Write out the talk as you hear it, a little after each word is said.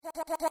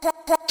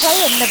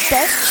Playing the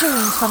best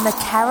tunes from the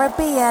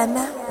Caribbean.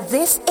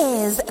 This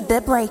is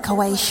The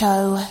Breakaway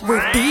Show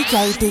with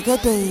DJ Digga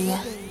D.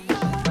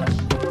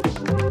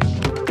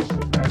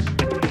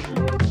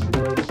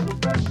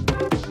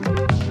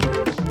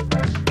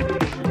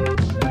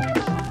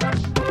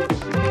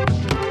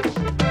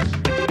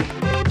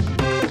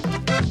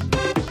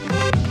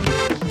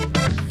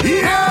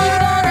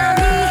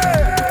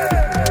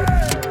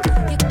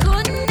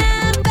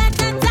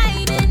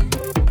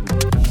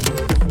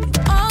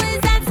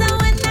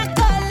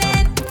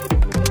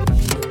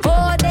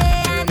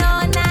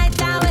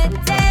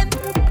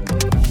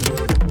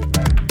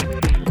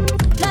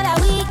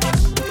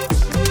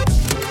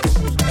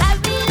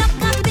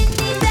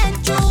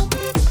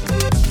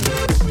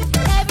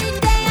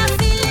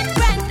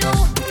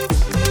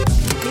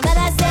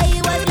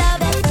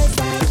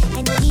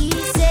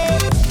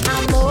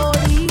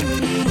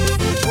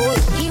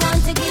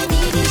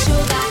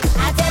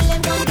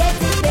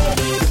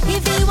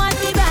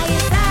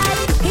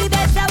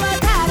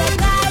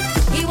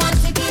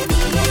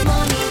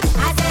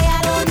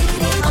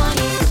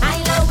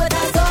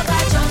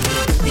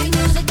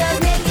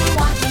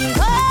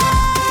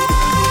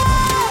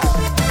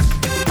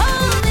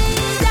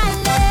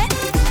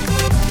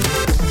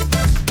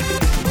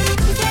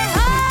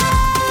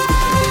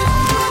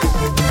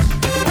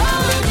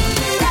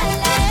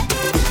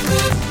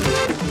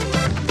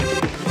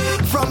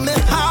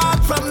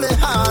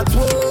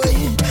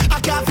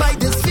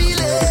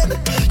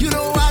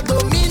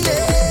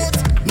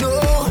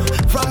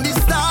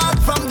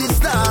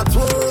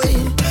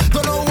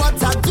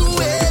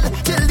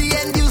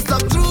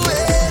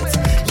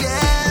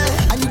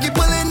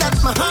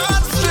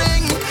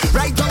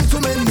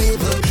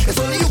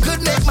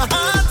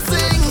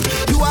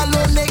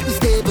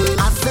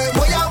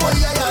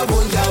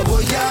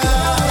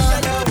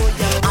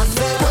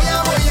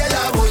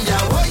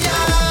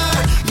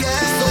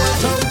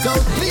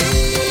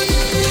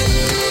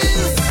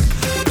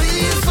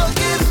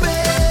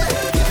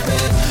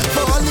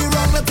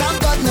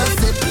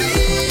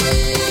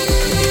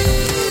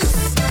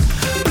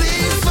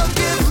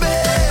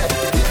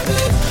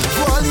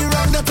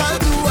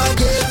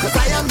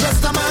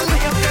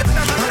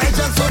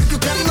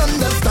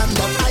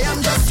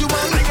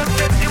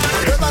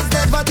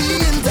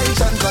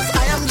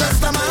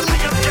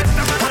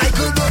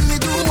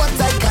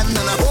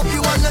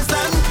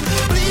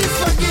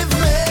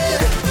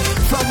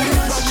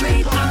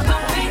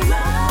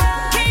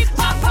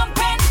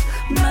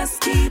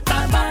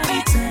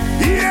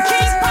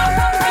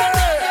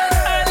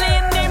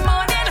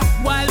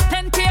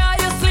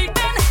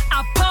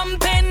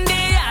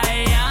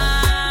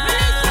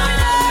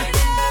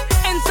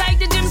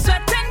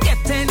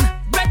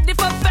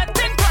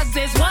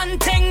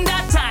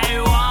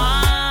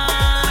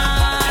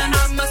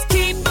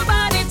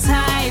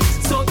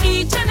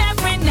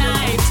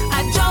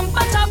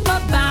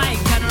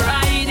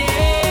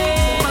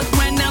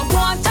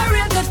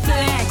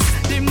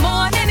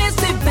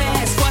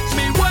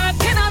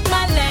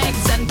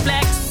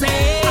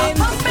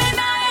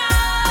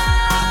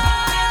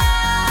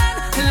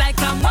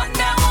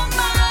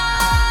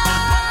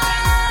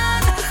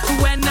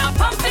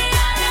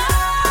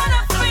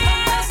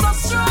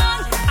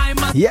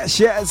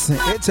 Yes,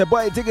 it's a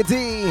boy Digga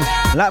D,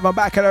 live on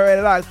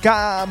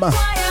BacchanalRadio.com.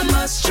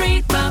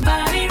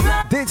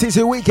 This is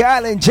a Week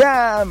Island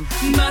Jam.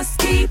 Must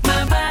keep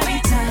my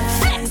body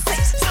tight.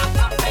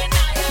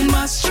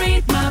 Must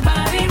treat my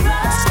body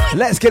right.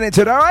 Let's get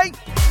into it, alright?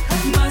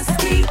 Must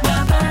keep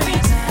my body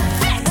tight.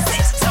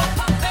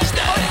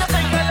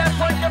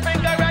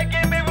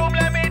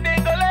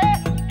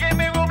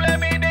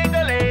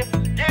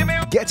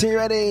 Getting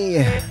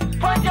ready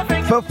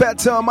for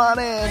Fetto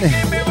morning.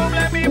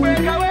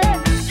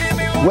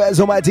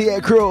 Where's all my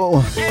DA crew?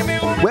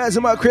 Where's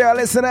all my Creole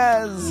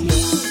listeners?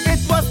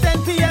 It was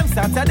 10 p.m.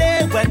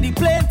 Saturday when the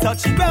plane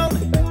touched the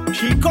ground.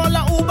 She called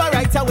her Uber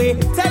right away.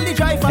 Tell the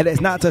driver it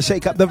is not to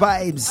shake up the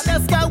vibes.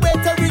 Just can't wait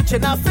to reach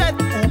in a flat.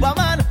 Uber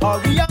man,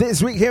 hurry up.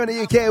 This week here in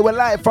the UK, we're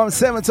live from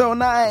 7 to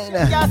 9.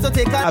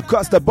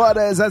 Across the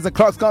borders as the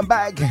clocks come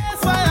back.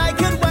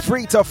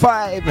 3 to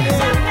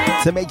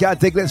 5 to make your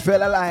Diglets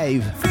feel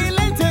alive.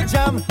 Feeling to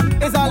jam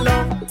is a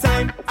long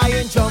time. I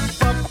ain't jump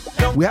up.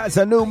 We had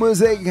some new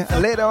music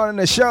later on in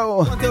the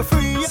show,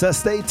 so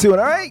stay tuned,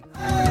 alright?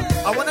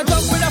 I wanna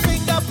jump with a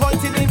finger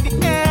pointing in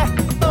the air.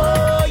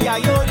 Oh yeah,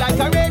 yo, like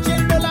a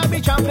raging bull, I'll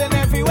be trampling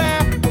everywhere.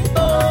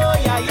 Oh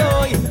yeah,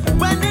 yo,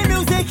 when the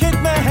music hit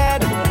my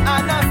head and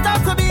I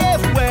start to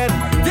behave well,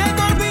 they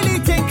don't really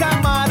think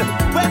I'm mad.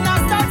 When I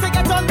start to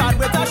get on bad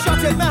with a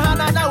shot in my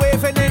hand and a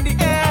waving in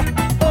the air.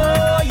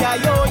 Oh yeah,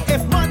 yo,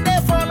 if Monday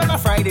fall on a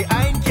Friday,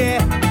 I ain't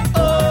care.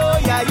 Oh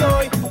yeah,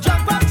 yo,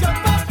 jump up,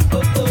 jump up.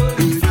 Oh, oh.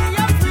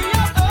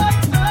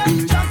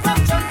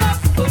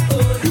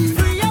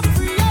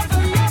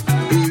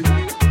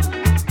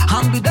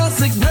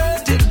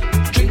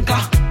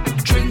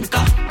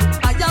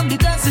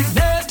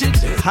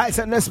 High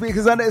setting the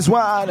speakers on this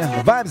one.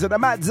 Vibes of the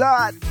Mad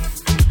Zot.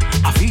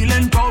 I'm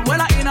feeling proud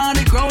when I in on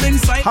the crowd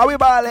inside. How we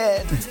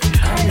ballin'?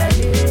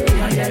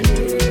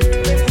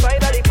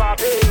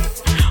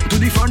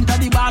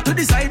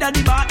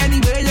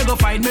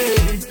 find me.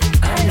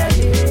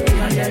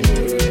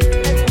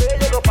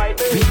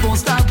 We won't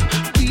stop,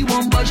 we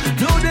won't budge.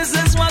 No, this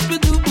is what we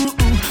do.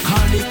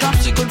 Call the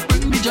cops, you could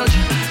bring me judge.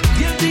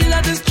 Guilty,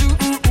 that is true.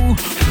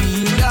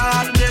 We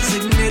are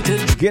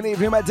designated. Good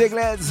evening, my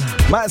diglets,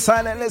 my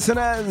silent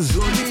listeners.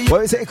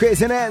 What you say,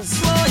 craziness?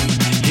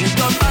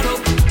 Hit on mad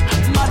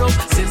up,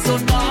 since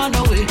on gone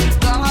away,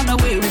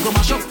 we go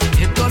mash up.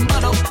 Hit on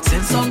mad up,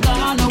 since on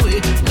gone away,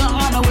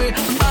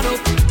 mad up.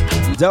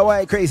 Don't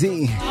worry,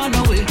 crazy. Gone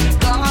away,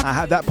 I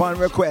have that upon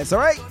request,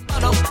 alright?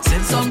 mad up,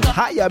 since on gone.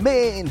 How you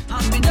mean?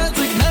 I'm be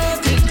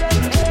designated.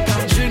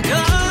 Come drink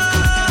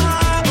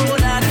up, oh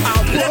lad.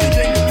 Let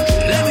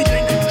me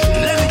drink.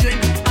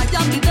 I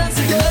am the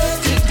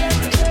designated.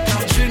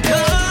 Come drink up,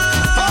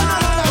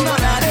 oh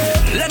lad.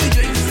 Let me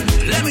drink.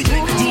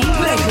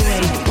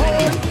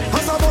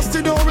 As I bust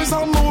the door is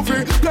a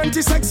movie.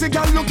 Plenty sexy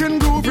gal looking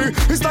groovy.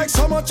 It's like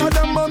so much of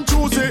them on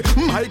Tuesday.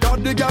 My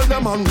God, the gal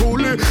them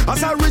unruly.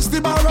 As I reach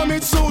the bar, I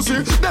meet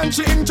Susie. Then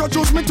she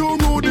introduced me to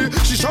Rudy.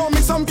 She showed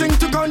me something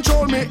to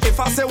control me. If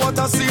I say what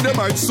I see, they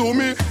might sue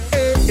me.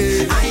 Hey,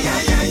 hey.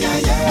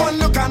 One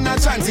look and a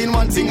chance in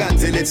one thing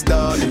until it's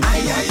done.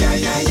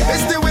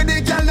 It's the way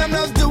the gal them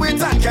just do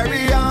it and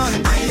carry on.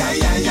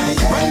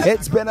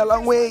 It's been a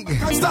long week.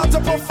 Start to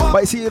perform.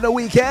 But see you the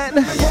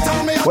weekend.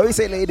 What we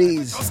say,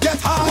 ladies? Get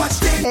hard.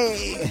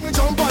 Hey.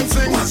 Jump and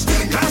sing.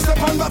 Can't step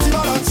on body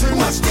balancing.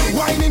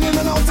 Whining in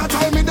and out of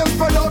time. Me them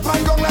spread out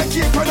and go like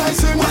keep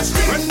producing.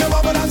 When the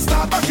bubble and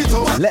start back it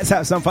up. Let's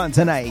have some fun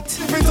tonight.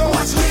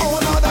 Oh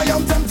Lord, I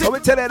am tempted. What we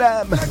telling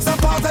them? Next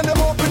apart and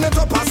them open it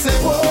up and say,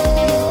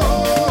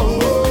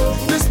 whoa,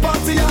 this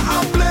party I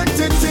have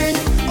plenty thing.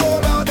 Oh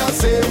Lord, I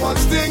say one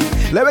thing.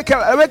 Let me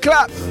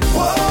clap.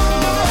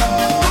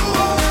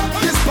 Whoa,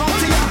 this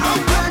party I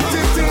have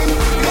plenty thing.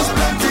 It's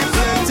plenty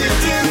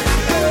thing.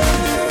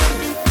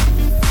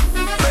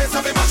 Place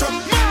of a mash up.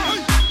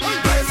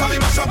 Place of a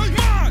mash up.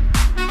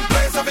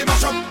 Place of a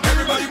mash up.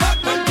 Everybody back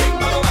and king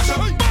ball mash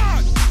up.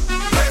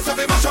 Place of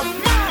a mash up.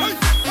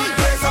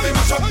 Place of a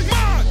mash up.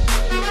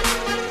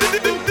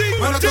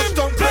 When I touch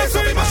down, place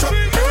of a mash up.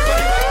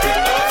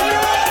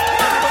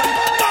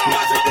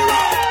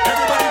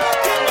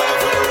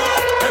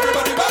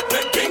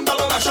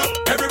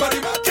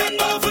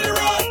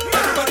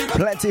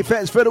 Plenty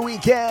friends for the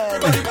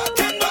weekend.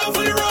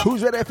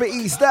 Who's ready for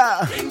Easter?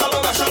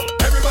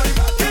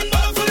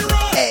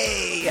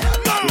 Hey.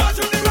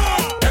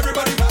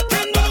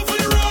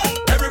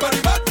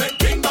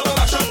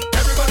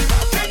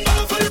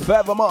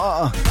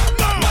 Furthermore,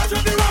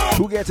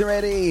 who getting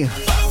ready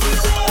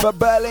for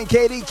Berlin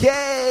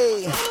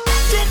KDK?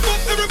 Jump up,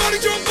 everybody,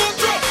 jump up,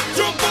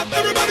 jump up,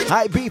 everybody.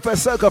 High Beef for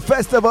Circle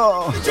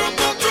Festival. Jump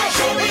up,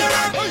 show me your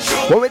hand.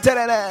 What we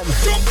telling them?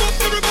 Jump up,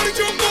 everybody,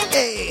 jump up.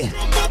 Hey.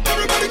 Jump up,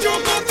 everybody,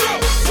 jump up,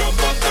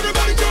 jump up,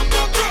 everybody, jump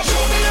up,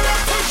 show me your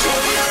hand, show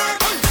me your hand.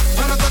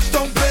 When I touch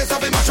down, place, I'll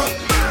be mash up.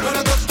 When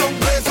I touch down,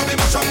 place, I'll be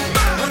mash up.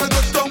 When I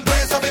touch down,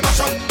 place, I'll be mash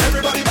up.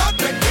 Everybody back,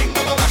 make king,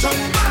 I'll mash up.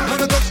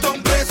 When I touch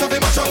down, place, I'll be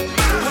mash up.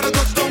 When I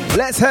touch down.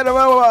 Let's head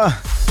over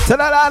to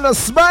that island of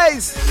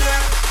spice.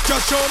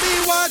 Just show me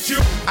what you.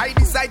 I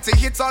decide to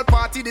hit all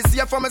party this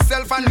year for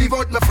myself and leave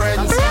out my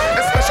friends.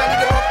 Especially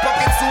the rock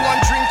pockets who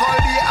want drink all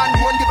day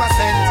and won't give a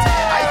cent.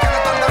 I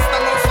cannot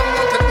understand how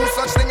someone can do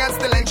such thing and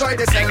still enjoy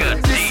the scent.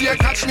 This year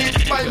catch me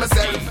by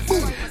myself.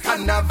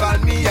 Carnival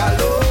me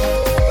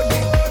alone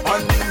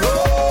on the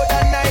road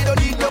and I don't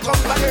need no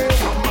company.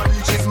 Somebody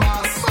chase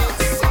mass,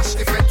 smash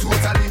the friend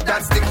totally.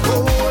 That's the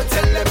code.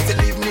 Tell them to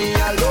leave me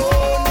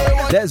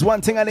alone. There's one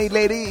thing I need,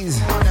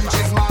 ladies.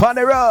 On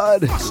the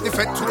road.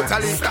 Defect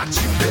totally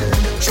statue.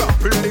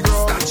 Drop in the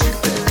ground.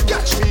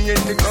 Catch me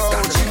in the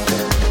crowd.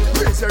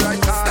 Raise your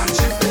right hand.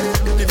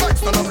 The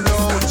vibes turn up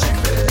low.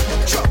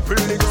 Drop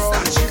in the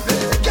ground.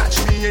 Catch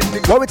me in the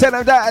crowd. What we tell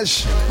them,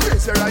 Dash?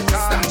 Raise your right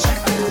hand.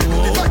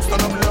 The vibes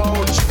turn up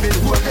low. Chip it,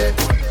 hold it,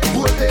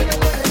 hold it,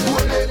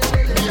 hold it.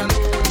 Me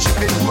alone. Chip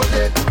it, hold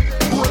it,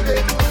 hold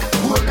it,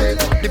 hold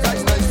it. The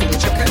vibes nice to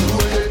chip it,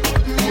 hold it,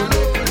 hold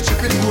it.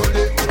 Chip it, hold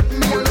it,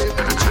 hold it.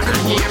 Chip it,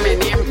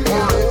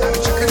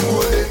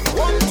 hold it.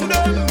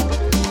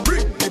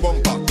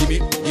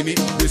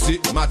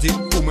 Mati,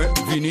 Ume,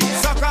 Vini,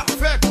 Saka,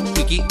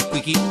 Fek,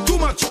 Wiki, too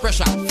much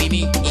pressure,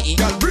 Fini,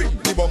 Girl, bring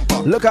the bumper.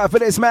 Look out for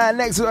this man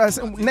next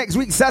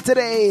week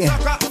Saturday.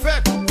 Saka,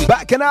 Fek,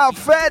 Back in our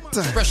fete.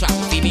 pressure,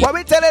 Fini. What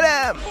we telling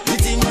them?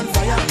 Hitting on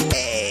fire,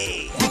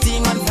 Hey.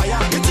 hitting on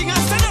fire, hitting on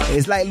fire.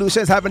 It's like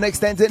Lucian's having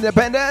extended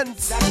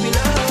independence. That me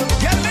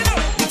love, get me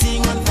love.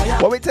 Hitting on fire,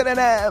 What we telling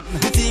them?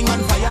 hitting on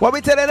fire, What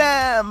we telling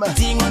them?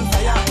 hitting on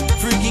fire.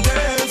 Freaky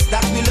girls,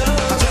 that me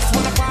love. Just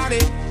wanna party,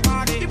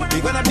 party.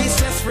 We gonna be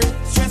stress free,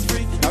 stress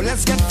free. Now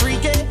let's get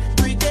freaky,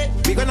 freaky.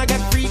 We gonna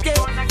get freaky,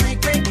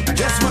 freaky.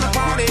 Just wanna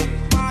party,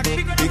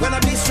 party. We gonna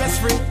be stress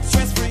free,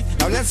 stress free.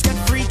 Now let's get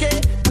freaky.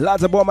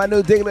 Lots about my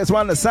new Diglets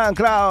on the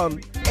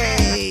SoundCloud.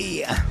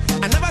 Hey.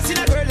 I never seen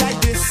a girl like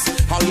this.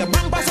 How your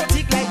bumper so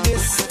thick like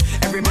this?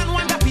 Every man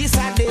want a piece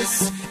like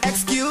this.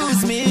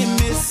 Excuse me,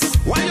 miss.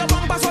 Why your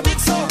bumper so big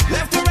so?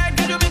 Left to right,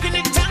 girl, you making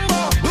it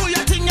tango. Do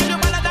your thing and you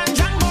better than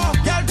Django.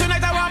 Girl,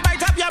 tonight I want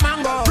bite up your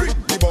mango.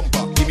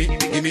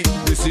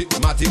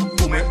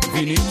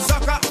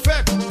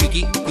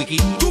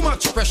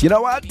 You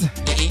know what?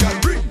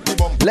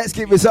 Let's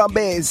give it some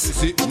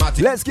bass.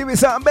 Let's give it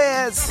some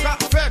bass.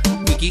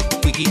 Wiki,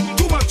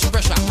 too much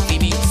pressure. The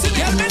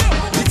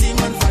thing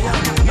on fire.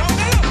 No,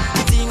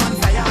 the thing on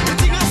fire. The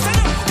thing on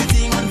fire. The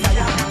thing on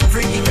fire.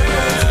 Freaky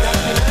girls.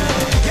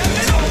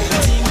 The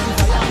thing on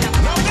fire.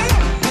 No,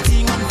 the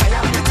thing on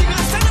fire.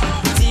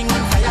 The thing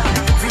on fire.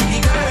 Freaky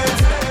girls.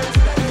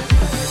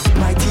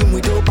 My team, we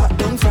don't back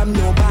down from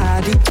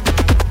nobody.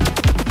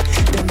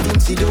 Them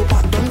teams, we don't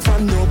back down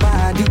from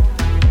nobody.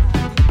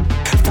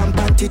 From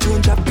party to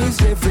drop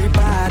is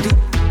everybody.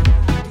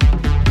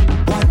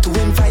 Want to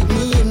invite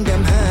me in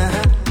them,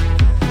 huh?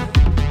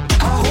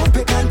 I hope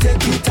you can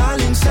take it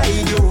all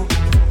inside you.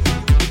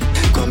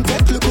 Come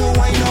take look who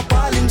wine up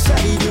all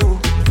inside you.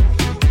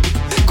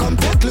 Come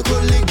take look who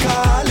liquor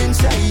all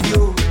inside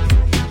you.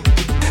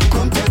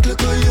 Come take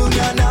look who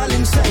union all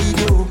inside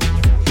you.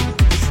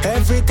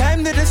 Every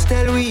time that I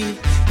tell we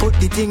put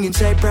the thing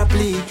inside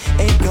properly,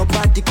 ain't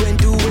nobody can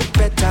do it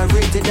better.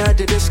 Rated out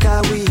of the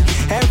sky we.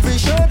 Every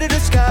show to the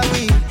sky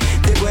we.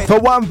 For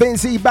one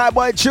Vincy bad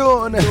boy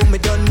tune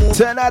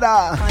to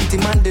another.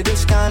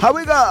 How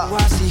we go?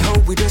 I see how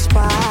we just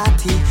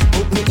party.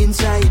 Put me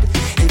inside.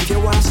 If you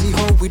want to see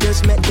how we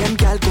just met them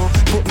gal go.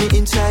 Put me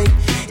inside.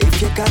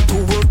 If you got to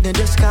work then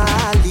just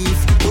can't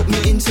leave. Put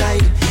me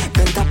inside.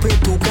 Better pray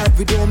to God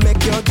we don't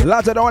make your.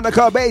 Lots of the one to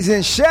call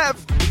Basin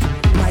Chef.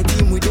 My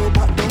team we don't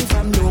back down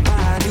from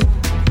nobody.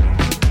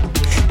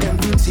 Them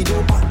Vincy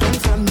don't back down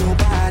from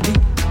nobody.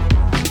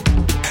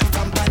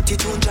 From party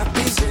to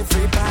Japanese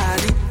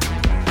everybody.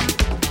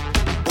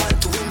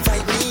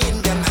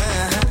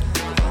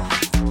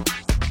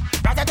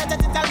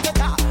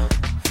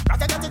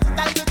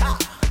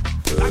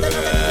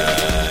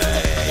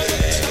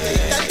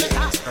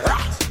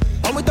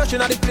 When we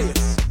touching at the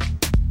place,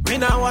 we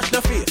now wash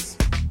the face.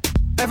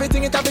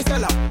 Everything it a be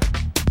sell out.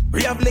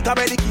 We have liquor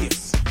by the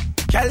case.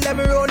 Girl them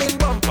rolling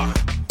bumper,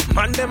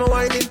 man them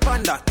whining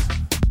panda.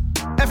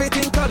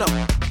 Everything turn up,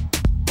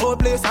 whole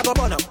place I go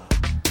burn up.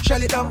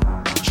 Shell it down,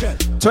 shell.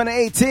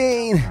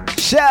 2018,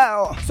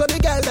 shell. So the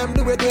girl them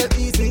do it real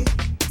easy,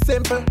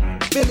 simple,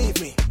 believe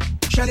me.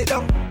 Shell it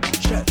down,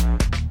 shell.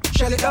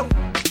 Shell it down,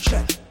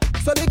 shell.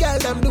 So the girl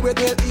them do it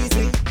real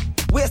easy.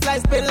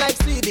 Waistline spin like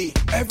CD.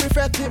 Every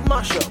fret tip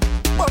mash up.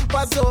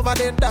 Bumpers over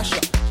then dash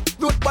up.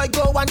 Root boy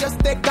go and just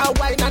take a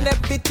wine and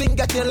everything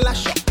getting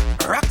lash up.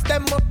 Rocks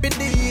them up in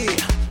the air.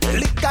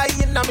 Liquor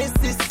in my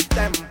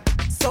system.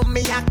 So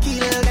me I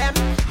kill them.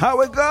 How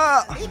we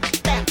go?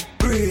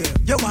 Brave.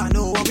 You wanna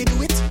know how we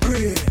do it?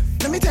 Brave.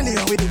 Let me tell you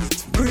how we do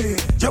it.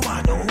 Brave. You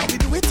wanna know how we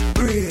do it?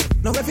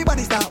 Brave. Now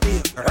everybody start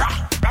with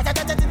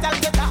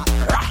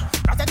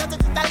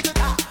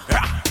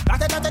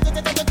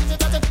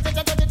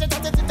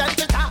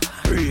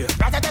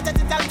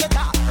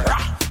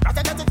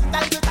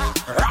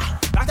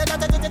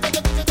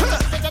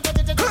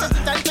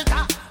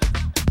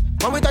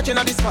when we touching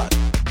on this spot,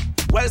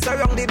 well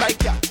surrounded by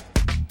cat.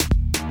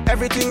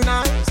 Everything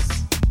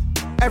nice,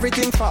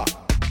 everything far.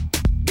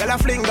 Girl I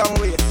fling down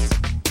waist,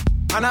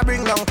 and I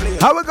bring down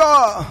place. How we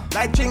go?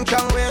 Like ching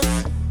chong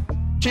waist,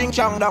 ching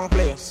chong down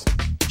place.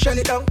 Shell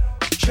it down,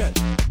 shell.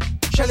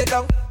 Shell it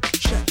down,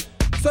 shell.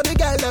 So the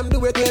girl them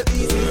do it real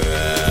easy.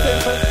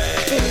 Simple,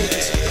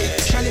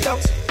 finish. Shell it down,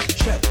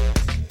 shell.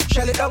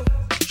 Shell it down,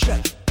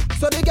 shell.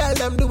 So the girl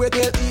them do it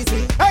real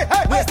easy. Hey,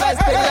 hey, waistline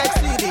spin like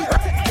CD.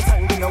 Take your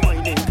time when you're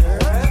whining, girl.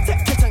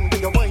 Take your time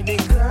when you're whining,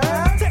 girl.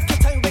 Take your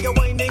time when you're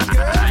whining,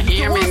 girl.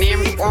 Hear me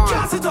name one.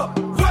 Gas it up,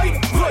 right,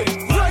 right,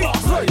 right,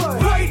 right,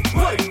 right,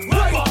 right,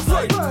 right,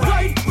 right,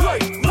 right,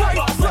 right, right,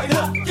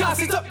 right. Gas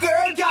it up,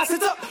 girl, gas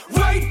it up.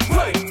 Right,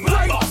 right,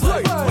 right,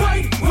 right,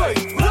 right, right,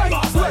 right,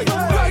 right,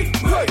 right,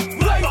 right,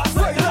 right,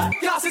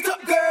 right. Gas it up,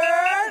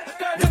 girl.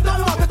 Get down,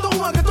 get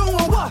down, get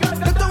down,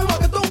 get down,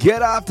 get down.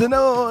 Good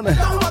afternoon,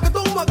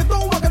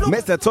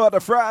 Mr. Tour de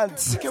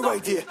France.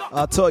 Right here.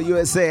 Tour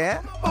USA, eh?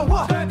 Come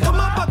up,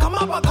 come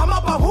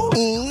up,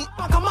 who?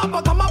 Come up,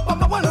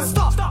 I wanna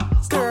stop.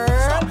 Girl,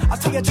 I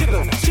tell you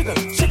jiggle, jiggle,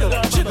 jiggle,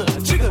 jiggle,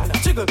 jiggle,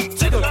 jiggle, jiggle,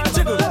 jiggle,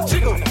 jiggle,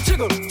 jiggle,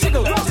 jiggle,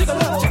 jiggle.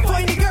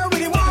 Find the girl with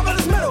the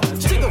marvelous metal.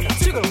 Jiggle,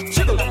 jiggle,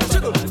 jiggle,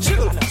 jiggle,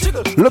 jiggle,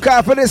 jiggle. Look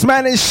out for this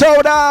man in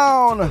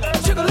Showdown.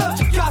 Jiggle up,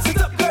 gas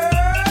it up, girl.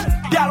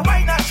 Girl,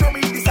 why not show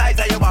me the size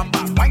of your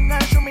bamba? Why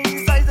not show me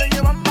the size of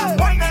your bamba?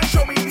 Why not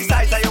show me the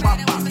size of your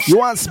bamba? You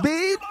want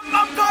speed?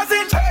 I'm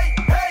causing. Hey,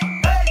 hey,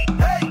 hey,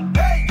 hey,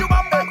 hey, you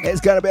bamba.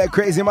 It's gonna be a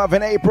crazy month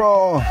in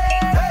April.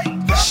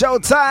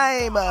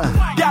 Showtime.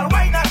 Girl,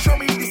 why not show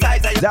me the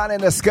size of your Down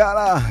in the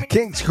Scala,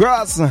 King's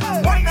Cross,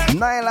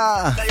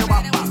 Nyla.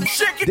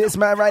 This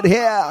man right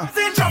here.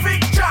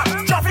 Traffic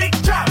jam, traffic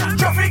jam,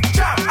 traffic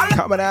jam.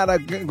 Coming out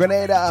of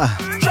Grenada,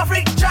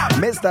 Traffic jam.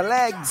 Mr.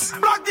 Legs.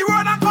 Block the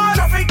road and call.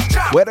 Traffic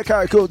jam. Where the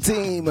Carcool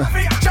team?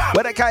 Traffic jam.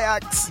 Where the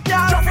kayaks?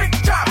 Traffic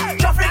jam,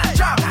 traffic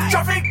jam,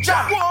 traffic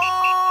jam.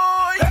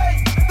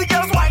 Hey, the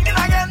girls whining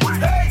again.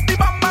 The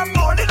bam bam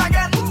rolling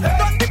again.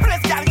 Done the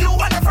place, girl, you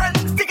and your friend.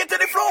 Take it to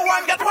the floor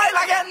and get wild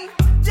again.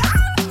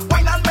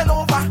 Wine and bend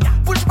over.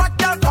 Push back,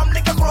 girl, come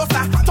lick a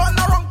closer. Turn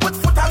around, put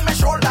foot on my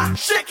shoulder.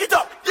 Shake it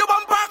up, you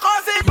bumper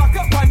cause it. Back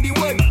up on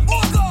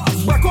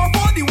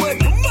all the word,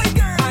 my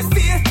girl. I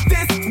say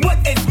this, what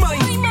is mine?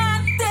 My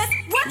man, this,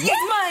 what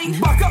is mine?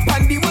 Back up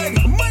on the word,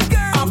 my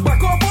girl. I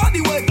back up all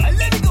the word,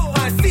 let it go.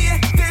 I say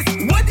this,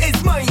 what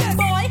is mine? Yes,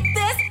 boy,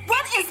 this,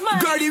 what is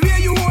mine? Girl, the way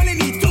you only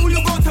need two,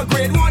 you go to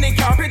grade 1 in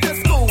carpenter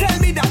school. Tell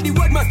me that the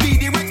word must be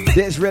direct.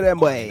 This rhythm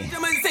way.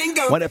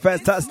 When the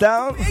first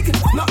touchdown,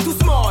 not too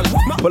small,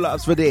 pull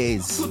ups for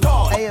days. too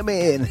tall. I am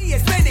in.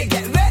 Yes, when they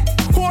get wet,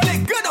 hold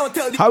it good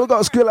until the How we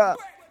gonna screw up?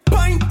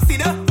 pine, see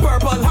the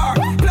purple heart,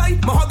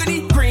 blind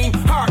mahogany green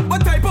heart.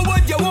 What type of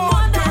wood you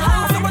want?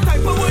 Girl, so what type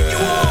of wood you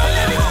want?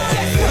 Let me go.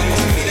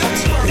 See the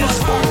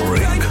purple heart,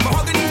 blind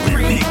mahogany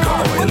green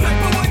heart. What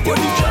type of wood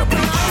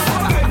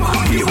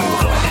you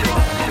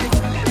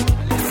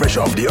want? Fresh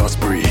off the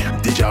Osprey,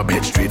 the job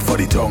head straight for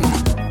the tongue.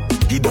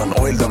 He done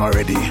oil down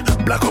already,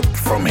 black up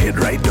from head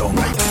right down.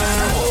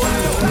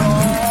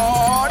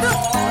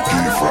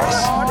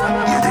 Frost,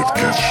 you did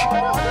catch.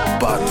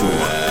 Part 2,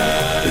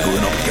 we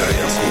going up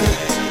Carrier's School.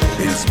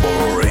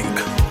 Hillsborough Rank,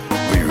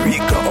 we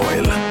Rika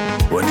oil.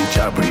 When the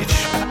job reach,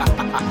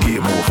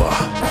 game over.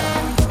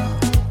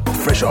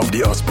 Fresh off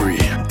the Osprey,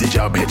 the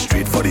job head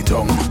straight for the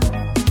tongue.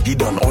 He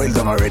done oil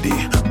down already,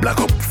 black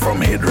up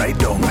from head right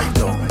down.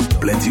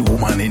 Plenty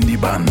woman in the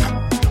band,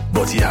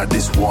 but he had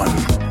this one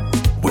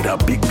with a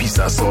big piece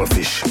of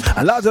saltfish.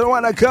 A lot of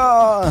wanna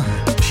call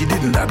She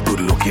didn't that good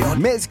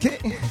looking.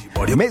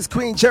 Miss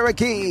Queen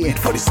Cherokee.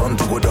 For the sun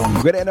to go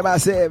down. Good in the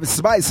massive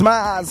Spice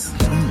Mars.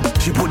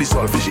 She put the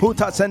saltfish. Who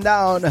touching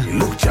down?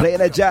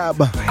 Playing a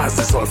jab. As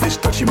the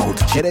saltfish touch him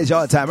out. It is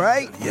your time,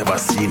 right? You ever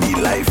seen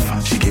in life?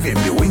 She give him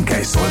the wink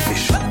eye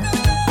saltfish.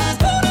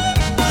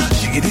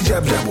 She give the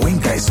jab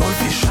wink eye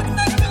saltfish.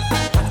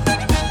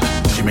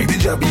 She make the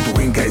jab eat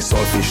wink eye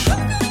saltfish.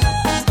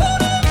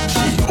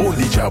 Hold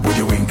the job with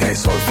the wink eye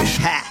saltfish.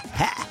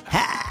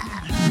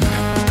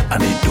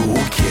 And he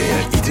don't care,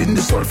 eating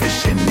the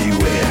saltfish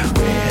anywhere.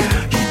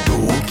 He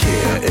don't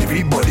care,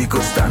 everybody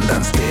could stand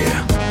and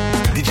stare.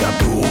 The job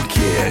don't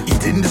care,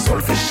 eating the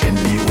saltfish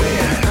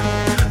anywhere.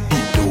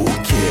 He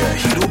don't care,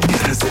 he don't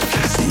business if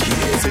he see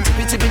here. So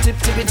tippy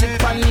tip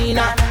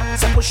panina.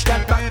 So push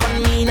that back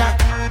on Nina.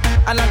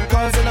 And I'm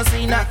causing a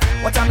scene.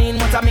 What I mean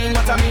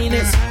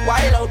is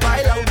wild out.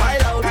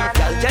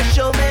 Girl, just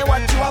show me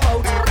what you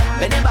about.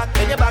 Bend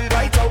it back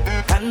right out.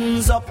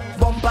 Hands up,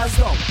 bumpers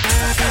down.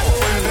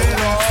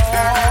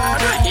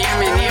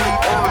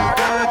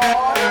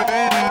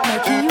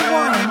 Making you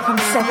wine from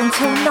 7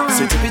 till 9.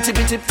 So tippy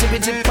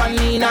tip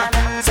panina.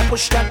 So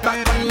push that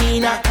back on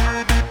Nina.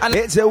 And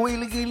It's a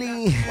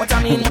wheelie what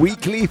I mean,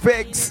 weekly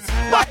fix.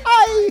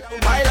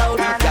 wild out.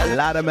 Girl, A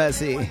lot of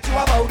mercy. you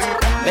about.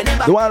 Bend it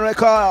back. The one we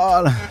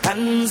call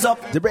Hands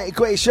up. The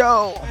Breakaway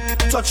Show.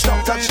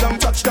 Touchdown.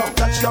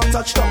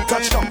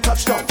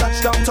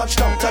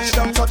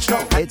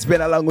 It's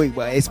been a long week,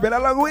 boy. It's been a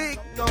long week.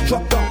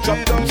 Drop down.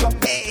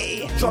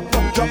 Hey. Drop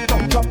down.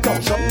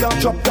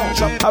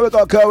 How we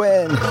gonna go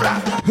in?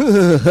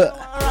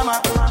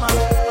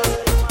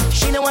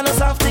 She don't want a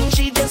soft thing,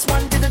 she just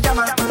wanted a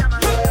drama.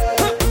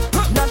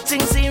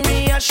 Nothing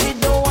serious, she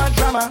don't want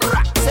drama.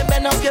 Say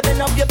bend up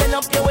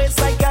your waist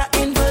like a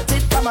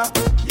inverted comma.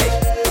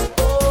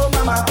 Oh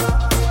mama,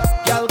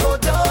 girl go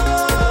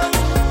down.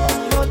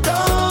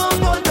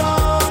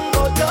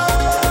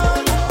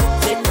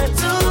 Take me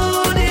to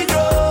the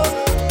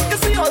ground. You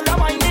see all the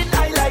whining,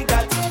 I like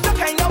that. The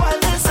kind of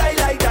wildness, I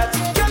like that.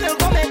 Girl, you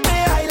come make me,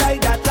 I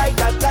like that.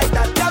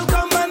 Girl,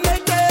 come and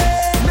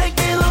make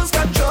me lose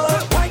control.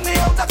 Wind me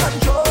out of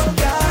control,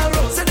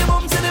 girl. Say the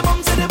boom,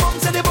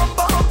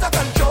 out of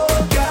control,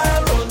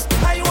 girl.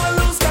 I want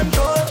lose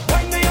control.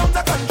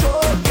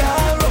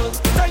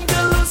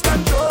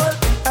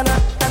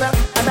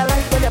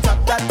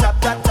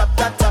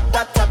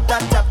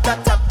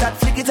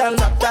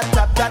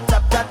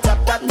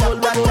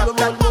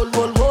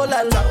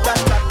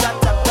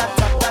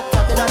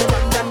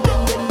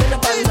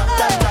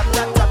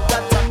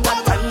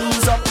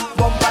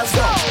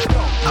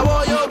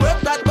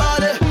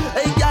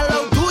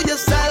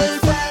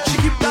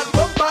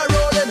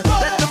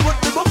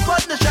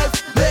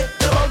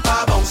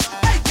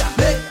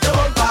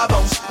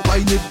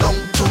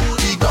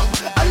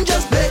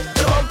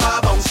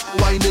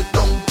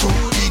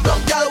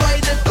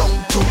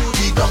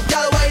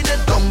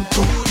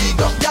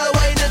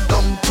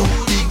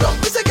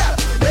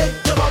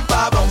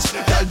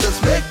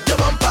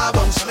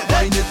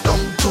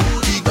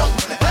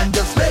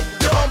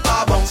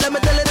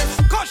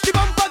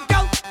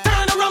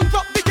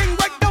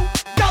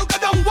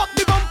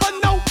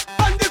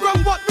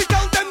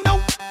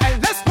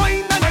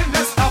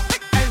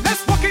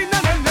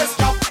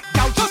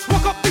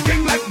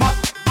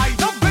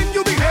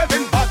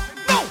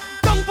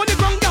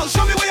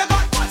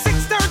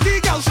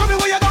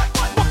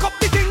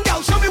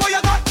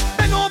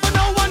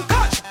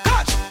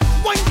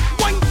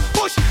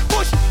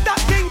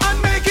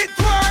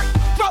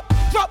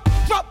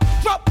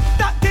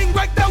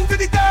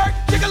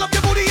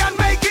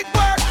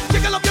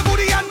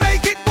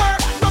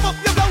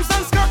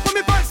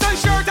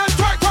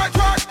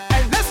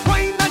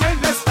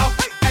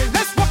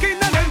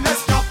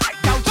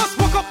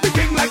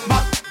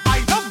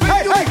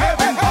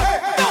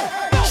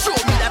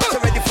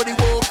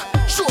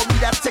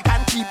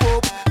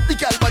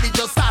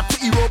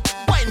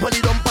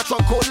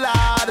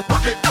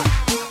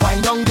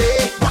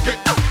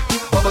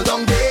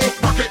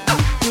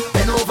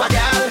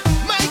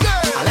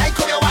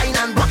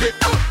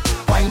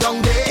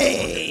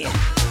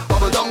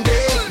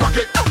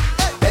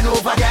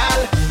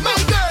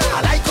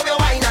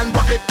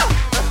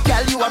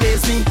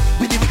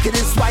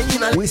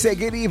 say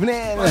good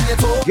evening,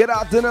 good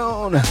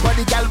afternoon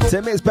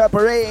to Miss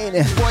Pepper Rain.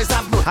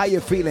 How you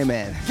feeling,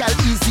 man?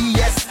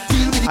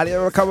 How do you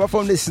recover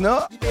from this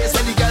snow?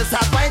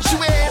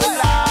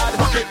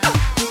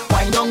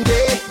 Wine down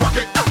day,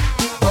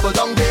 bubble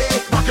down day,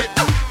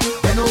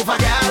 bend over,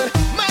 girl.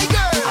 My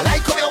girl, I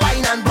like how you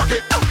wine and rock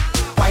it.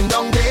 Wine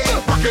down day,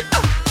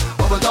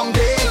 bubble down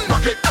day,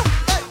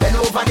 bend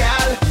over,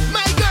 girl.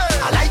 My girl,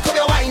 I like how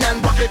you wine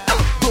and rock it.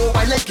 Go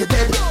wine like you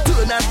dead,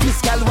 turn and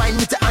twist, girl. Wine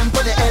with your hand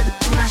on the head.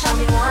 Mash on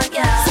me one,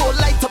 girl. So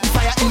light up the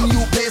fire in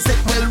you, place it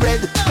well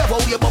red. Love how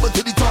you bubble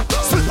to the top,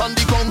 split on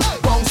the gum,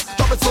 bounce,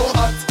 drop it so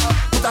hot.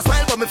 Put a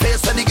smile on my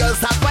face when the girls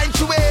start wine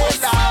to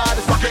it.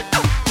 Rock it,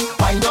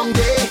 wine down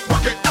day.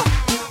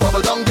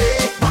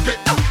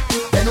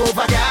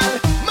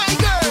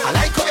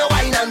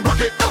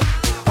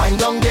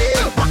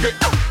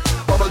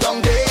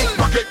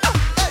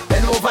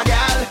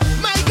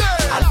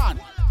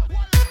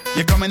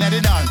 You coming at the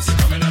dance,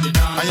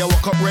 and you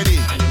walk up ready.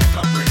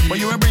 But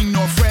you ain't bring no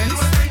friends,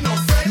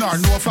 nor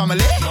no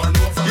family.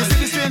 You see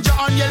the stranger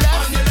on your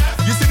left,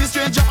 you see the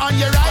stranger on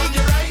your right.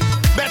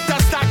 Better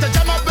start to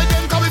jam up with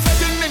them, cause we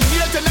fitting in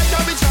here tonight,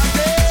 I'll be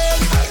chanting.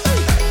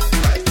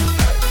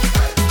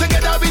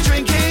 Together we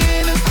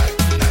drinking,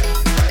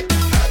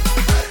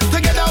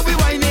 together we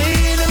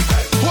whining,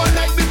 one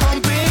night we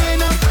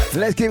pumping.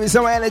 Let's give it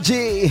some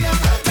energy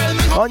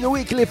on your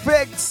weekly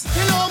fix.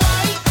 You know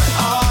why?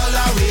 All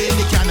away in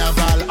the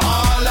carnival,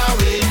 all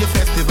away in the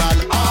festival,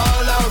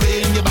 all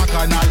away in the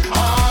bacchanal,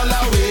 all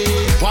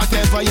away.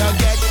 Whatever you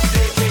get,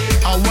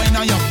 a wine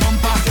on your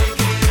bumper,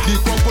 the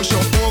crowd push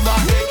up over,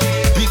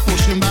 big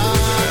pushing back.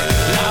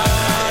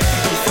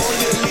 Before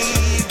you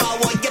leave, I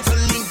want you to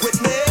link with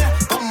me.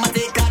 Come and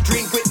take a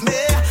drink with me.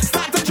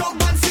 Start to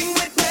jump and sing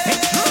with me.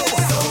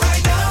 So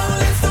right now,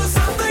 let's do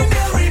something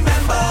they'll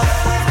remember.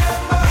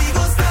 We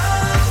go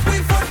start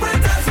with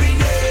footprint as we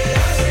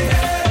need.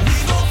 We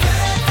go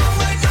play from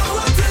right now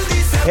until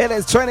December. It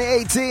is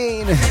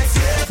 2018,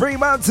 Free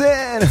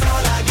Mountain.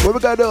 What we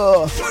gonna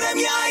do? Show them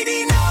your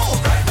ID now.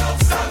 Right now,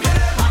 stop it.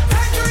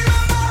 Time to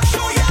remember.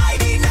 Show your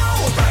ID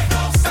now. Right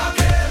now, stop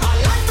it.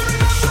 I like to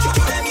remember. Show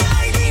them your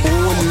ID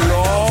now.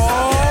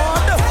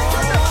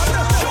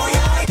 Show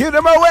your ID. Give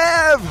them a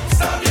wave.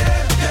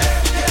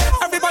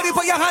 Everybody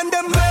put your hand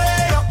them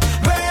way up,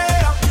 way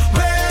up,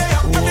 way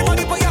up.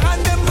 Everybody put your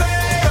hand them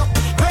way up,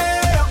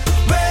 way up,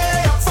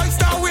 way up.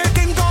 5-star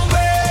waiting go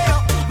way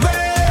up,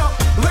 way up,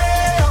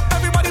 way up.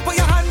 Everybody put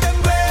your hand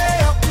them way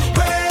up,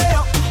 way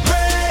up,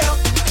 way up.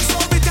 So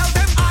we tell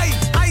them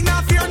I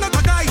not fear not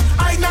a guy,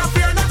 I not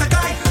fear not a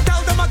guy.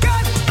 Tell them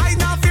again, I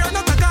not fear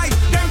not a guy.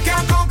 Them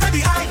can't conquer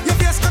the eye. Your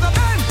face gonna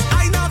bend.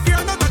 I not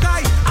fear not a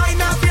guy, I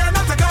not fear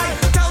not a guy.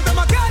 Tell them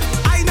again,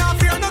 I not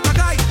fear not a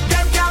guy.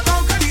 Them can't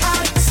conquer the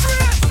eye.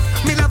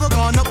 Straight. Me never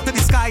gone up to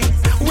the sky.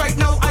 Right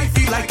now I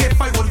feel like if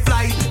I would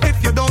fly.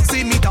 If you don't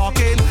see me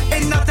talking,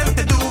 ain't nothing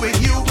to do with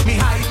you, me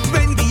high.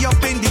 When we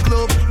up in the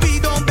club, we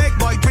don't beg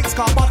boy drinks,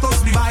 car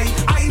bottles we buy.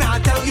 I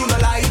not tell you a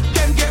lie,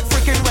 them get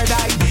freaking red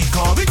eye. We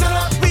call it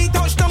a we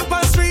touch down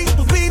on street,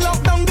 we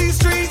lock down these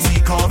streets. We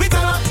call it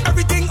a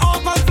everything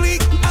off on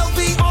fleek,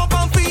 LV off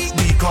on feet.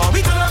 We call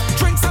it a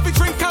drinks every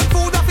drink and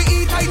food that we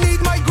eat. I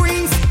need my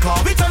greens. We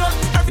call it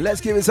a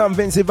Let's give it some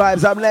Vincy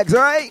vibes up next,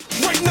 right?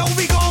 right now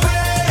we go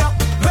way up,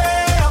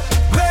 way up,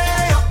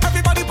 way up.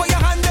 Everybody put your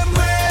hand them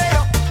way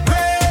up,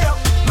 way up,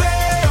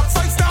 way up.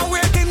 5-star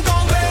waiting go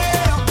way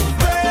up,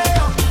 way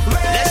up,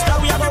 way up. Let's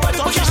start, we have our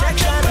talking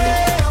section.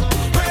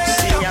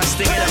 Serious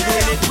thing and I'm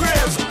doing it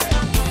brave.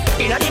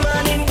 In a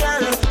demanding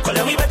girl, call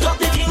them we better talk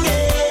the thing,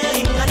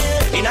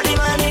 yeah. In a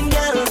demanding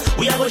girl,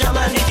 we are go jam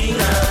and the thing,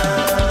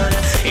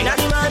 in a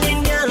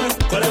demanding girl,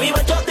 call them we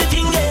better talk the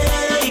thing,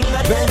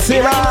 yeah.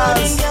 Vincy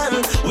vibes.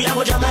 We are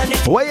go jam and the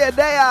thing. Where you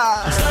there?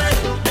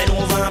 Bend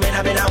over, bend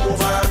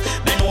over,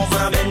 bend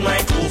over, bend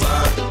right over,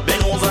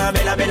 bend over,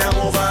 bend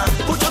over.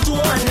 Put your 2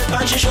 hands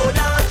on your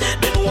shoulder.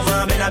 Bend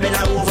over, bend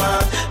over,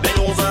 bend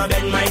over,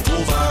 bend right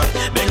over,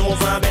 bend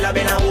over,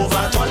 bend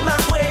over. Turn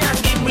back way and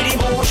give me the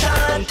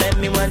motion. Tell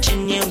me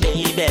watching you,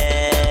 baby.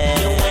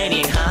 You're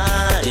whining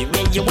hard. The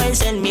way you wine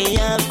send me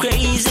up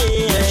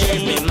crazy.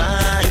 Check me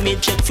man, me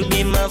check for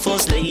me my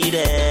first lady.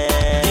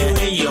 The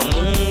way you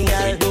move,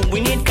 girl, we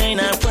need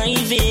kind of private.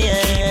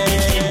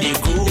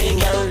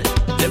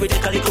 Let me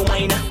take a little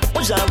wine.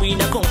 What's our wine?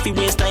 A comfy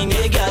waste time,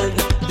 yeah, girl.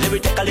 Let me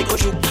take a little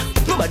shoot.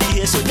 Nobody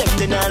here, so them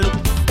they not look.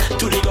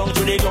 To the gong,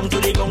 to the gong, to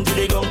the gong, to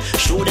the gong.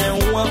 Show them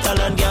who want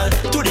talent, girl.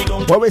 To the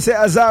gong. What we say,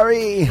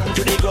 Azari?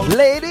 To the gong.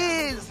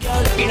 Ladies.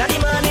 In a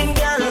demanding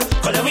girl,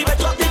 call them we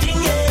better talk the thing,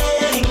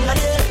 yeah.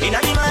 In a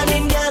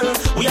demanding girl,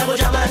 we are go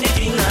jam and the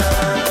thing,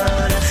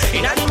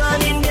 in a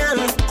demanding girl,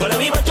 call them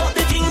we better talk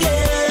the thing,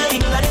 yeah.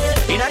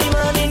 In a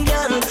demanding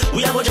girl,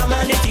 we are go jam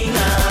and the thing,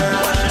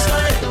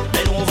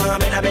 bend over,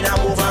 bend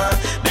over,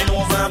 bend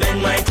over,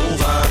 bend right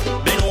over,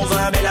 bend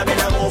over,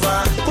 bend over.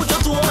 Put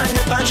your 2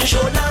 hands on your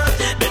shoulder.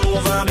 Bend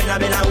over,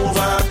 bend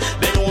over,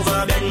 bend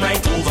over, bend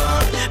right over,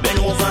 bend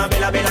over,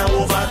 bend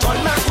over. Turn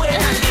back way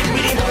and give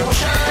me the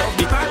motion.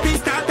 The party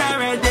start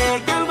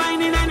already. Girl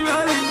whining and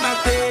rolling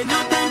back there. No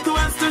time to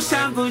us to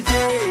shampoo.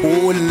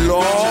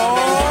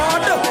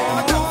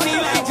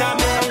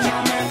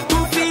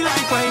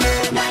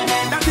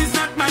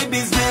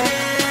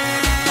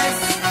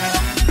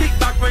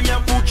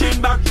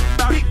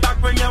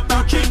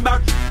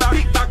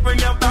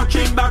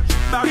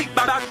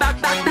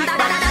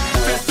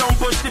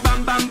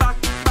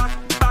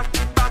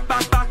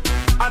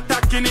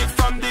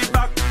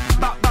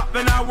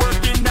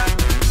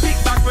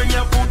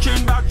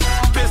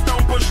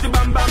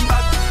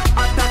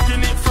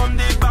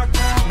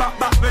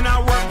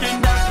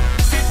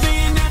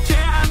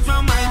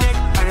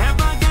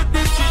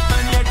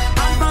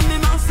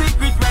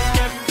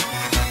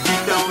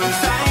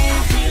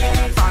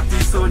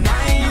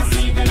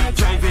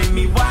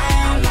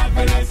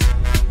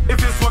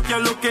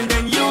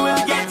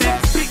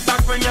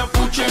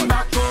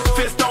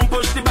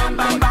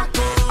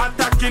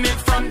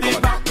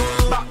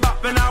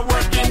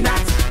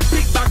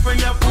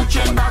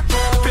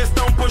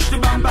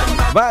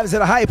 Vibes of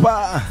the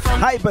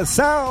hyper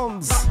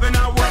sounds. When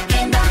I work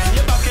in that,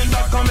 you're back in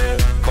back, come here.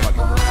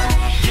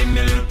 Give me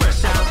a little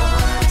pressure.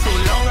 So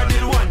long I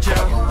did one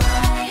job.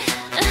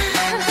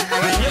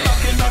 When you're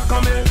back in back,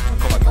 come here.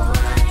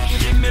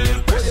 Give me a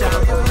little pressure.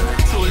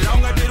 So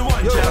long I did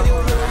one job.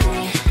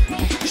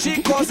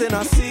 She causing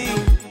a scene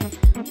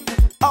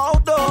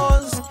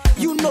outdoors.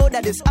 You know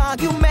that this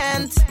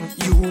argument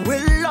you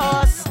will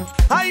lose.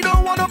 I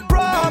don't want no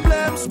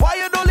problems. Why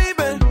you don't leave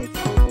it?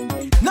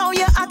 Now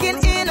you're acting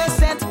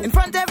innocent in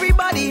front of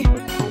everybody.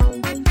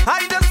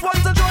 I just want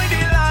to join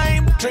the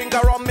line, drink a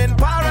rum in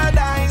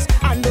paradise,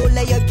 and don't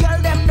let your girl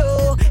them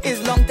know it's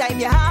long time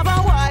you have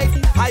a wife.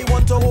 I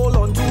want to hold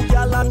on to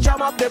girl and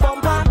jam up the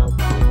bumper.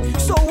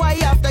 So why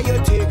after you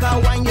take her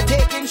wine, you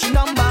taking she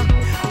number?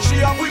 She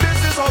have with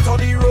business out on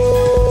the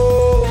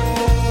road.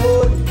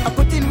 I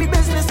put in me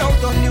business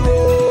out on the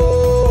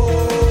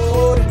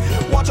road.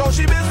 Watch how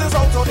she business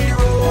out on the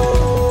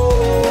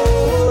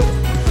road.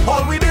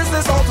 All we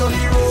business out on the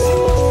road.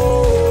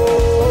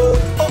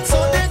 Oh,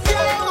 so they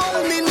can't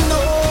hold me,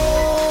 no.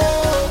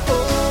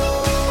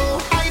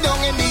 I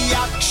don't in the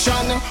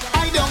action.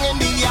 I don't in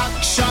the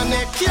action.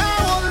 They can't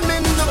hold me,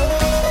 no.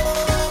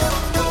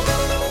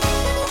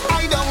 I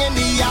don't in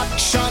the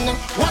action.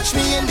 Watch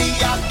me in the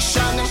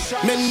action.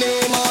 My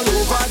name all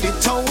over the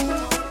town.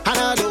 And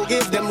I don't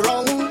give them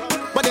wrong.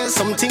 But there's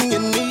something you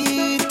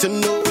need to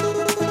know.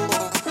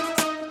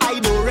 I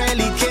don't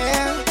really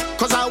care,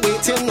 cause I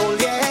waiting all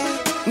year.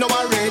 Now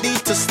I'm ready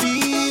to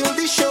steal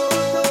the show.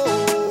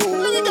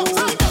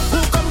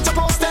 Who come to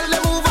post, tell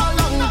them move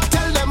along.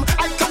 Tell them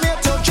I come here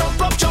to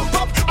jump up, jump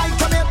up. I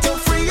come here to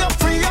free up,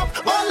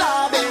 oh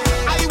lordy.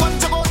 I want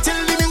to go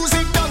till the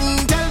music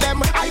done. Tell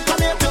them I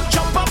come here to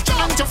jump up,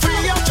 and to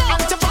free up,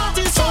 and to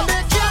party so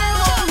they can't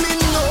hold me,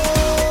 no.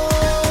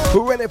 Who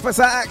ready for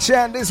some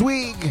action this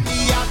week?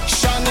 The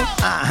action, the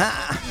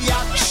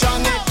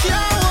action, they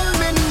can't hold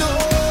me, no.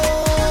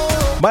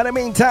 But in the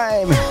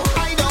meantime,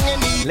 I don't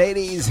any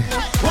ladies,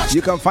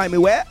 you can find me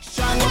where?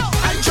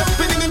 I jump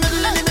in the middle,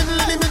 in the middle,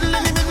 in the middle,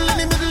 in the middle, in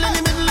the middle, in the middle, in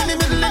the middle, in the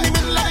middle, in the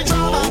middle.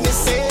 And they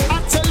say,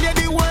 I tell you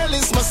the world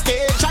is my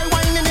stage. I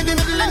whine in the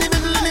middle, in the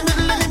middle, in the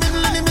middle, in the middle,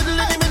 in the middle,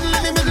 in the middle,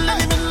 in the middle, in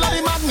the middle, and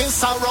the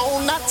madness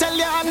around. I tell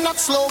you I'm not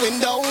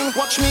slowing down.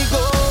 Watch me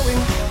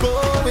going,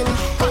 going,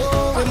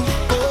 going,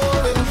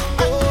 going,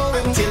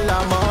 going till the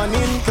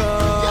morning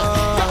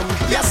come.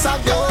 Yes,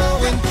 I'm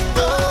going,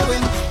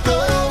 going,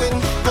 going,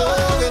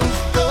 going,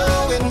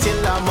 going till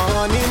the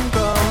morning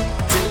come.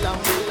 Till I'm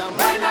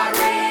When I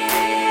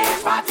reach,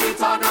 party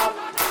turn up,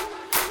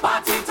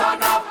 party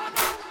turn up,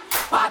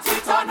 party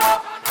turn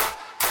up.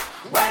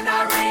 When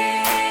I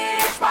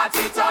reach,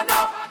 party turn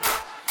up,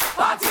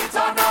 party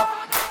turn up,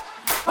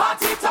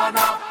 party turn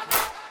up.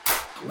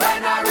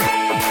 When I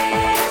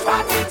reach,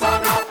 party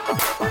turn up,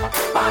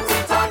 party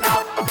turn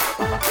up,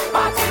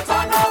 party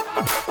turn up.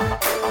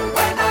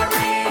 When I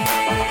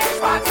reach,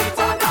 party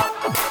turn up,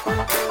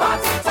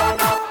 party turn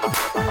up,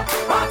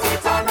 party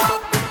turn up.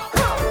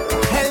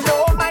 Hello,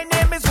 my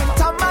name is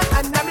Winterman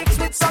and I mix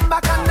with some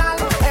bacchanal.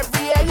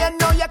 Every year you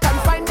know you can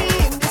find me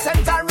in the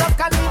center of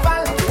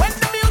carnival. When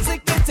the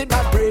music hits in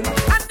my brain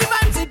and the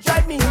vibes it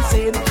drive me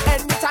insane.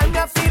 Anytime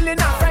you're feeling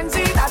a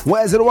frenzy, that's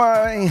Where's it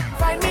why?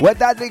 Where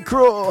that the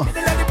crew?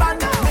 middle of the band,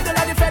 middle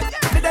of the fed,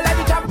 middle of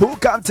the jam. Who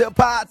come to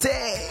party?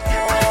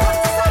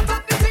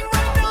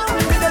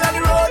 Middle of the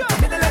road,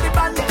 middle of the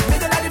band,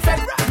 middle of the fed,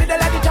 middle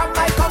of the jam.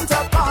 I come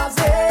to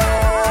party.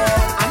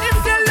 And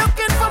if you're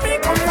looking for me,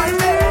 come find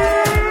me.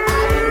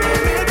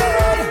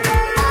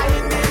 I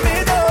in the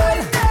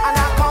middle, and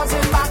I'm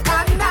causing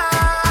bacchanal.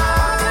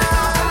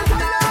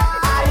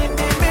 I in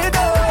the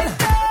middle,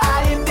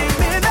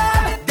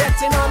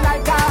 getting on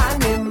like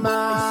an animal.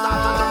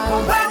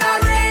 When I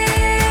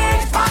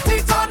reach, party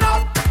turn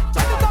up,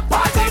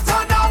 party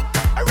turn up,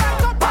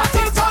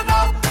 party turn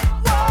up.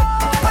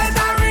 When I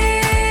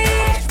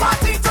reach,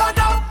 party turn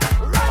up,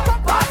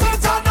 party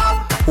turn up.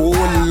 Oh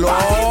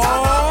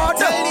Lord,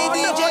 tell the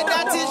DJ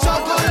that it's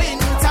juggling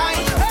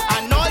time,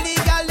 and all the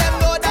girl them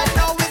know that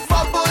now it's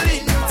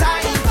bubbling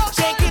time.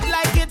 Shake it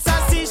like it's a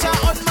seizure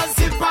on my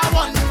zipper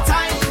one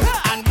time,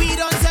 and we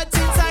don't set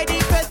inside the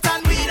pet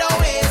and we don't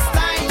waste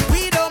time.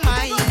 We don't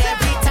mind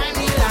every time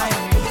we lie.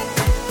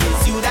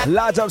 It's you that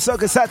Large up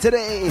Soca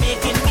Saturday.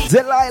 making me,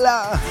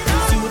 Delilah,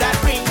 it's you that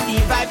bring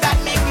the vibe that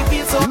make me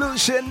feel so.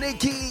 Lucia,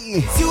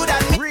 Nikki, It's you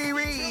that make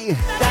Riri.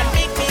 that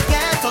make me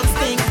get on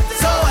sting.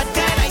 So what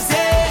can I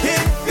say?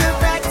 If you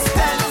vex,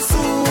 then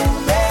sue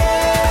me,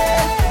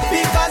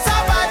 because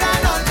I'm bad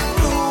and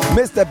unruly.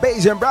 Mr.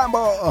 Bajan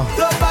Brambo,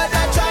 Don't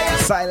bother trying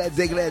Silent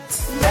Diglett,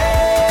 me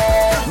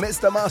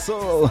Mr.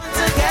 Muscle,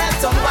 to get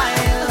some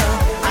wine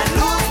and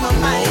lose my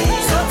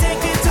mind. So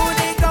take it to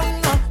the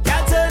ground,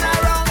 can't turn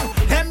around.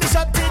 Let me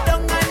shut it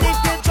down, and if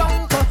you're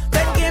drunk,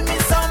 then give me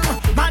some.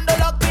 Man, don't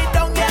lock it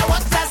down, yeah,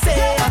 what I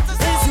say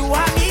is you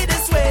and me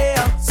this way.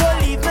 So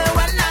leave me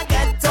when I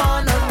get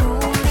on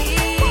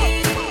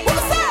unruly. What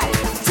was that?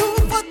 2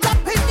 foot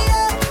up in the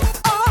air,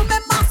 all my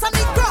mass on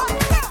the ground.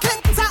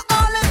 Clicks are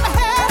all in my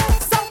hair,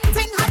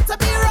 something had to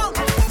be wrong.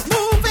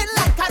 Moving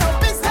like I don't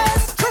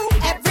business.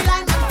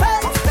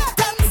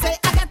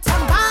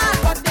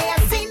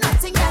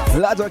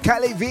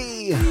 Cali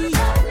V,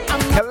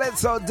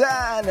 Calypso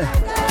Dan,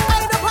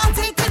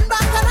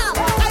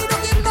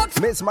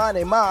 Miss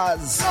Money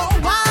Mars. So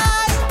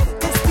why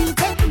this beat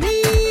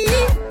me?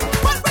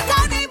 But we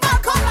can't even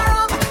come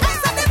around.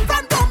 It's a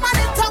different woman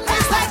in tongue.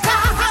 It's like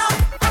I have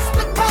a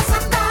split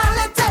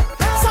personality.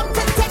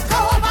 Something take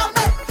over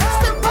me.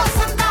 Split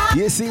personality.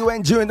 You see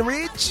when June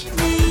reach?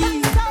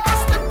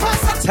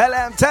 Tell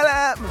him.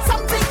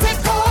 Something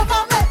take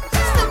over me.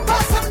 Split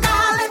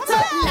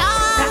personality.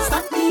 That's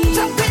not me.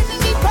 Jump in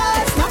the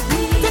bus, not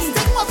me. This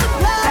thing wasn't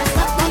planned. That's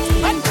not me.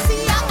 When you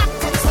see her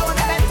acting so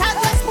the better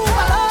just move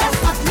along. That's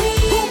not me.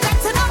 Who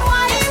gets it on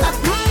why? That's not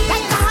me.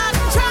 Like I had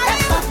to try.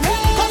 That's not me.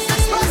 Cause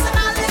this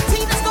personality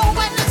just go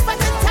when it's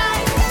spending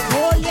time.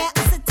 Oh yeah,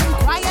 I'm sitting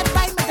quiet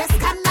by my desk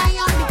and I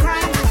on the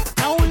grind.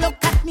 Now look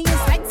at me,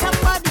 it's like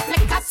somebody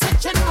flick a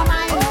switch in my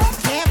mind.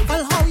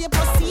 Careful how you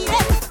proceed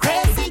it.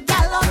 Crazy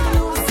gal on the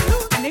loose.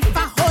 And if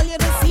I hold you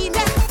this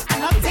evening, I'm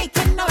not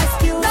taking no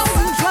excuse. No,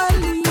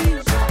 usually,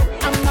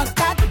 I'm not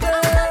that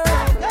girl.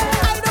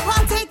 I don't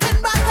want taking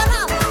back and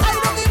up. I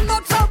don't give no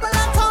trouble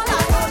at all.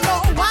 I don't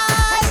know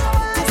why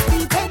this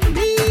beating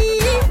me.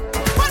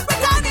 But we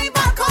can't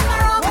even come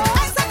around.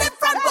 It's a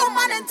different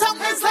woman in tongue.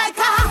 It's like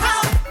I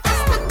have a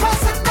split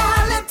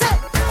personality.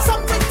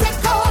 Something take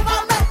over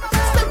me.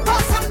 Split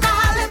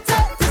personality.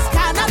 This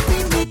cannot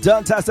be me.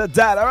 Don't touch the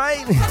dot,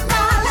 alright?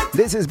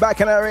 This is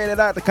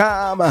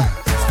BacchanalRadio.com.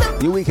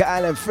 Your Weekend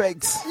Island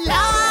fix.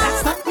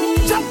 That's not me.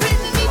 Jump in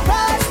the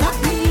bus, not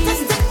me.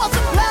 This thing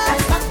wasn't planned.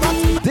 That's not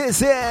me.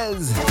 This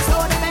is So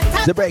the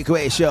better The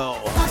Breakaway Show.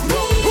 not me.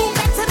 Who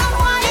gets it on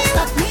why? It's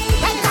not me.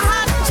 Like I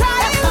had to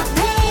try. It's not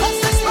me. Cause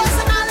this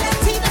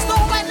personality, there's no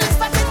when it's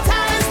spending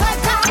time. It's like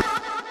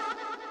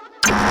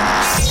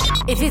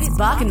If it's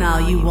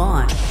Bacchanal you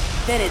want,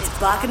 then it's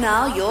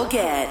Bacchanal you'll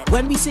get.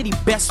 When we say the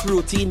best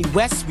roti in the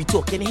West, we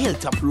talking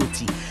Hilltop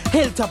roti.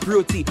 Hilltop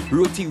roti,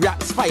 roti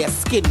wraps, fire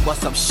skin,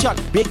 bust up short,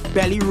 big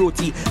belly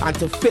roti. And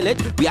to fill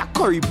it, we have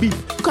curry beef,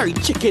 curry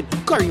chicken,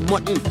 curry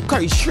mutton,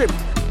 curry shrimp.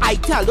 I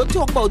tell, don't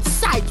talk about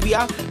sides, we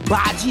have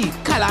bhaji,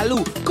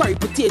 kalaloo, curry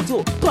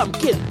potato,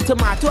 pumpkin,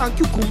 tomato and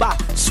cucumber,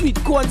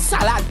 sweet corn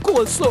salad,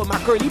 coleslaw,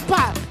 macaroni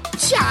pie.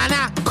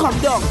 China, come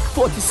down,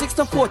 46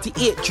 to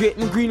 48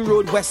 Drayton Green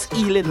Road, West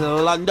Ealing,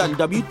 London,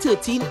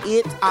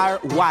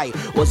 W138RY,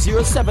 or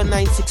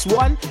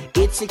 07961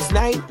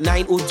 869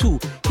 902,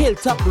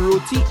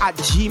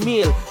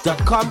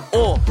 hilltoproti@gmail.com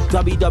or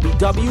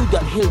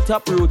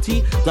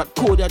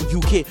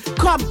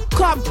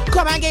www.hilltoproti.co.uk.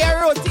 Come and get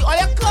your roti, all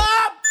you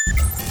come!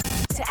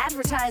 To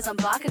advertise on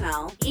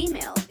Bacchanal,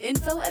 email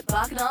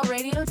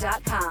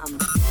info@bacchanalradio.com.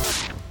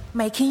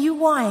 Making you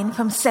wine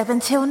from 7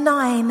 till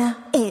 9.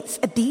 It's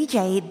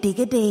DJ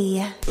Digga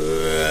D.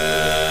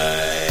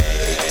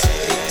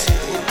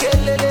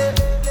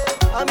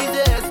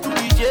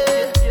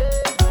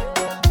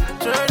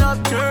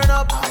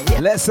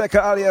 Let's check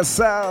out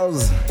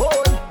yourselves.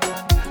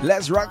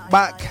 Let's rock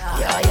back.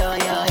 Yeah.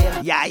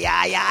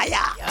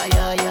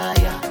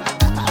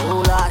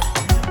 Oh Lord,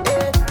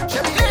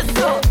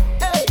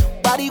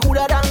 body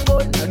gooder than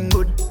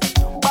good.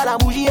 But I'm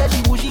bougie,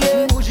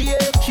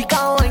 she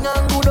can ring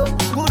and good up.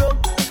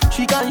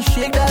 She can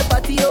shake that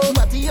patio.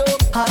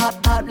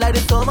 Hot like the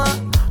summer.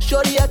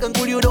 Shorty, I can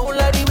cool you down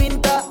like the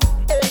winter.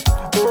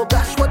 Oh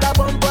gosh, what a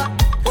bumper.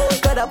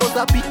 Gotta post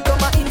a pic on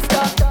my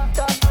Insta.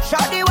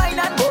 Shorty wine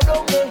and go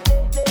down there.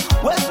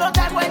 West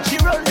London when she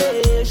roll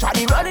there.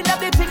 Shorty rolling up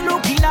the thing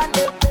looking at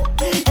it.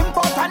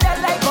 Important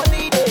like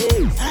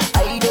holiday.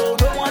 I don't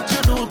know what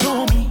you do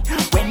to me.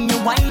 When you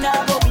wine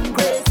I'm going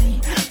crazy.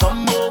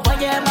 Come over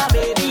here my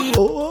baby.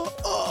 Oh.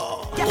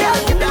 Yeah,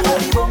 give that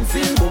body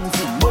bouncing.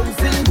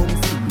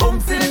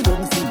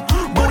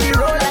 Booty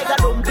roll like a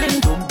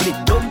dumpling.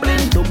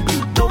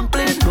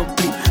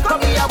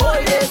 Come here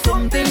boy, there's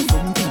something.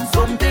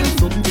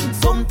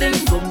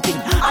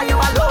 Are you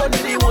alone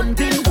in the one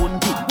thing?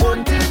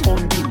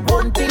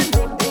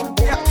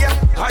 Yeah.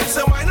 I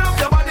say wind up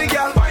your body,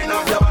 girl. Wind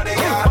up your body,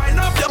 girl. Wind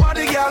up your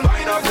body, girl.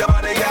 Wind up your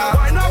body, girl.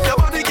 Wind up your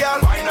body, girl.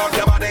 Wind up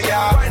your body,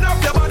 girl. Wind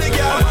up your body,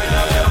 girl. Wind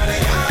up your body,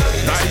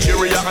 girl.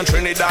 Nigeria and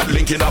Trinidad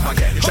linking up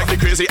again. Check the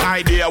crazy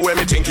idea where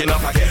me thinking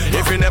up again.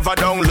 If you never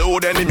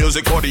download any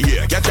music for the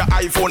year, get your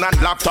iPhone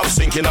and laptop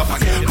syncing up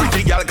again.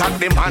 Pretty girl got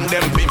them and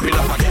them pimping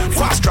up again.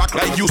 Fast track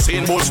like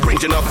Usain Bolt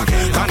sprinting up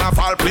again.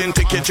 Carnival plane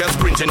ticket just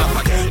sprinting up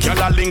again. Girl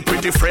a link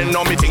pretty friend,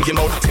 now me thinking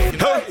about it.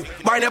 Hey,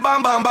 bang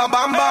bam bam bam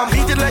bam bam.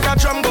 Beat it like a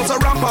drum goes a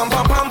ram pam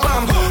pam pam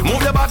pam.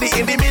 Move your body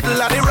in the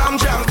middle of the ram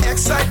jam.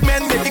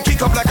 Excitement make it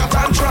kick up like a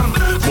tantrum.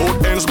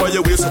 Both ends by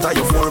your waist at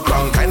your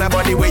foreground. Kind of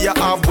body where you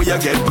have where you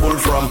get pulled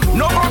from.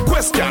 No more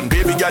question,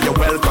 baby girl, you're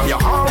welcome.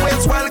 You're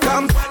always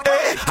welcome.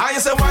 Hey, I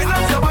say wind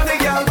up your body,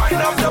 girl.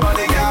 Wind up your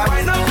body, girl.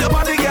 Wind up your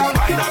body, girl.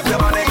 Wind up your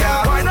body,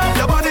 girl. Wind up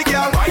your body,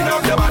 girl. Wind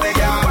up your body,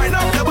 girl. Wind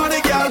up your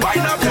body, girl.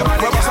 Wind up your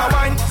body,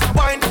 girl.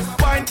 Wine,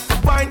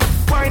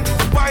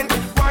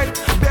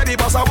 baby,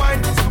 boss a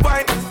wine.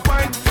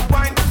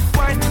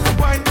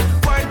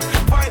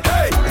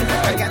 Hey,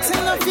 I got a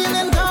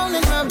feeling down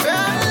in my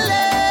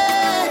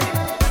belly.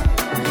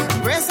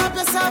 Brace up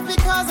yourself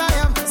because I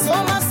have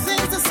so much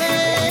things to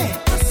say.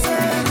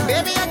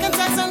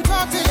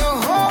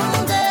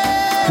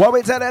 What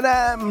we telling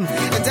them?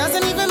 It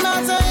doesn't even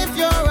matter if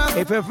you're a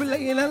If you're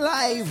feeling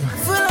alive,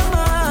 full of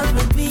heart,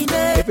 repeat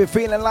it. if you're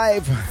feeling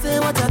alive, Say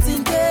what I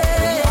think.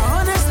 I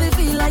honestly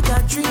feel like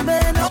I'm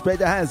dreaming. spread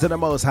your hands to the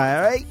Most High,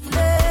 alright?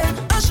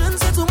 I shouldn't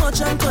say too much,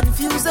 I'm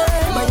confusing.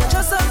 But you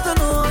just have to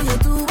know you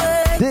do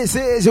it. This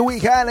is your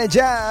Week Island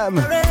Jam.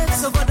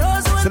 So for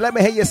those who So let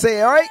me hear you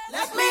say, alright?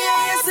 let me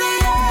hear you say,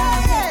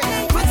 yeah,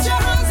 yeah. Put your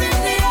hands in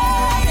the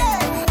air,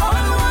 yeah. All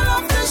you want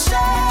off the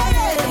share,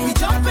 yeah. We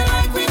jumping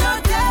like we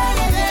don't care,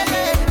 yeah,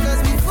 yeah.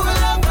 Cause we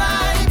full of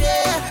vibe,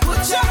 yeah.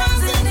 Put your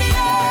hands in the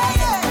air,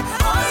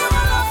 yeah. All you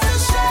want off the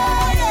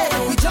share,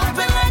 yeah. We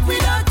jumping like we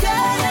don't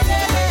care, yeah,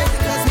 yeah.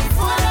 Cause we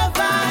full of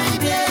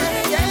vibe, yeah.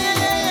 Yeah,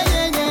 yeah, yeah,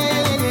 yeah,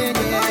 yeah, yeah,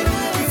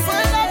 yeah. We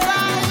full of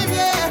vibe,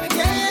 yeah.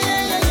 Yeah,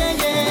 yeah, yeah,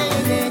 yeah,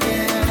 yeah,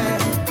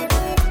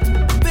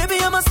 yeah. Baby,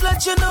 I must let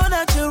you know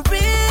that you're real.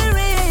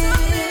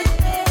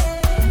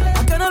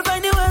 I cannot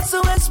find the words to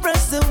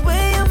express the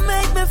way you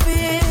make me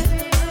feel.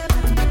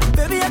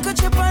 Baby, I could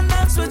trip and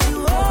dance with you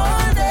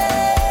all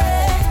day.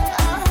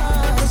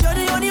 Cause you're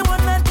the only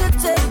one that could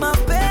take my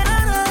pain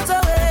and hurt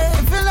away.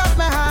 You fill up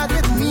my heart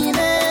with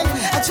meaning.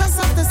 I just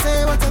have to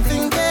say what I'm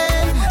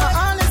thinking. I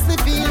honestly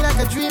feel like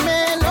I'm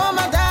dreaming. Oh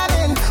my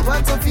darling,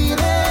 what I'm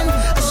feeling.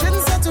 I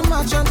shouldn't say too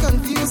much and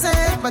confuse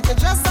it, but you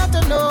just have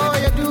to know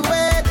you do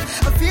it.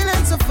 I'm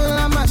feeling so full,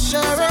 I must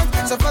share it.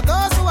 So for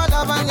those who are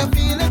love and you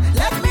feel it,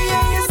 let me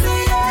hear you say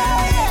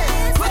yeah,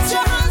 yeah. Put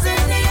your hands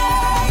in the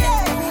air,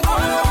 yeah.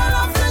 All you want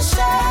off the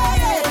share,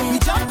 yeah. We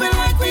jumping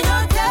like we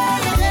don't care,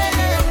 yeah,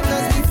 yeah.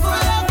 Cause we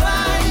full of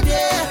vibe,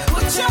 yeah.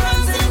 Put your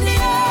hands in the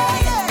air,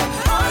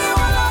 yeah. All you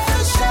want off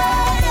the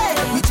share,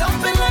 yeah. We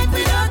jumping like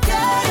we don't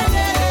care, yeah,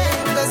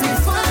 yeah. Cause we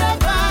full of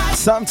vibe,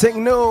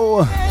 Something new.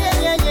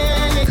 yeah, yeah,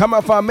 yeah, yeah.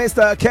 Coming from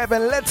Mr.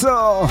 Kevin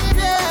Little.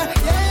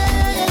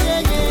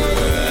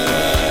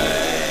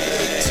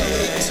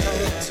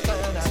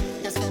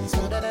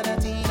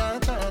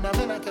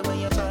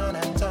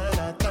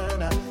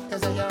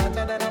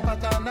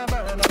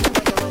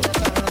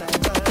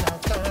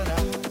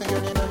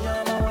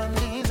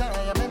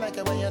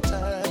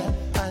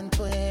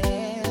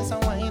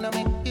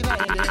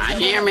 I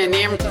hear my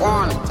name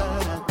called.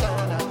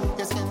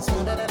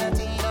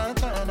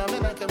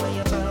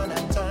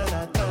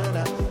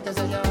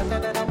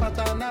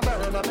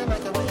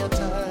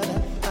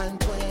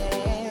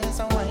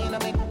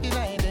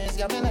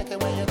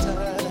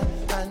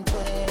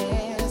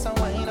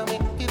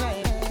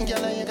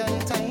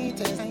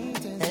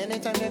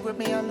 Anytime you grip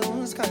me, I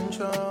lose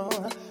control.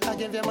 I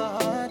give you my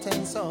heart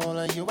and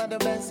soul. You are the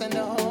best in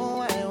the whole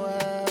wide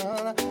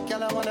world.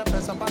 Girl, I wanna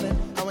press up on it.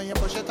 And when you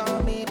push it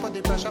on me, put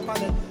the pressure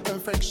on it.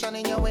 And friction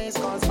in your waist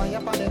cause fire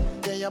on it.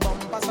 Yeah, your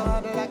bumper so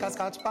hard like a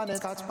scotch on it.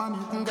 Scotch on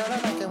it. Girl, I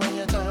like it when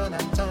you turn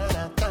and turn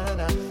and turn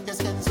and. Your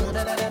skin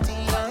smoother than a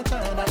teen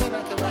turn. I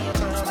like it when you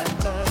turn and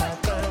turn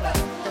and turn and.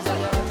 Cause I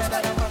am hotter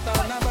than a cut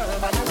on a bird.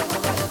 I like it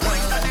when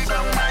you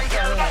turn and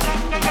turn and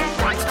turn and.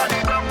 Wine to the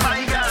ground,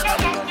 my girl.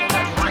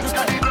 Wine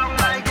to the ground,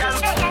 my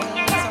girl.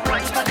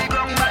 Wine to the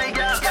ground, my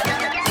girl.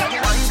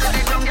 Wine to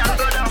the ground, girl,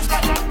 go down.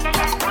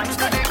 Wine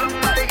to the ground,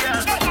 my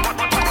girl.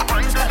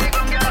 Wine to the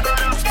ground, girl, go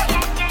down.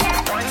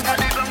 Wine to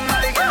the ground,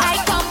 my girl. I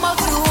come up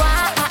to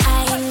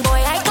wine,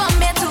 boy. I come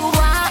here to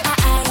wine.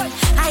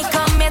 I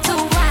come here to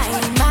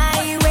wine.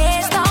 My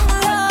waist down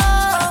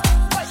low.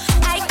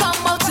 I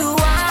come up to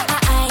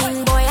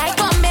wine, boy. I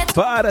come here to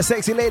For all the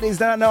sexy ladies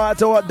that know how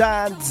to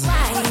dance.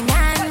 wine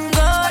and go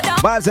down.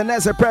 Vibes and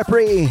Nessa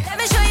Preppery. Let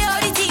me show you how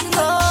the thing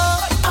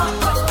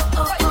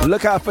go.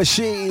 Look out for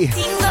she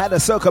at the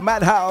Soca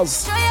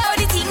Madhouse. Show you how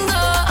the thing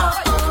go.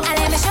 And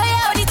let me show you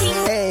how the thing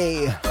go.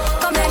 Hey,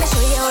 Come let me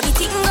show you how the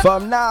thing go.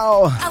 from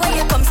now And when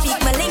you come speak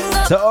my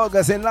lingo. to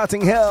August in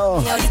Notting Hill.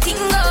 How the thing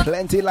go.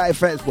 Plenty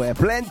life elsewhere,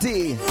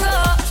 plenty. Let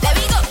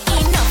me go.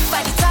 Enough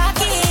for the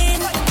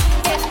talking.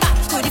 Get back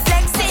to the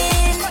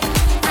flexing.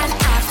 And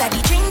after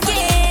the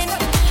drinking,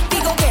 we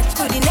go get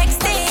to the next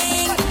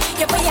thing.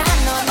 You put your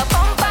hand on my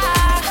bumper.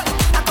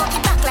 I cock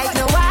it back like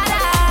no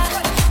water.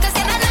 Cause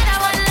in another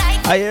one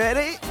like. Are you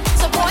ready?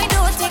 So boy,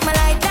 don't take my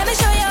life. Let me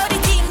show you how the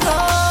thing go.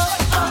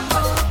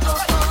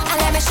 And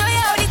let me show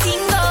you how the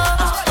thing go.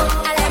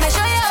 And let me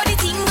show you how the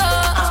thing go.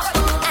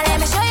 And let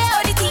me show you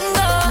how the thing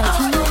go.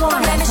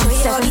 Let me show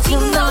you how the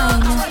thing go.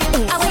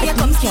 And when you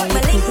come speak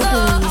my lingo.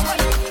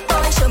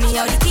 Boy, show me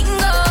how the thing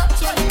go.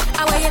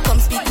 And when you come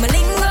speak my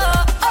lingo.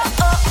 Oh,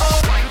 oh,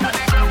 oh. Wine to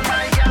the ground,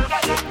 my girl.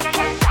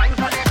 Wine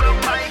to the ground,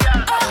 my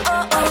girl. Oh,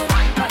 oh, oh.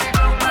 Wine to the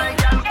ground, my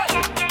girl.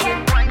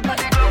 Wine to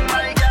the ground,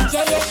 my girl.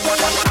 Yeah, yeah, yeah,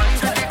 yeah. Wine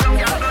to the ground,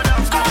 girl, go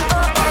down. Oh,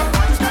 oh, oh.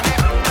 Wine to the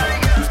ground, my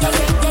girl. Yeah,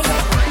 yeah, yeah,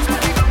 yeah. Wine to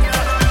the ground,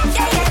 girl, go down.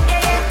 Yeah, yeah,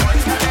 yeah, yeah.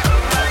 Wine to the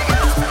ground, my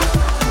girl.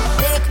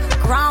 Thick,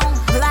 grown,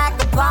 black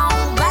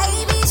bone,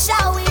 baby,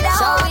 show it all.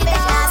 Show it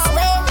all. I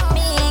swear,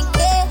 me and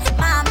kid,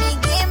 mommy,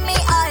 give me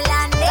all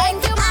I need.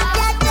 I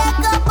can't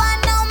take up on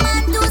no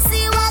man to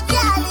see what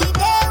you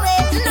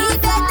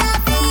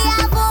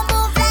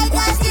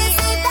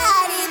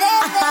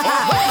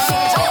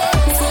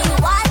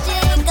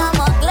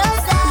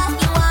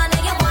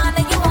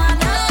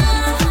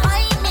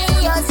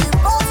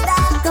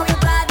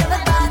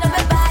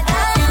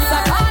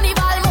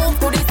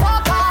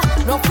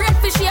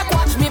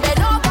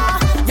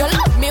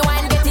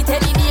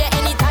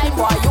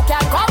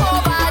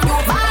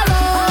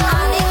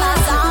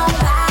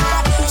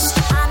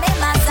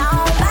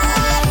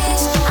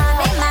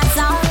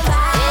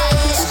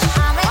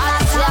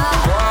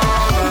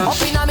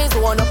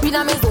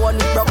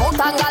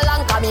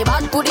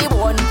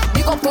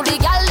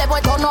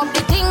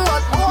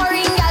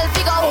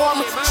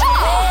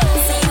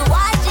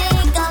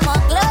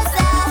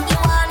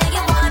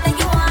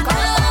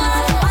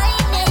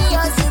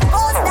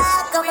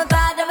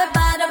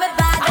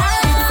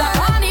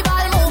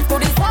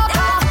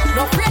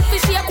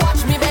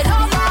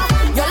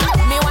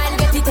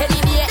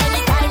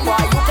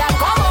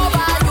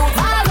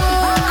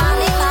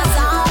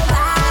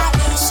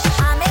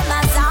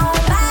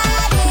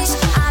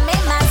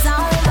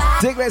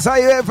Yes, are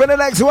you ready for the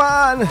next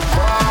one?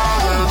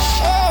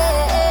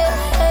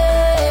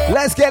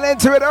 Let's get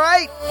into it,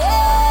 alright?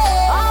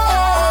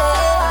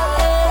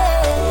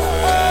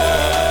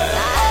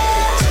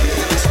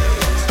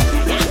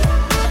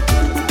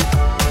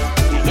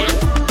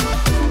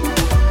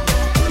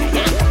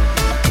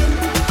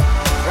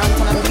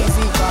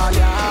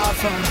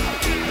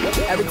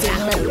 Everything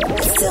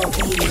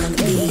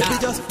Baby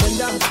just bend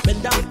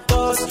down,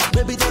 pause.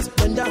 Baby just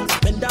bend down,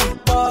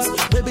 pause.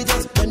 Baby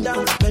just bend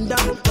down, bend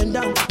down.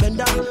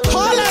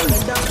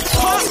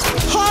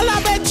 Hold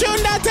on, bet you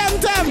that them.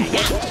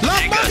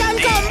 Look back and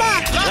come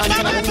back.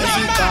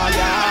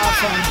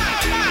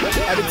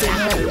 Everything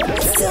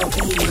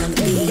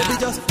Baby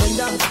just bend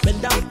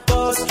down,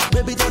 pause.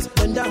 Baby just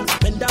bend down,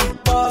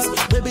 pause.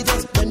 Baby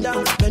just bend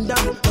down, pause. Baby just bend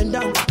down,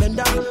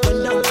 pause.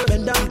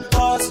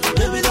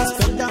 Baby just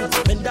bend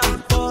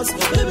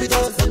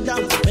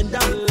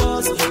down,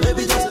 pause.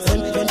 Baby just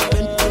bend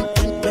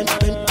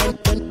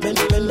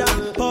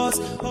down, pause.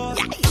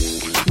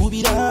 Who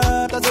be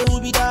that? I say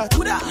who be that?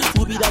 Who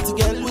be that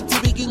girl with the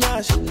big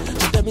nash?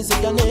 She tell me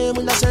say your name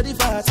when I share the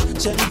fat.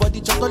 Share the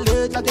body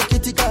chocolate like a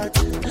kitty cat.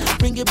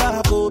 Bring it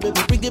back, oh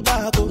baby, bring it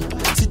back, oh.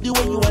 See the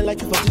way you are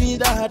like you for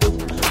Trinidad, oh.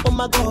 Oh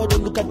my God, oh,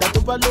 look at that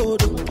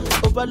overload, oh,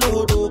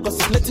 cause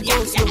it's let it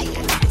go slow.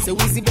 So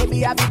easy,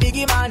 baby, I be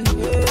biggie man.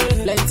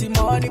 Plenty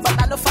money,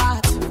 but I no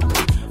fat.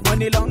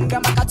 Money long,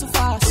 I'm a too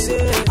fast.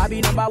 I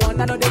be number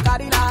one, I know they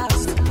carry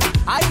last.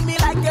 I be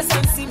like a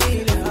sensi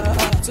meal.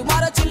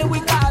 Tomorrow chillin'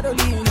 with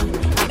Carolina.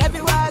 And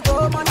everywhere I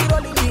go, money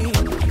rolling in.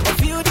 I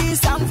feel this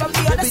sound from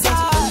the other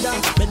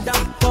side. Bend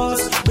down,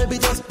 pause. Baby,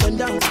 just bend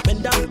down,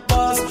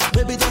 pause.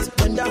 Baby, just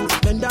bend down,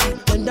 pause.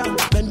 Baby,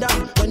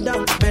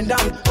 just bend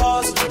down, pause.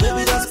 Baby,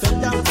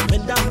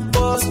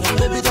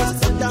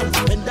 just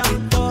bend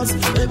down, pause.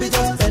 Baby,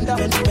 just bend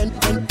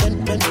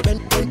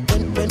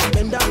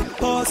down,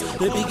 pause.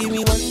 Baby, give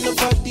me one to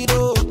fuck the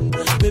door.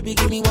 Baby,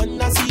 give me one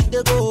to see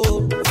the go.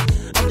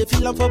 And the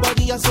feel for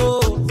body and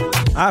soul.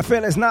 I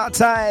feel it's not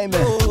time.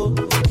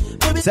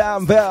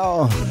 Sam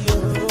Bell,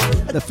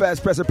 the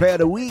first presser player of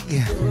the week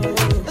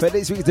for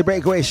this week's The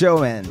Breakaway Show,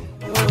 man.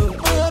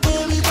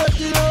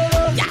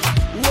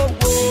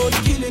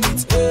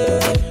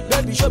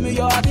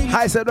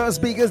 Hi, so those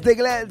speakers,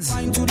 Diglets.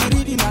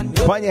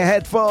 On your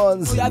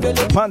headphones,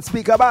 on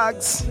speaker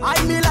box.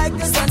 I me like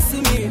the sense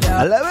in me.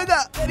 I love it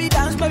up. Baby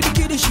dance, baby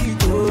kill the shit.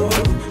 Oh.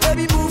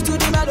 Baby move to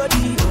the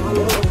melody.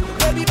 Oh.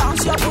 Baby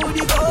bounce your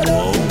booty, go.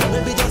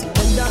 Baby just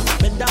bend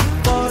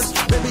down, pause.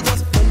 Baby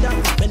just bend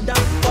down,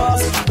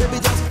 pause. Baby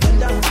just bend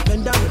down,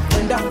 pause.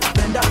 Baby just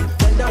bend down,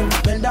 pause.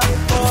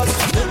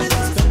 Baby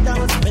just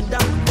bend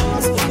down,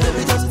 pause. Baby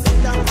just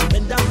bend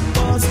down,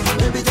 pause.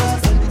 Baby just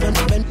bend down,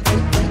 pause.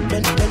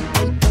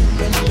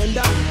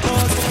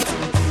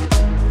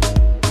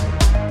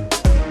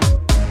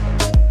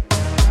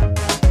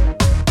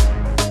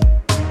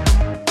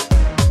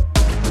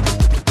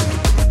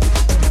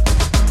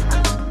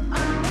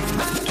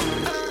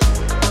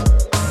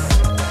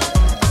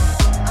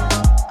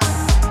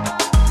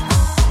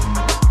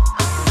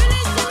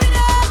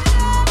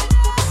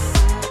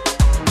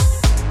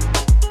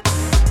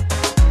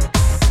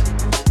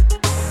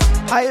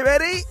 Are you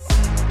ready?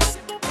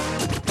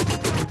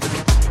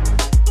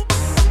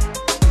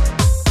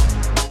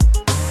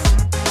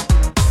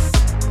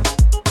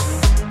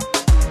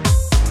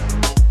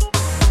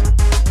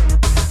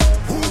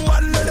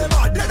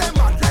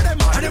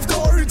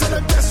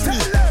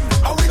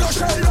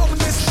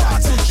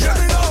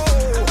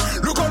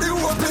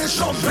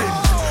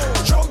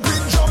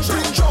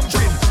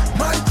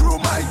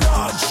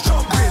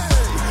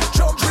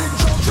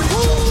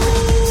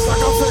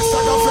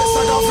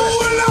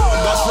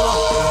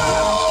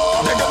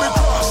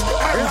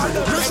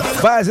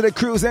 Vibes of the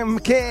Cruising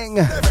King,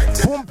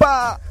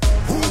 Boompa.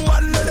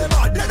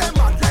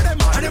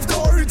 And if the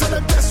worry tell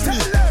them best me,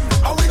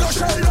 and we gon'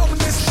 shell down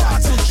this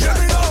party. Let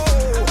me know.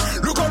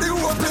 Look how the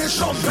whole place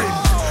jumping.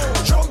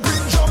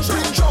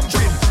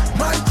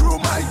 My crew,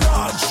 my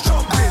dogs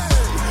jumping.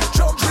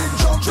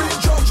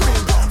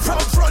 From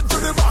front to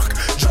the back,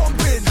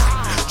 jumping.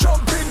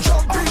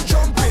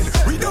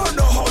 We don't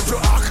know how to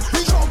act.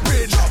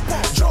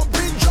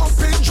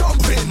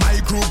 Jumping. My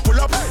crew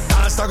pull up,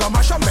 dance like a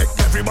mash and make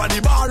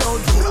everybody ball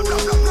out.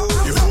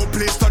 The whole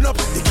place turn up,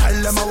 the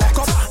girl them a walk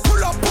up.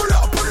 Pull up.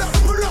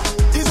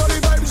 These are the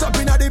vibes up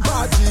in the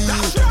party.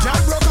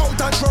 Can't rock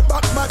out and throw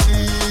back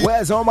body.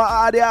 Where's all my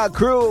audio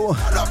crew? I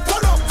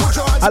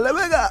love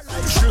it up.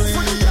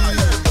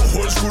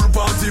 Whole school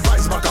party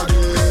vibes back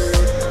again.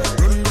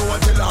 Don't go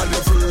and tell all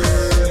your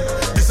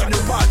friends. This a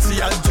new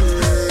party and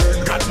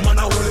day. Got man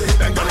a whole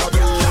hit and gonna go.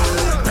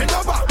 Bring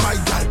her back, my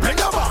girl, bring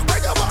her back.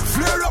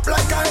 Flare up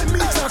like I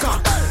meet a car.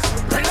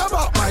 Bring her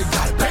back, my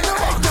girl, bring her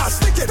back. Now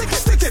stick it.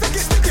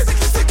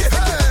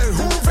 Hey,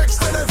 who vex,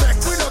 let it vex.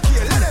 We don't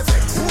care, let it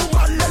vex. Who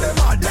mad, let it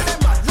mad.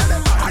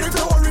 And if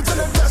they worry, tell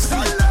them best me.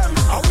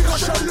 And we gon'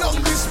 shut down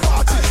this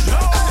party.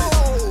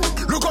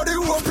 Look how the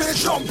whole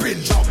place jumping.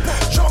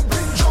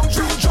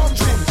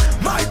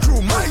 My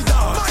crew, my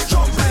dogs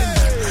jumping.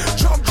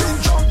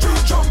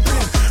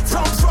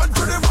 From front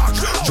to the back.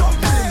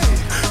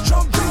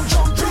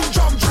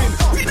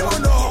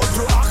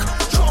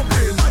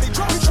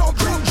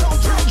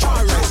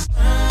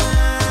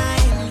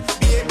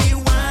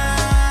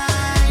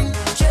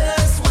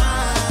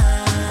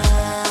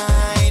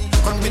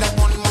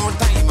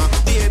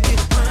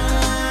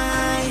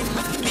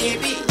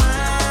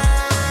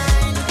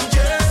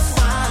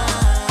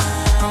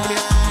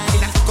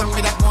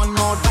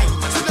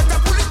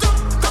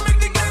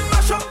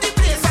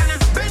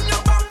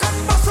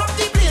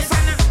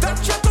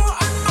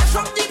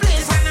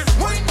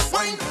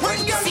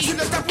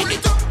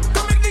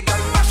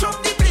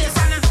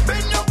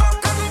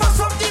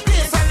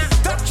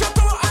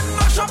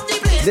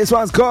 This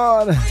one's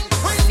called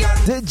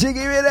The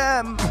Jiggy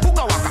Rhythm.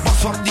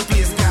 Bust up the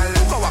place, girl.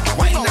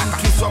 Wine and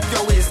twist up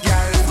your waist, girl.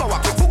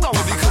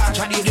 Every clutch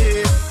of the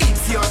day.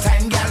 It's your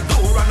time, girl.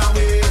 Don't run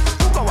away.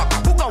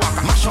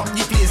 Mash up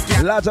the place,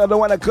 girl. Lots of the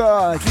one that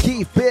call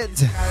Keith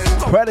Pitt,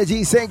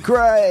 Prodigy St.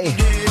 Croix,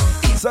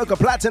 Soca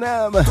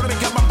Platinum,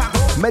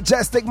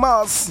 Majestic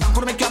Moss.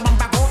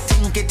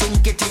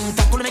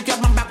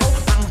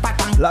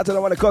 Lots of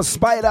the one that call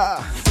Spider,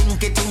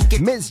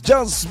 Miss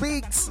Jones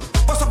Speaks,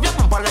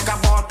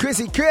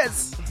 Chrissy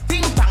Chris,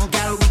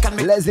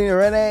 Leslie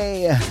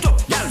Renee,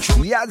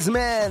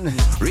 Yasmin.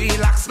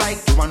 Relax like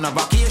you on a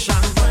vacation.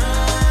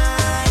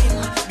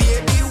 Wine,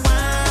 baby,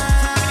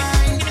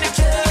 wine. Give me that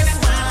chest,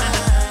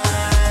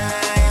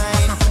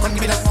 wine. Come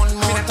give me that one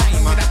more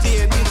time,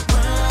 baby,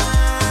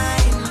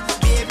 wine,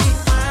 baby,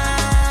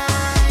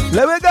 wine.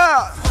 Let me go.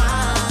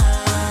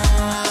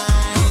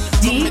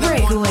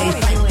 D-Breakaway.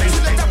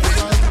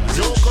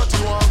 Yo, cut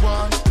you on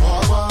one.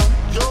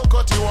 Yo,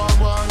 cut you on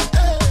one.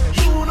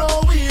 You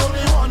know we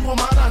only one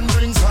woman and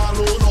drinks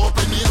alone up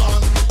in the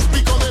land. We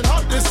coming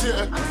hot this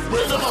year.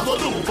 Where them a go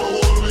do for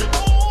all we?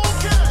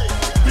 Okay.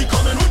 We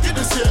coming wicked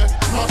this year.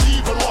 Not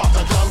even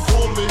water can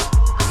hold me.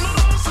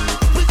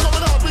 We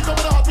coming hot, we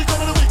coming hot, we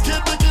coming wicked,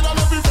 wicked. And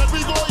every bed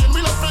we go in, we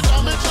left for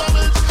damage.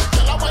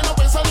 Tell her why no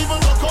waste and even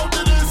rock out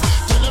to this.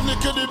 Tell them lick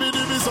dibby,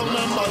 some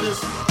member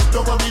this.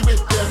 Don't worry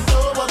with them,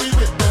 don't worry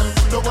with them.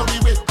 Don't worry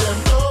with them,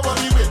 don't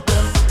worry with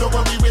them. Don't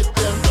worry with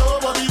them,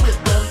 don't worry with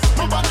them.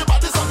 Nobody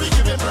but this and we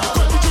give it round.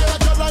 When we get a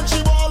girl and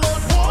she ball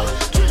out, boy.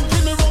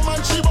 Drinking the rum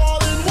and she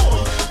balling,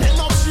 boy. Then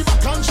up she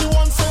back and she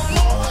wants some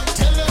more.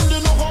 Tell them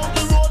they know how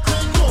the road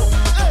can go.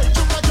 Hey,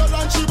 drink a girl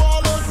and she ball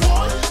out,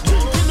 boy.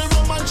 Drinking the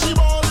rum and she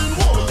balling,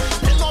 boy.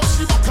 Then up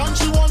she back and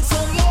she wants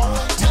some more.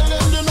 Tell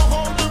them they know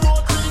how the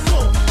road can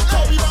go.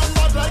 Hey, we run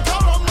bad like a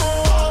Rambo.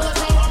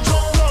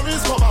 Joe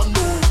Norris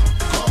commando.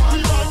 We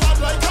run bad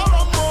like a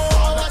Rambo.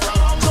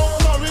 Joe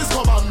Norris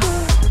commando.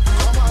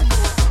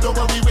 Don't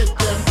worry with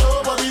them,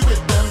 don't worry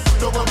with them.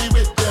 Don't worry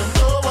with them,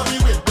 don't worry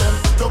with them.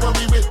 Don't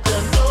worry with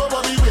them, don't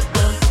worry with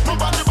them.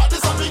 Nobody but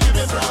this and we give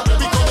it round.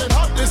 We coming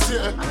hot this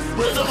year.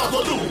 Where them a go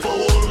do for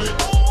all we?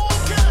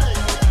 Okay.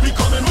 We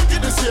coming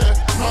wicked this year.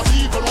 Not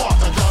even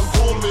water can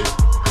hold me.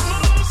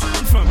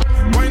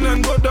 Wine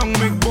and go down,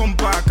 make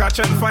bumper, catch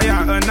and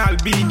fire, and I'll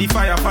be the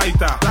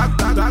firefighter.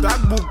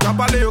 That book,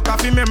 kapale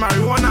coffee me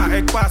marijuana,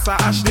 egg passa,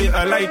 ashley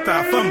a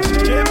lighter. Fum,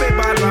 chebe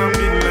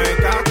balamine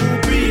like a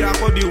kupi,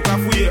 akodi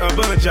ukafuye a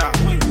banja.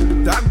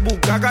 That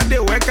book, I got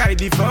the work I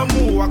di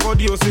famu,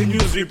 akodi ose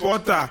news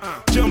reporter.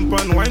 Jump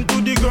and wine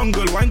to the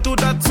jungle, wine to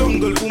that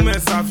jungle, ume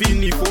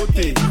savini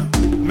fote.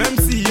 Même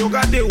si yo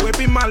gade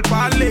wepi mal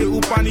parler, ou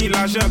pani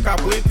l'argent ka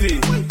prêté.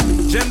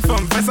 Jeune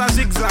femme, fais ça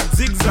zigzag,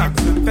 zigzag.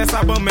 Fais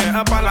ça bon mais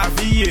un pas la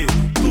vie.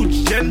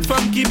 Toute jeune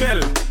femme qui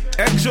belle,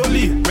 est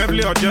jolie,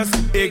 meuble just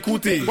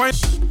écoutez.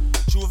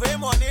 Juve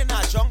money in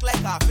a junk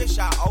like a fish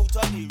out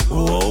on the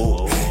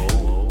road.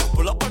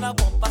 Pull up on a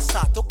bumper,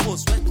 start to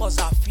post when cause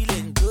I'm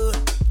feeling good.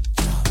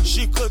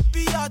 She could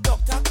be a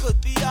doctor,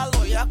 could be a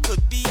lawyer,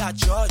 could be a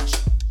judge.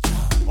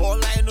 All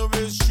I know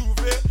is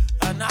Juve,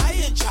 and I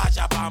in charge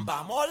of Bam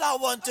Bam. All I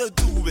want to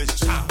do is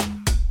chow,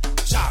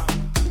 chow,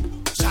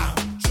 chow.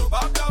 Chow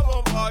up the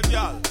bumper,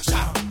 girl.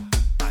 Chow,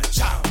 and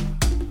chow,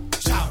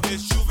 chow.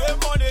 It's Juve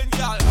money,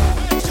 girl.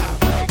 Chow,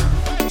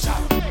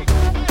 chow,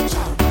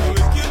 chow. You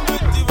wicked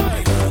with the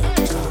money,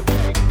 chow,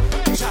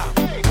 chow.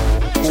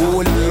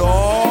 Oh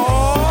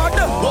Lord,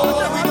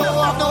 we don't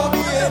have no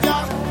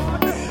behavior.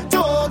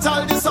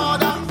 Total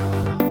disorder.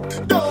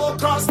 Don't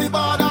cross the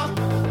border.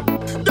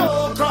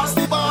 Don't cross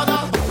the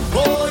border.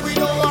 Oh, we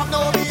don't have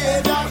no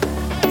behavior.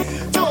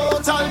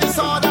 Total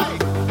disorder.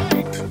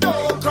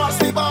 Don't cross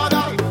the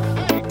border.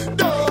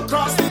 Don't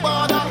cross the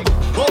border.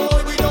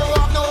 Oh, we don't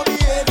have no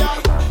behavior.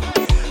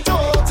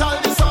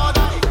 Total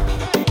disorder.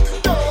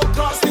 Don't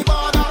cross the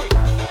border.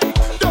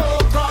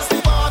 Don't cross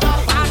the border.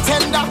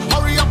 Bartender,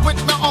 hurry up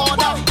with my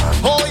order.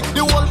 Oh,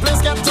 the whole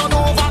place get turned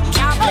over.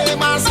 Can't play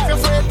mass if you're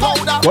afraid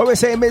powder. What we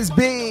say, Miss B?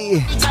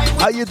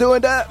 How you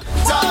doing that?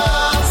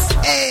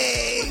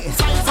 Hey!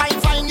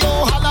 Fine, yo,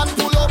 Holland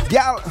pull up.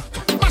 Gal.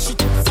 Mash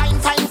it,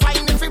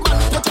 fine, every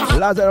man put your hand.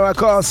 Lots of them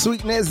call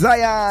Sweetness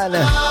Zion,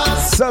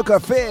 Soca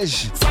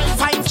Fish,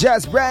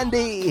 Jazz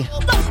Brandy,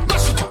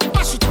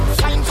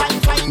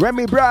 fine.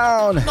 Remy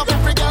Brown,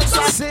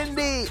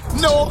 Cindy.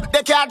 No,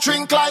 they can't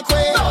drink like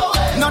we.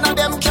 None of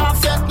them can't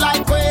fit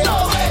like we.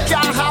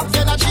 Can't have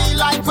energy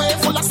like we.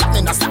 Full of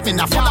stamina,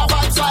 full of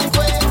vibes like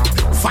we.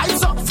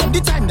 Vibes up from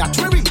the time that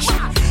we reach.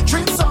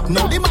 Drinks up,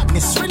 now the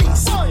madness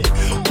release.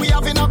 We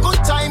having a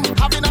good time.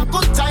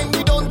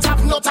 We don't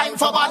have no time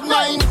for bad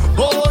mind.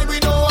 Boy, we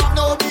don't have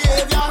no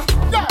behavior.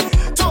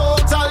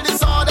 Total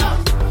disorder.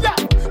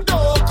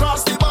 Don't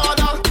cross the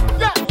border.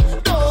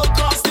 Don't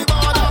cross the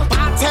border.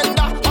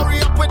 Bartender, hurry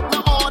up with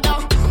my order.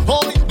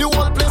 Boy, the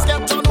whole place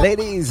get turned over.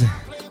 Ladies,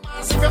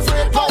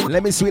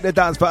 let me sweet the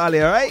dance for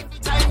Ali, alright?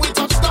 Time we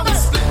touch down the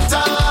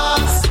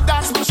splinters.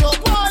 That's my show.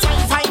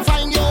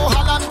 Fine, yo,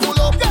 Holland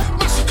pull up.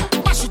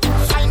 Mash it,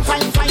 fine.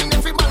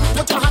 Every man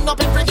put your hand up,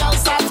 every girl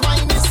start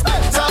whining.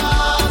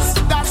 Splinters.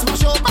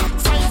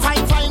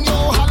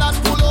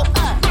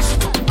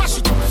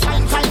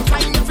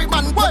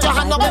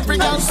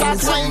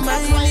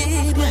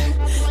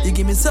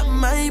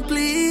 something I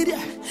plead,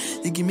 yeah.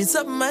 You give me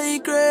something I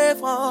crave,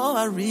 oh,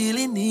 I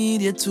really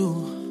need you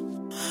too.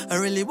 I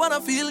really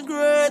wanna feel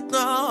great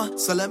now,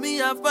 so let me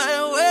have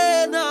my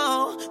way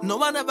now. No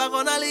one ever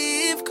gonna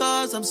leave,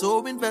 cause I'm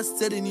so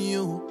invested in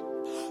you.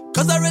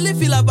 Cause I really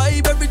feel a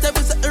vibe every time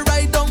we set it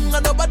right down.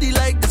 And nobody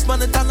like this,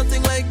 man, it's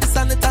nothing like this,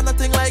 and it's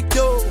nothing like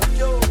you.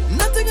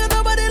 Nothing and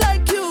nobody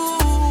like you.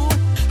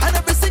 And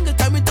every single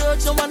time we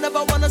touch, no one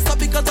ever wanna stop,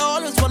 because I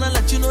always wanna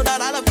let you know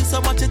that I love you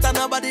so much, it's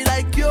nobody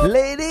like you.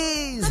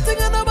 Ladies, nothing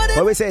and nobody.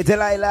 What we say,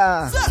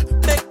 Delilah?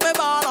 Make me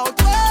ball out.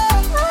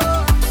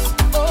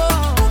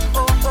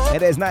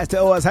 It is nice to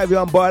always have you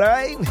on board,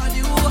 alright?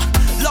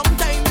 Long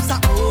time is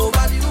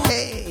overdue.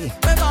 Hey.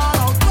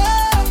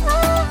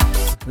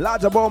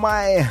 Large about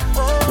my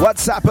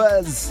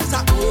WhatsAppers.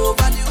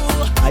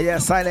 Are you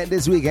silent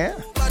this week, eh?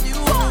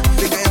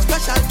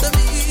 Special to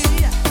me.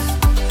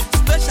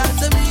 Special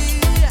to me.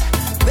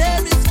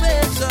 Very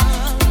special.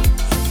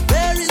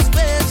 Very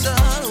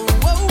special.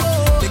 Whoa,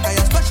 whoa. Think I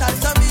am special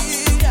to me.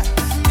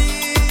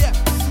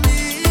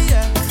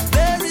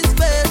 Very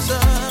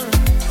special.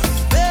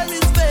 Very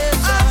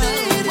special.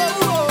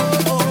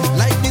 Whoa.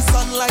 Like the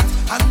sunlight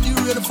and the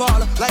rain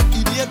fall. Like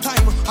the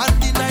daytime and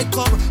the night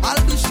come.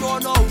 I'll be sure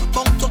now.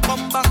 To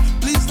come back,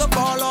 please don't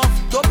fall off.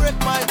 Don't break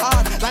my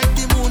heart like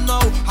the moon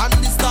now and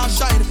the star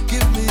shine.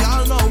 Give me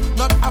all now,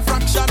 not a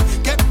fraction.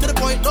 Get to the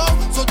point now,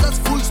 so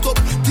just full stop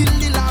till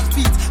the last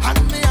beat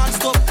and me all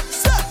stop.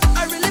 Sir,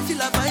 I really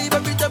feel a vibe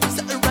every time we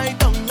set it right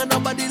down. And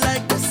nobody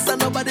like this and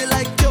nobody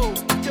like you.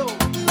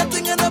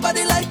 Nothing and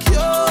nobody like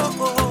you.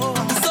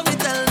 So me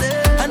tell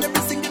them, and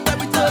every single time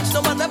we touch,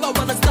 no one ever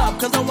wanna stop,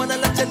 cause I wanna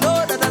let you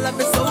know that I love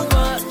you so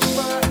much.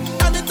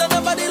 And it's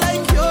nobody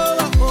like you.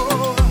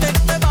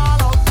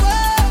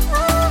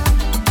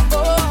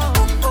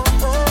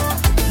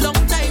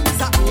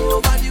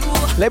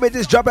 Let me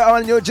just drop it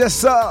on you just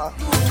so.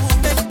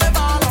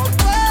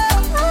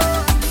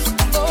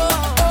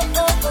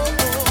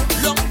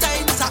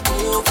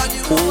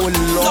 Oh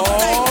Lord.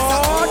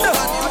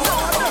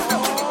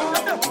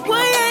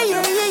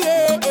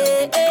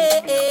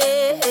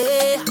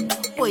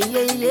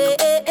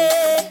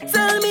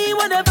 Tell me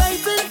what they're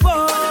fighting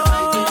for.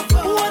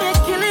 What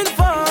they're killing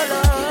for.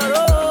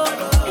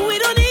 We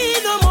don't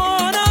need no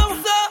more now.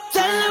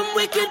 Tell them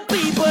wicked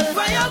people.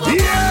 Fire go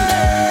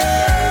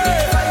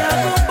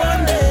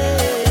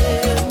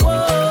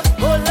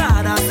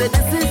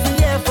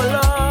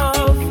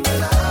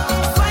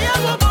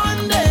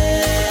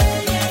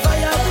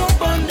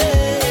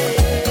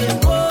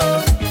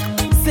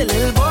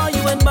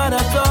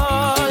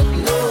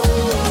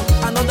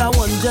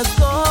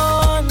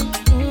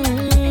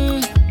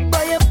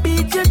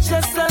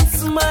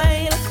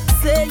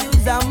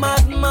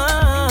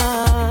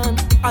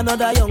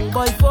another young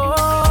boy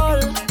fall.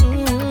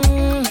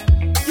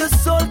 Your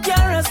soul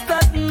can't rest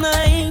at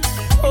night.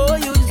 Oh,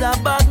 you's a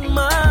bad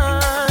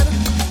man.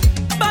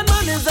 Bad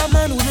man is a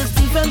man who will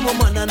defend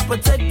woman and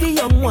protect the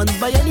young ones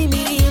by any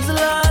means,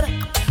 Lord.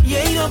 You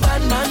ain't no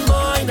bad man,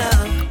 boy,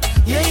 now.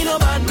 You ain't no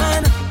bad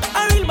man.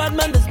 A real bad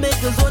man just make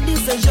his own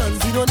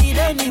decisions. He don't need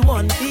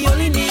anyone. He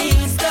only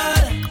needs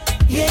God.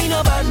 You ain't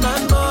no bad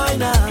man, boy,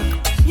 now.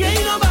 You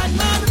ain't no bad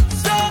man.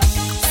 So,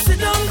 sit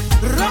down,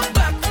 rock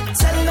back.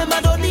 Tell them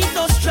I don't need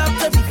no strap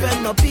to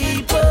defend no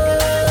people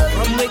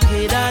from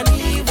wicked and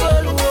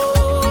evil.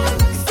 Whoa.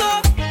 So,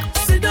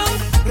 sit down,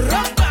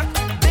 rock back.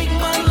 Big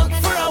man look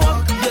for a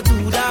walk. You're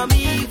too damn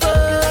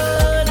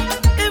evil.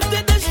 If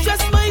they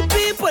distress my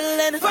people,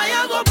 then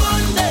fire go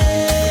burn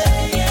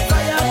them.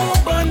 Fire go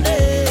burn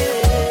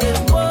them.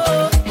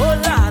 Whoa. Oh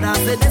Lord, I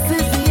said this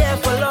is the year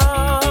for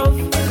love.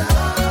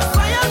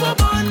 Fire go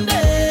burn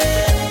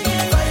them.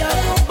 Fire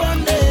go burn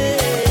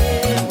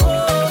them.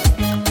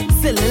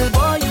 Whoa. Say little boy.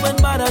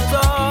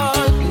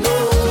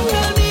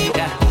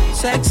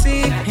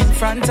 Sexy in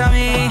front of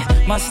me.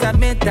 Must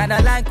admit that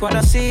I like what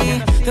I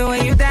see. The way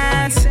you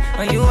dance,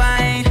 when you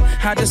whine,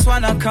 I just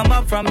wanna come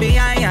up from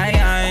behind.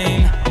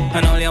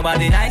 And hold your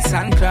body nice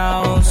and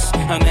close,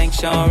 and make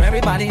sure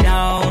everybody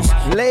knows.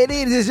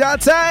 Ladies, it's your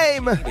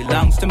time.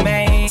 Belongs to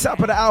me. Top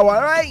of the hour,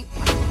 alright?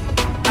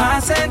 I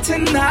said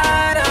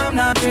tonight I'm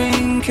not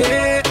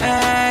drinking,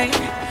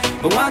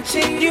 but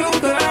watching you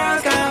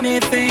girls got me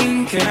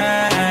thinking.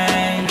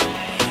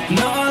 And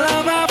all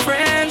of my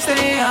friends,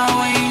 they are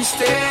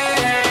wasted.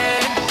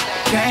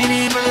 Can't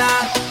even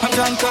lie, I'm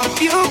drunk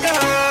off you,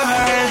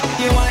 girl.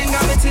 You ain't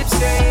got me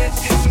tipsy.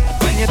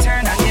 When you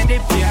turn on your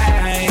dip,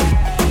 yeah.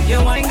 You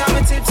ain't got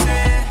me tipsy.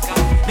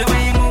 The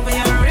way you move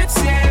your hips,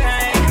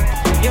 yeah.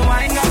 You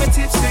ain't got me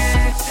tipsy.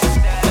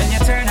 When you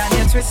turn on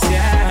your twist,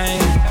 yeah.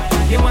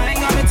 You ain't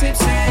got me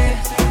tipsy.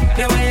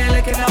 The way you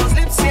look at those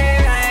lips,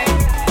 yeah.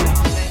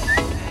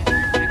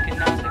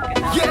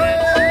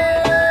 Yeah.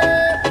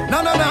 No.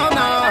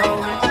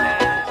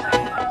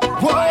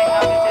 Whoa.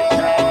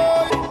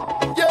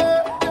 Yeah.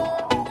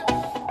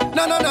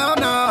 No.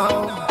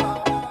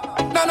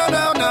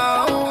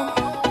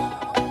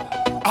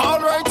 All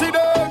righty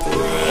then.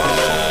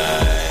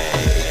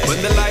 When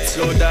the lights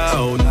go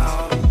down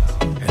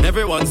and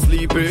everyone's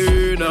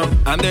sleeping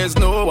and there's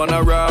no one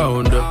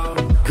around,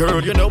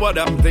 Girl, you know what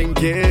I'm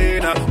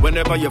thinking.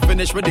 Whenever you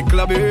finish with the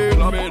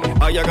clubbing,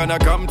 are you gonna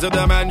come to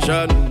the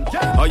mansion?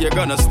 Are you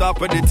gonna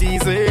stop with the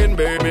teasing?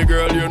 Baby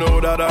girl, you know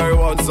that I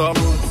want some.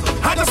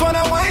 I just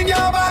wanna wind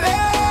your body.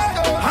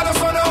 I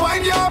just wanna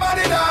wind your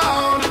body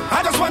down.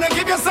 I just wanna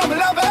give you some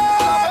love.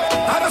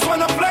 I just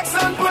wanna flex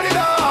and put it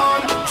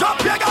on. Drop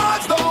your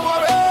guards, don't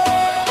worry.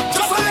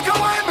 Just so you can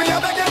wind me, I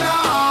beg you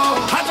now.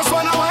 I just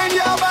wanna wind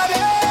your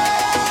body.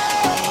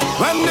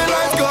 When the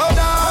lights go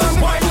down,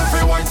 wind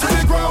every wind to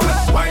the ground.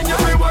 Wind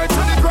every wind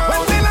to the ground.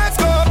 When the lights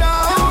go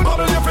down,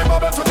 bubble every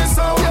bubble to the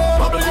sound.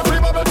 Bubble every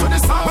bubble to the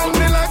sound. When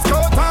the lights go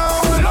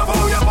down, love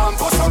how your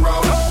bump us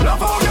around.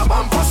 Love how your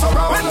bump us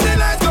around. When the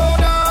lights go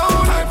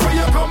down, time for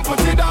you come put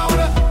it down.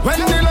 When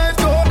the lights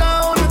go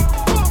down,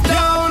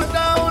 down,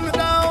 down,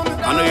 down.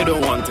 I know you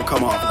don't want to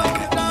come off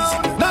like it easy.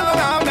 No, no,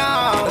 no, no.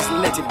 Just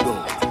let it go.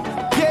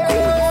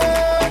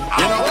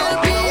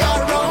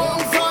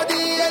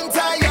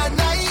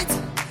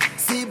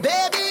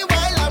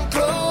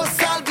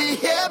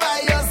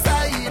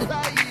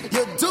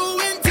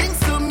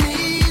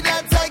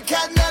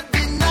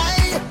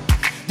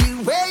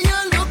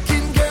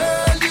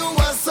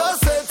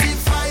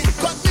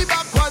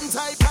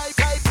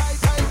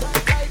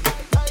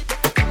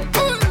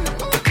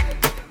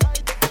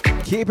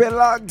 Keep it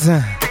locked.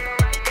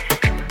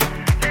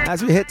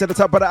 As we hit to the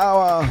top of the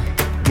hour,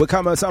 we're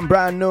coming with some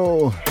brand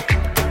new,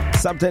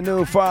 something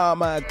new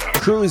from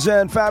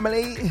Cruisin'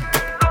 family,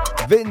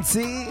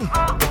 Vincy,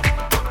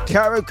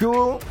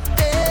 Caracool.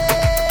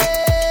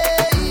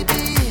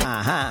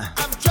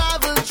 I've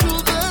traveled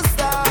through the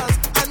stars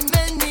and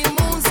many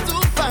moons to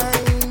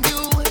find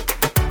you.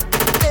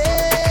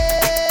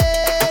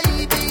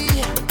 Baby,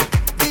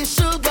 the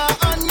sugar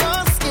on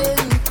your skin,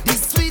 the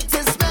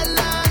sweetest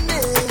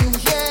melanin,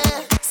 yeah.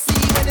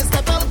 See when you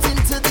step out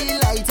into the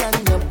light and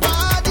your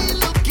body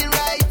looking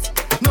right.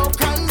 No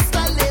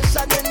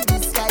constellation in the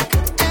sky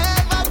could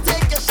ever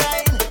take a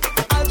shine.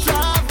 I'll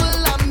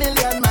travel a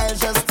million miles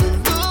just to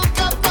look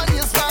up on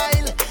your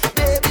smile.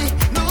 Baby,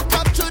 look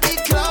up to the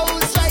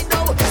clouds right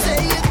now.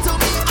 Say it to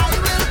me, I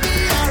will be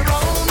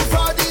around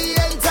for the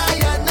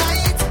entire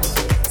night.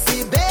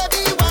 See,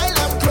 baby, while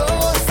I'm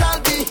close,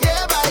 I'll be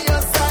here by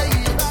your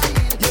side.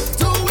 You're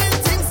doing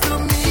things to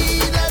me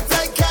that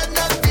I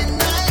cannot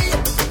deny.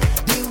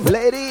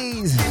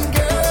 Ladies,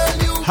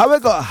 how we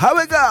go? How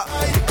we go?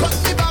 Put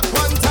me back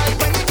one time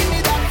when you give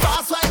me that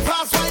fast wine,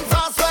 fast wine,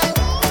 fast wine.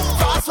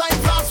 Fast wine,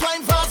 fast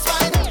wine, fast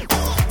wine.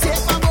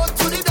 Take my boat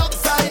to the dock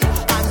side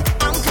and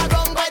anchor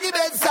down by the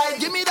bedside.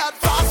 Give me that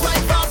fast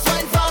wine, fast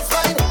wine, fast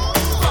wine.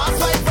 Fast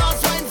wine,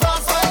 fast wine,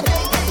 fast wine.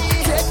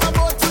 Take my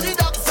boat to the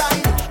dock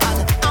side and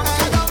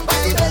anchor down by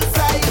the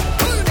bedside.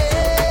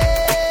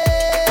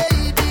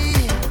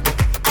 Baby,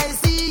 I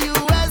see you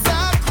as a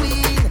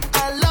queen,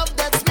 a love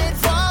that's made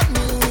for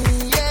me,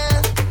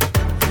 yeah.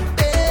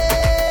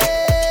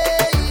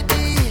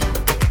 Baby,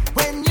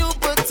 when you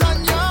put on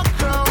your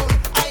crown,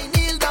 I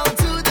kneel down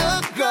to the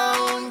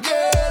ground,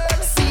 girl.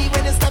 See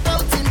when you step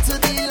out into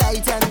the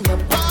light and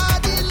your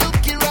body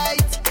looking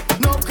right.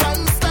 No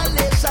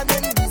constellation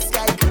in the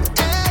sky could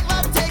ever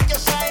take a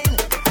shine.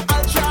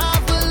 I'll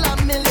travel a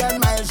million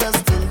miles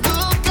just to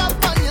look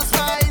up on your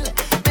smile.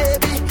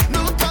 Baby,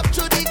 look up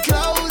to the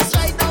clouds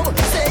right now.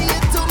 Say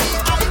it to me,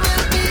 I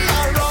will be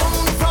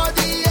around for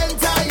the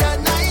entire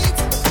night.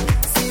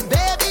 See,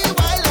 baby,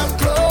 while I'm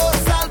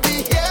close, I'll be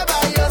here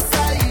by your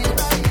side.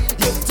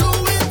 You're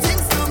doing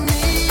things to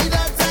me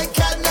that I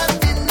cannot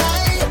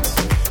deny.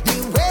 The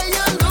way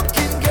you're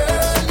looking,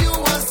 girl, you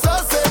are so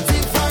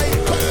certified.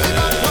 Put me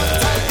back one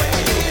time when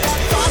you give me that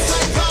fast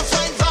wine, fast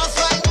wine, fast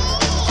wine.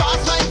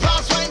 Fast wine,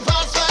 fast wine,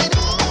 fast wine.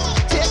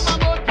 Take my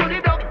boat to the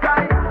dock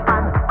side and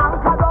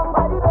anchor down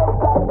by the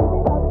bedside.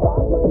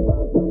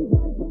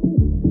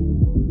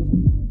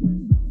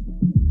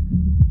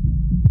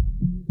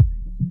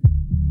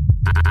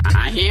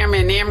 I hear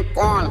my name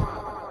call.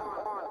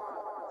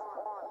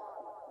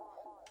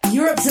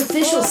 Europe's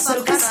official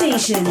soca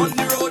station.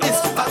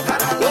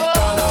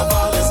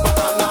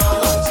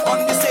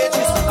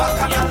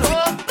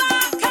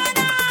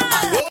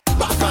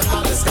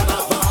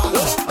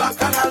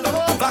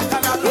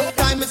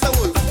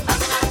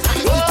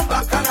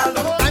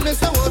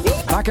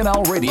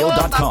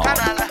 BacchanalRadio.com.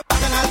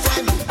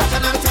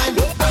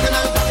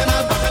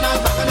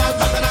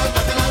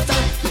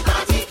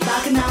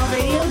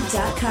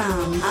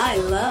 BacchanalRadio.com. I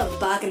love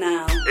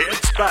Bacchanal.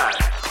 It's back.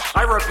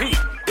 I repeat,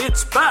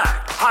 it's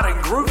back. Hot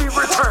and Groovy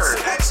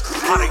returns.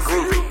 Hot and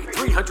Groovy,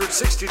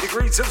 360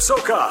 degrees of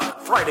soca.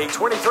 Friday,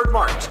 23rd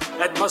March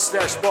at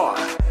Mustache Bar,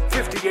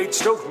 58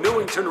 Stoke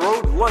Newington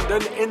Road,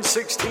 London,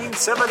 N16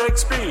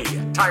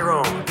 7XB.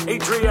 Tyrone,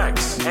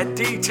 Adriex, and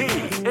DT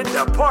in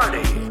the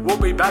party. We'll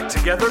be back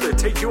together to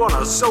take you on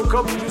a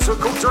soca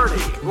musical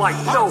journey like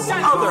no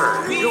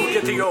other. You'll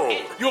get the old,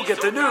 you'll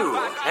get the new,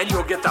 and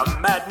you'll get the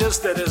madness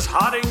that is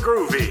Hot and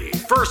Groovy.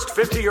 First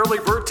 50 early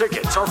bird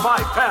tickets are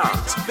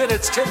 £5. Then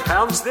it's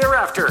 £10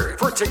 thereafter.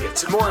 For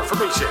tickets and more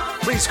information,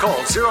 please call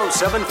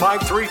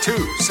 07532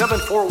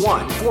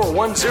 741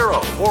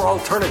 410 or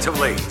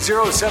alternatively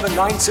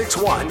 0796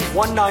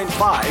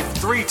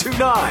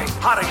 761-195-329.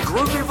 Hot and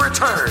Groovy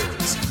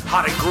returns.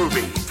 Hot and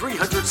Groovy,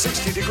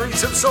 360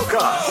 degrees of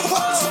soca.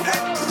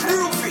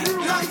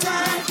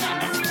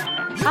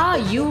 Are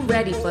you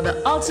ready for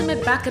the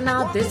ultimate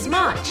bacchanal this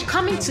March?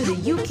 Coming to the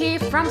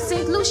UK from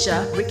St.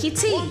 Lucia, Ricky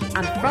T.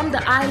 And from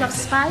the Isle of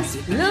Spice,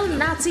 Lil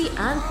Natty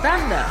and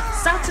Thunder.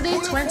 Saturday,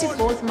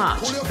 24th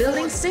March,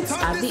 Building 6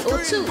 at the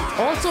O2.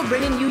 Also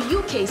bringing you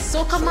UK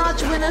Soca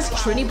March winners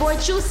Trini Boy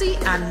Juicy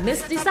and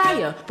Miss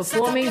Desire,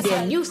 performing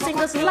their new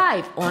singles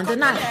live on the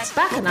night.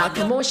 Bacchanal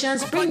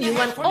Promotions bring you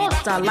an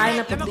all-star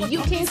lineup of the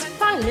UK's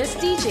finest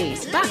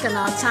DJs.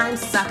 Bacchanal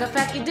Times Sack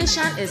Effect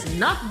Edition is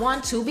not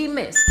one to be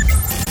missed.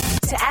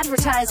 To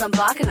advertise on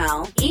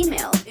Bacchanal,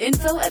 email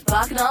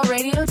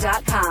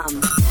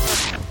info@bacchanalradio.com.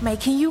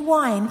 Making you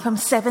wine from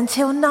 7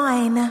 till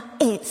 9.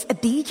 It's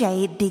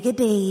DJ Digga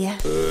D.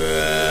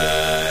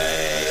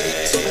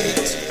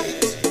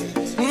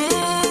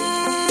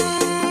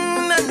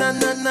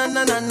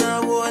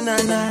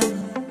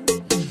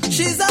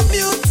 She's a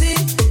beauty,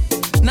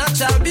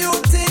 natural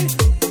beauty.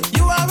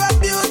 You are a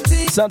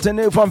beauty. Something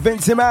new from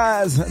Vincy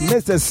Maz,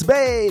 Mr.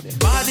 Spade.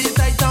 Body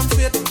tight and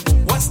fit,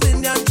 West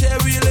Indian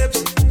cherry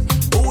lips.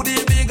 Booty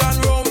big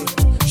and round,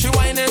 she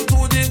whining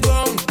to the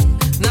ground.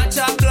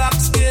 Natural black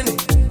skin,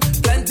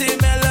 plenty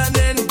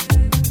melanin.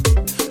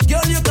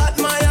 Girl, you got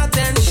my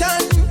attention.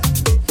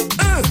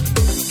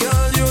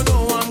 Girl, you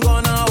know I'm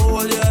gonna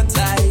hold you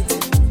tight.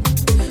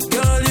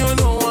 Girl, you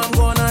know I'm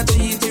gonna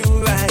treat you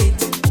right.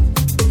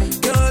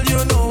 Girl, you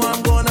know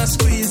I'm gonna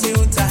squeeze you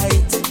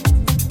tight.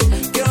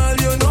 Girl,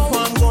 you know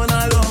I'm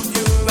gonna love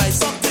you right.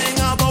 Something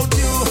about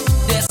you,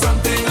 there's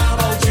something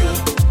about you.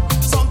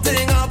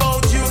 Something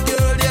about you,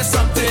 girl, there's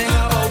something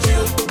about you.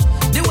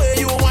 The way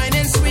you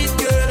whining sweet,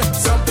 girl,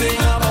 something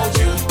about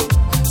you.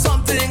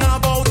 Something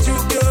about you,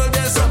 girl,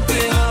 there's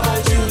something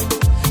about you.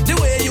 The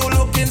way you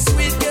looking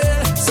sweet,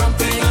 girl,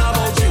 something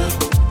about you.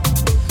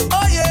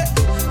 Oh yeah,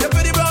 your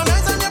pretty brown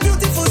eyes and your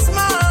beautiful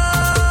smile.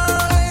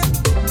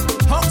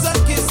 Hugs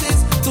and kisses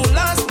to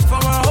last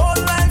for a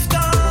whole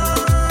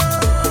lifetime.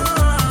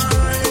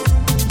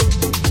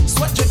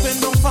 Sweat dripping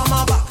down from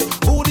her back,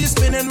 booty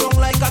spinning round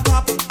like a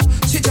top.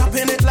 She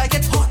dropping it like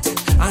it's hot,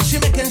 and she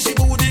making she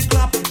booty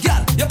clap.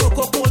 Girl, your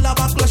Coca-Cola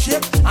bottle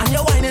shape, and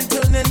your whining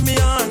turning me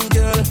on,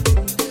 girl.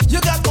 You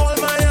got all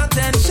my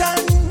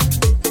attention.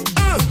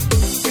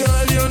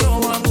 Girl, you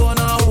know I'm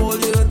gonna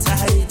hold you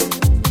tight.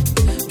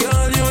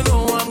 Girl, you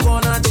know I'm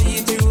gonna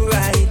treat you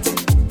right.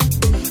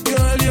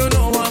 Girl, you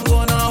know I'm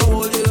gonna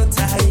hold you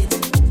tight.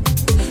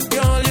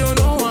 Girl, you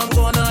know I'm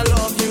gonna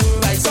love you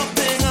right.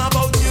 Something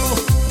about you,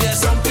 there's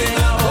something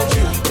about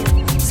you.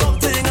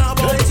 Something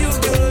about you,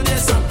 girl,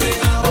 there's something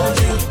about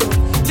you.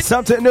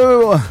 Something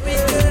new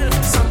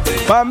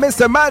by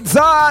Mr.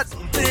 Madzart.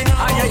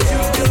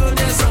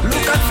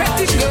 Look at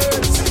fetish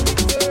girls.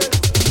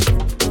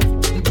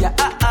 Yeah,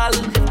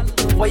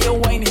 why you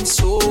whining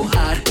so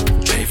hard?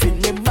 Driving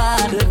me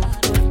mad,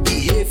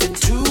 behaving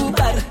too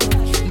bad.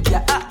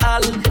 Yeah,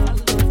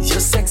 you're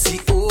sexy,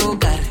 oh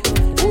God.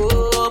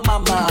 Oh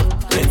mama,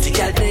 20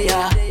 gal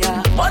there.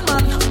 1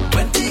 man,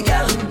 20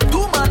 gal.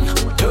 2 man,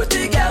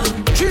 30 gal.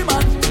 3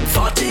 man,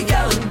 40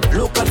 gal.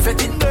 Look at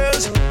fetting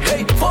girls.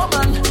 Hey, 4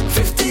 man,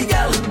 50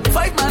 gal.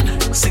 5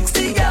 man,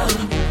 60 gal.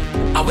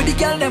 How with the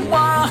gal them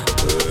want?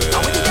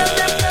 How with the gal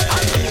them?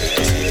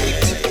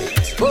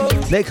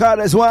 They call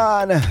this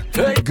one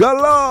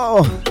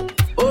Galore.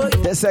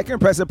 The second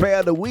presser player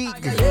of the week.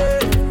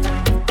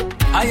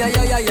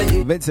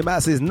 Vincy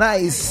Maz is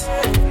nice.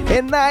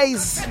 And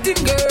nice.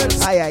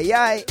 Ay, ay,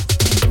 ay.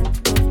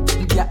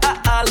 Yeah,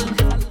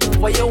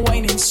 why you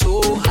whining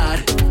so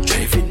hard?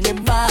 Driving me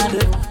mad,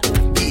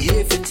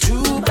 behaving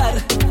too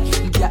bad.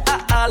 Yeah,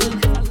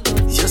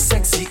 you're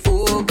sexy,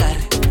 oh God.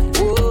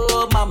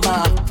 Oh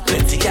mama,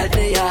 20 gal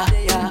there.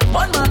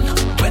 1 man,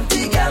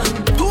 20 gal.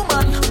 2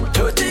 man,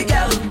 30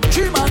 gal.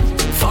 3 man,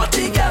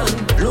 40 gal.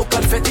 Look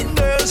at fetting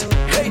girls.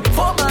 Hey,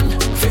 4 man,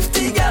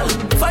 50 gal.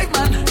 5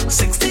 man,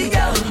 60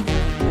 gal.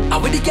 How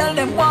with the gal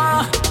them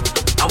want?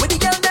 How with the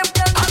gal them?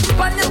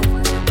 I'm on you.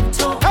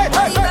 Hey,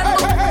 hey, hey,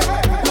 hey, hey.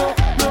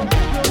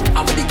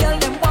 How with the gal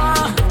them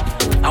want?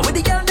 How with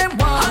the gal them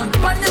want?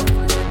 I'm on you.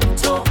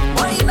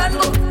 Wine and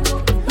go.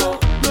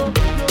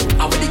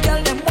 How with the gal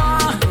them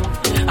want?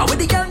 How with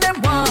the gal them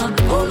want?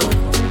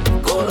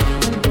 Go.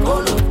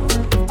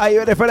 Are you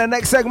ready for the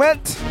next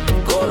segment?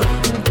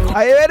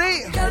 Are you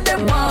ready?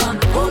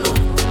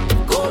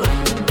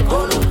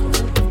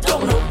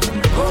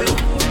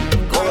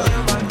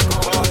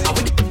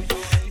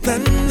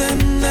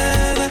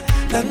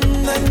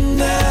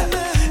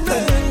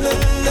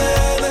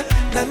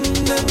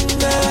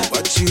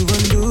 What you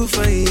gonna do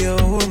for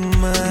your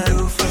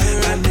woman?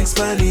 My next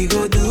body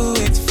go do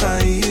it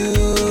for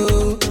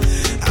you.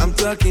 I'm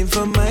talking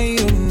from my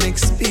own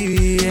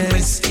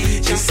experience.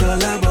 It's all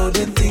about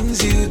the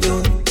things you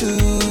don't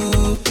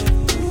do.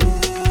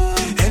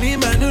 Any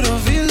man who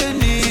don't feel the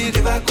need,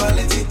 give a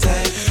quality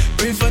time.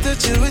 Prefer to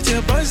chill with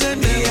your boys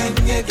and me and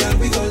yeah, girl,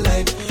 we go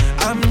live.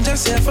 I'm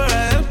just here for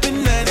a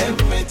helping hand.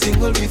 Every everything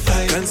will be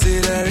fine.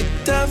 Consider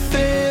it a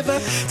favor,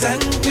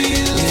 thank me.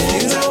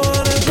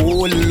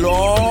 Oh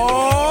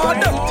Lord,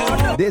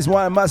 this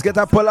one must get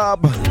a pull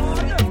up.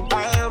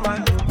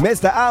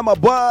 Mr. I'm a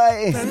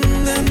boy.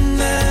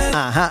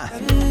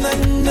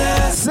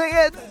 Sing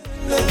it.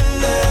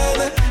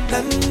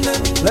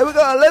 Let me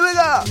go.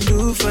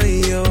 Do for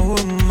your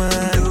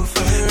woman,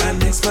 and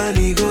next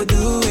money go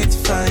do it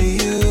for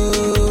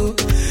you.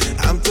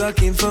 I'm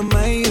talking from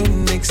my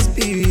own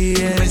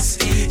experience.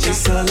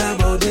 It's all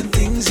about the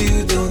things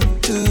you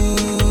don't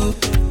do.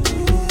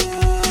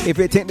 If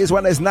you think this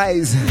one is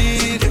nice,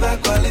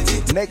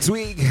 next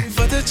week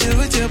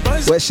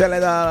we're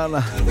shelling on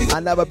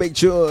another big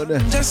tune.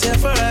 It's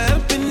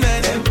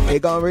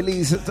gonna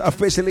release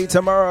officially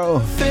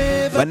tomorrow,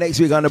 but next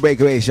week on the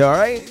Breakaway Show,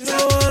 alright?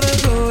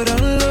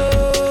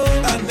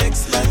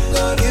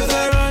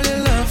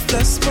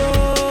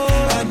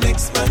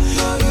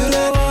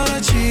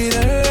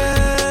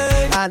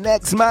 Our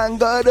next man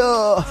go do.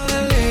 Oh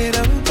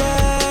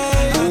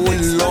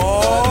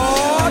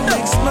Lord,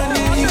 next man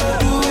you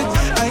do it.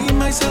 I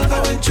myself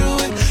I went through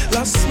it.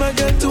 Lost my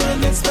girl to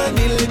an next man.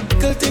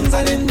 Little things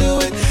I didn't do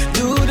it.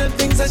 Do the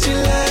things that she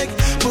like.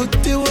 Put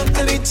the work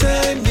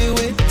anytime. The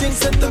way things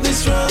set up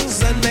is wrong.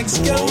 So next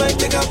girl might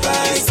take a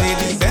bite. Say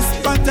the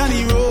best part of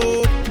the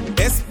road,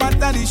 best part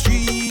of the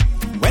street.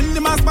 When the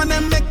mask man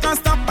them make her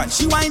stop and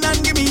she whine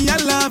and give me I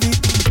love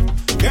it.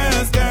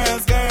 Girls,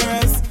 girls,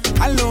 girls,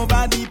 all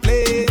over the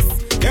place.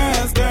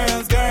 Girls,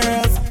 girls,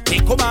 girls,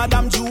 take over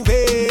Madame Juve.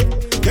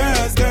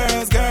 Girls,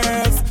 girls,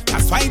 girls,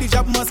 that's why the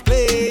job must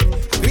play.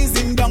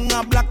 Greasing down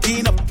a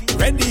blocking up,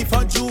 ready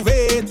for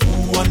Juve.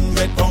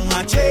 200 pound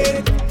a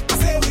chain. I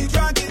say we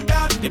drag it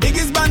down. The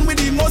biggest band with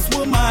the most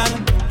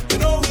woman. You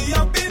know we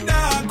up in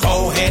that.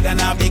 Cowhead and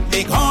a big,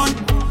 big horn.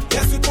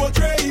 Yes, we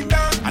portray it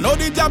down. I know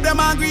the job them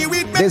agree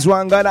with me. This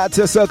one got out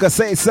to Soca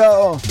Say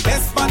So.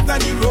 Best part of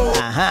the road,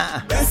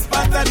 best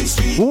part of the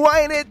street.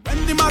 Wine it.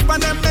 When the mark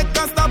man them make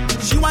her stop,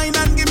 she whine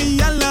and give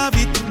me I love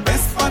it.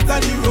 Best part of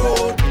the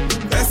road,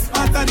 best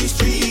part of the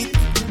street.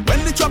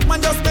 When the truck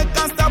man just make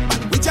her stop,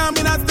 we jam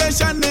in a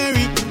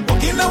stationary.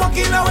 Walking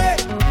away,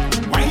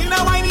 whining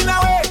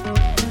away.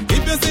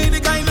 If you see the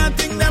kind of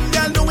thing them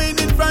girl doing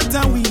in front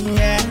of we,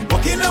 yeah.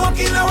 Walking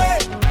away,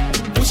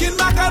 pushing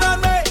back on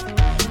me.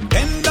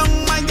 Bend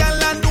down my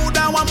girl and do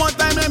that one more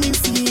time, let me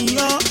see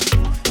you.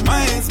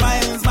 Miles,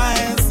 miles,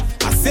 miles.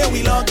 I say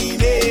we logging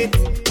it,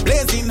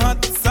 blazing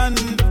hot sun.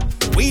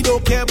 We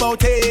don't care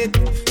about it.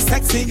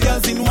 Sexy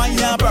girls in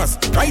wire bus,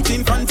 right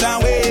in front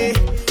of way.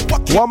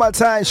 One more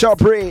time,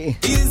 Shopri.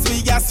 Is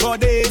we gas for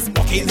days,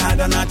 walking hard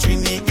on a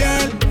trini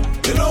girl.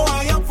 You know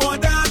I am for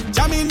that.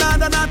 Jamming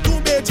hard on a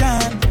two-bay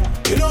jam.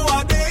 You know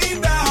what they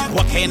in that.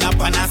 Walking up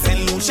on a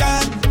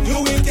solution.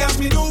 You will catch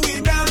me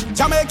doing that.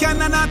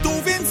 Jamaican and a two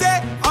Vince.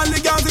 All the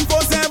girls in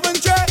 4-7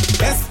 tray.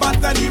 Best part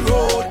of the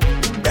road,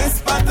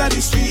 best part of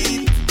the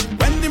street.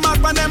 When the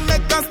map and them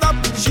make us stop,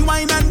 she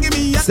whine and give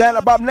me a stand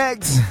up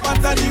next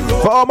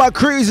for all my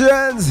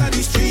cruisers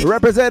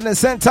representing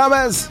St.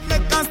 Thomas.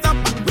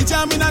 Oh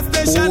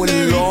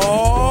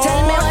Lord,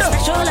 tell me what's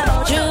special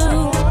about you.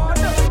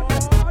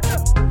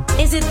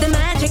 Is it the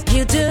magic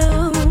you do?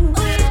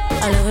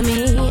 All over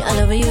me, all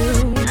over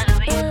you.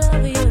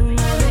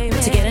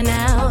 Together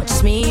now,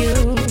 just me, you.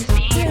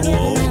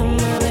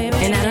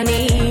 And I don't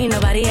need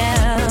nobody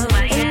else.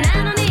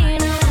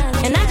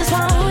 And I just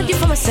want you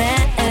for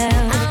myself.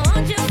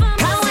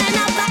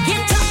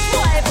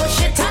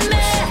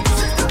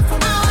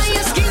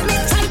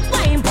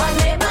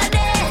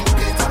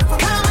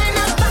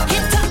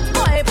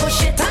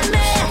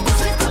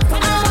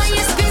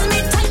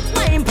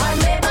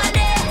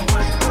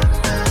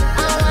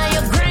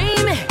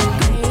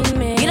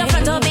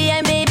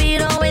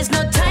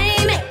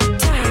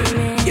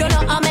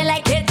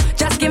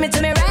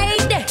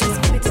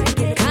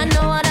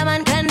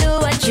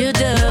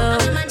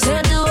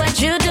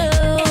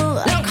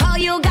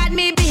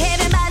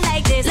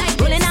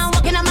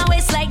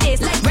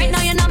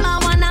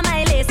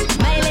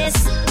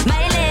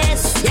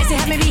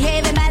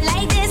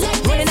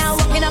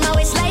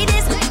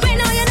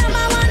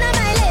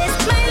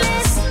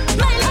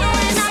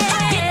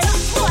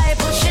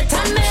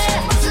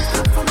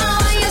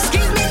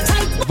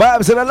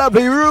 Vibes to the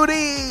lovely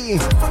Rudy.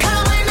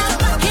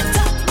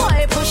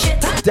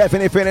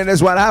 Definitely feeling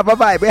this one. Have a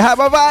vibe. Have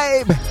a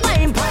vibe.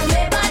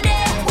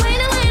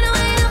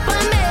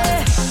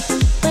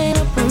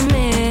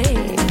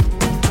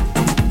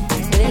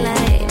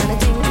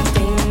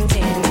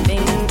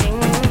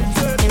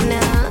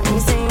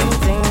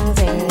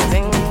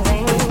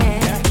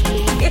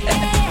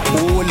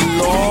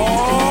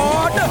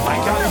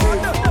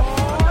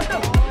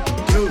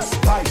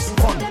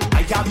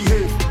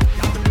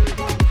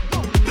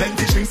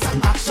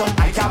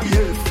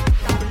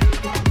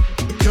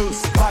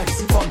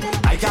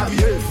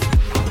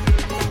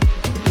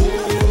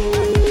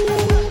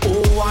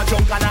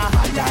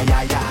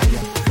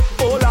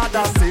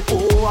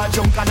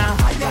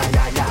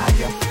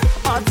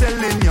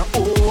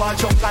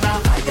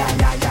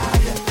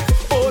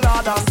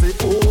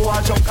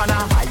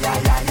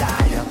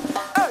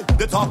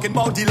 talking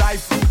about the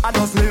life I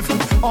just live,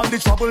 all the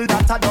trouble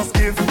that I just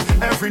give.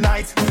 Every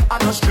night I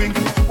just drink.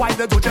 Why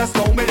they do just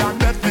know me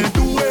and let me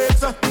do it?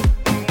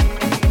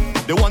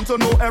 They want to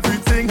know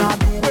everything I'm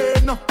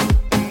doing.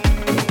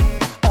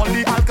 All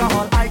the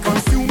alcohol I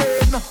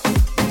consuming.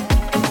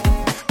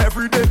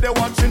 Every day they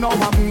watching how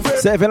I'm moving.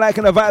 So if you're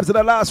liking the vibes of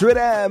the last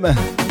rhythm,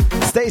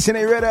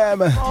 Stationary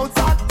Rhythm,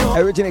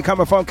 originally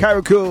coming from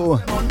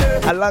Karakou,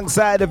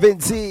 alongside the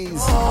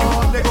Vincies.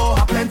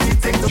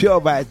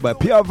 Pure vibes, but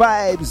pure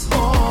vibes.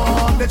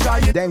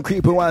 Them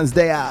creepy ones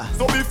there.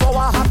 So before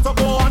I have to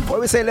go on, what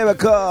we say,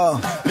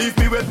 lyrical? Leave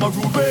me with my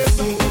rubies.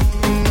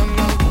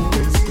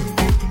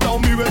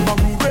 Down me with my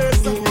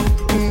rubies.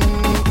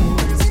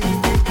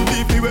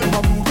 Leave me with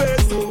my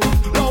rubies.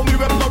 Down me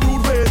with my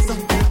rubies.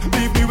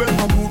 Leave me with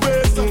my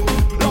rubies.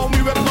 Down me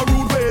with my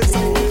rubies.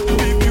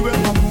 Leave me with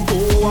my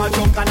rubies. Oh, I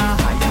jump and I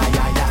high.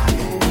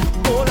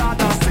 Oh, Lord, I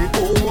say,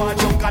 oh, I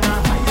jump and I high.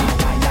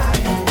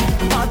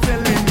 I'm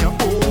telling you,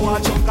 oh, I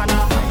jump and I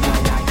high.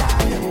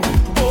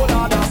 Oh,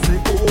 Lord, I say,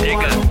 oh, I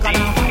jump and I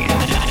high.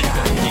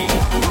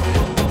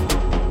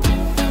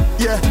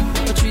 Yeah.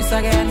 Patrice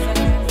again.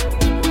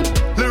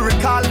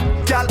 Lyrical,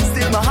 girl,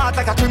 steal my heart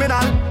like a criminal.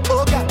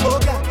 Oh God, oh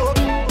God, oh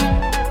God.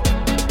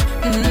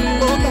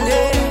 Oh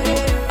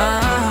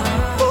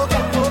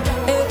God,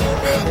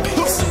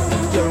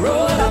 You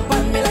roll up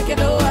on me like you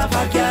don't have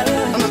a girl.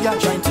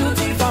 Trying to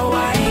thief a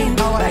wine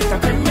like a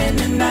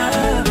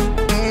criminal.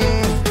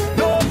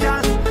 No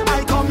girl,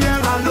 I come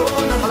here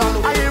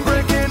alone. I ain't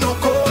breaking no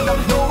code.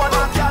 No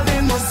other girl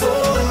in my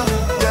soul.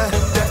 Yeah.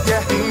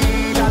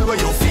 Girl, where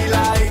you feel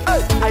like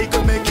I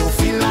could make you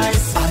feel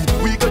nice, and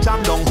we could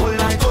jam down whole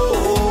night.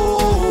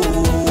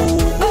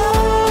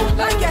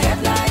 Like your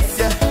headlights,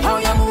 how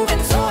you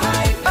moving so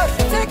high?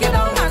 Take it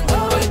down and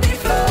go with the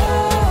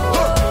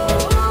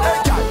flow. Hey,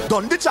 girl,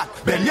 done the chat,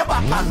 bend your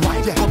back and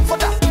wind your come for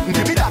that.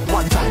 Give me that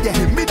one time, yeah,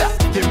 give me that,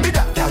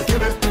 girl,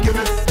 give it.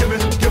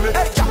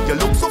 Hey, girl, you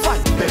look so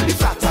fine, belly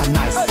flat and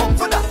nice. Come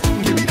for that,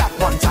 give me that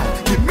one time,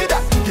 give me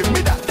that,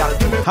 girl,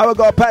 give it. How it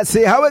go,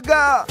 Patsy? How it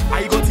go?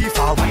 I go too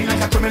far, wine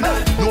like a criminal.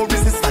 No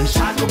resistance,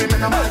 shot to be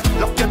minimal.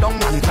 Lock you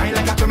down and cry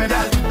like a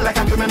criminal.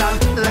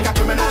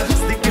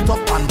 Stick it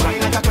up and cry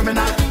like a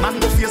criminal. Man,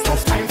 go face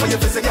tough time for your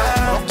physical.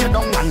 Lock you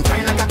down and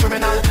cry like a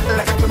criminal.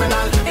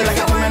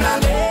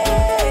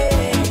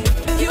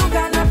 You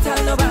cannot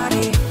tell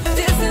nobody.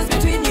 This is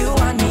between you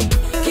and me.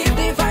 Keep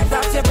the vibes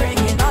that you're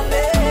bringing on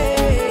me.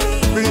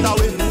 Bring it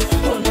away.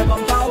 Hold the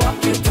bumper,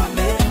 walk it on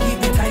me.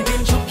 Keep it tight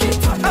and choke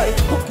it on me.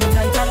 Hook me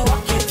tight and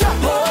walk it on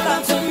me. Hold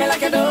on to me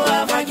like I don't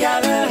have a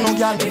girl. No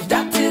girl. If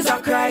that is a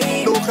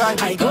crime, don't cry.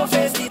 I go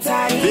face the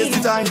time. Face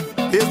the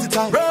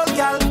time. Roll,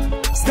 girl,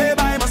 stay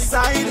by my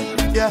side.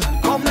 Yeah,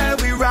 come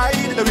let we ride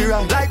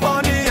like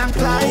Bonnie and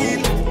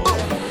Clyde.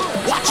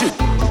 Watch it.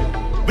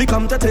 We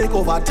come to take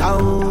over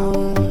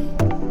town.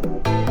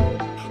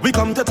 We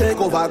come to take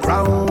over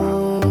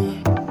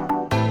ground.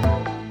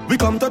 We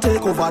come to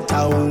take over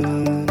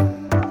town.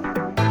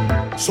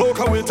 So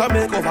can we to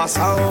make over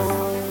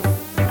sound.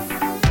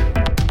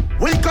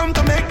 We come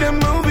to make them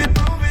move it.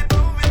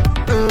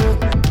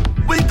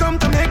 We come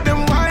to make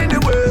them wind the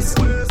waist.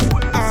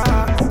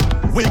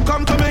 We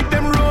come to make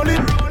them roll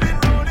it.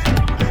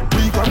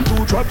 We come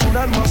to drop tune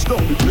and mash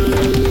down the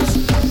place.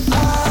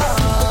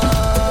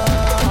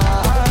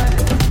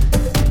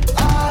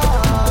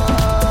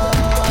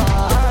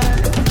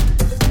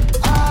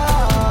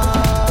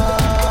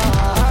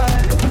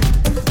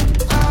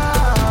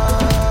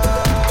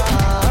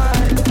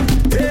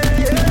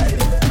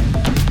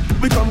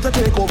 We come to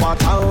take over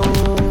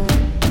town.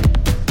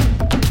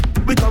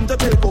 We come to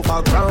take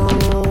over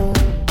ground.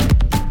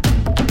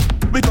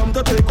 We come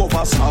to take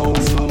over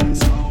sound.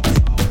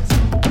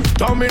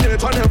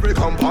 Dominate on every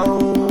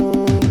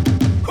compound.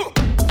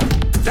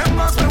 Them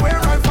must be where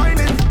I find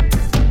it.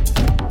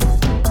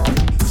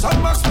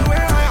 Some must be where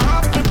I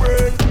have the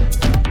brain.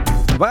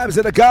 Vibes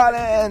in the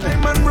garden.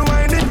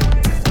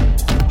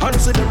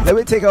 Let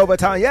me take over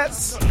town,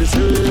 yes?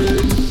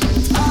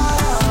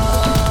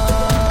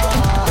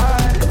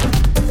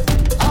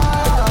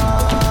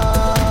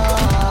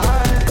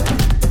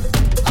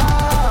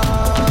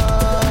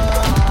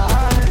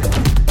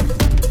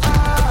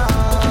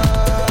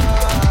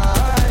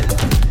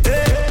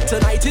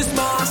 Tonight is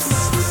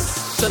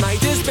mass,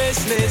 tonight is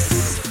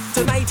business,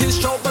 tonight is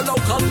trouble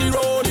out on the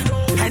road.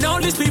 And all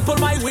these people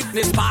my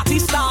witness, party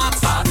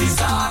starts.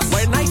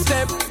 When I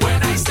step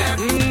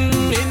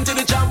into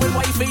the jam with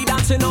wifey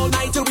dancing all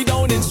night till we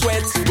down in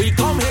sweat. We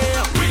come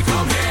here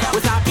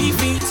with happy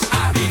feet.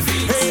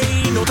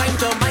 Hey, no time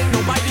to mind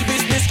nobody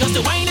business, just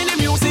the wine and the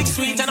music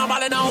sweet and I'm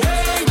balling out.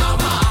 Hey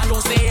mama,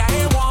 don't say I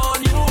ain't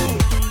want you.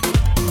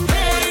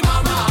 Hey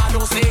mama,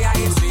 don't say I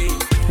ain't see.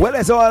 Well,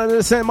 it's all of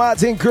the St.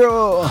 Martin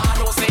crew.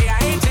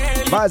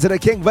 Vibes of the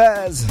King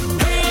Vaz.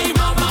 Hey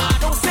mama,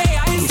 don't say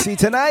I ain't You see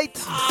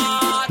tonight?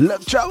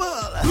 Look trouble.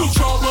 Look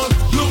trouble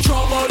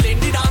in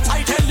the dance.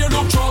 I tell you,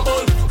 look trouble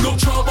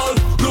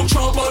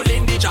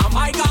in the jam.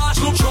 My gosh,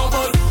 look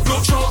trouble in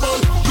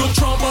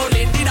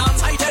the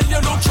dance. I tell you,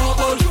 look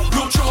trouble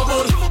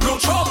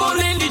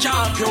in the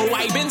jam. Yo,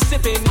 I've been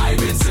sipping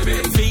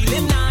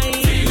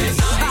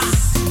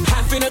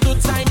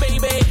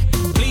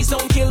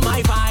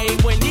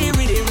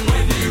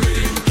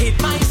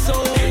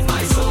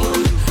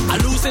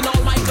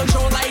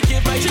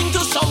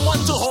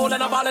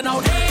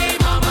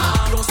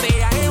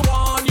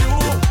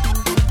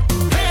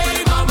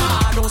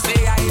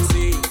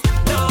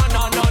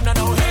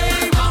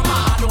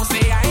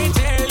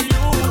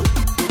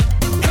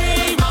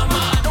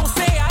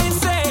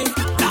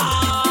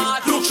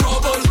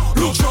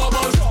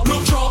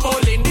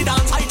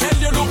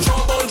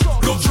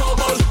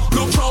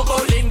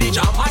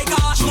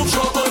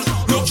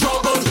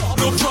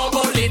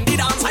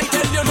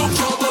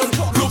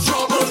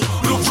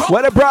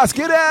What a bros,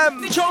 get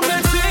them. The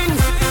trumpet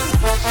sings.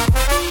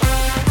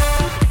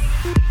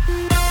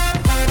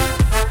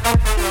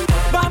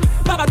 Bam,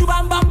 baba do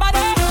bam bam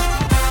bada.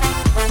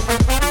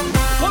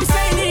 I'm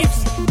saying it.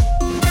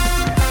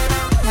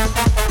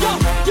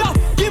 Yo,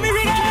 give me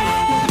rhythm.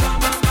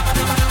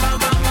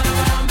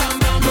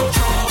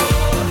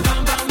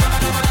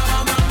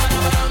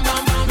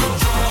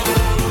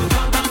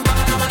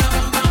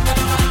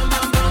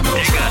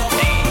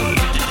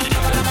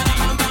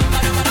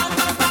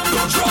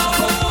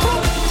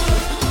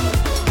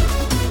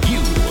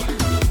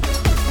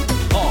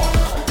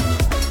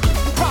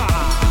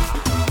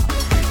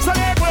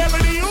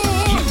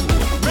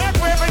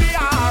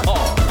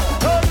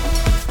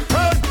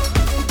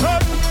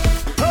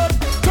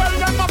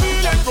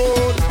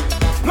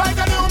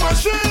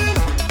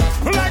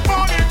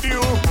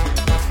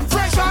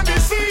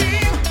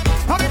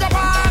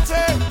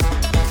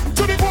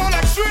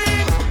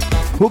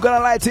 Who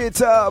gonna light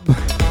it up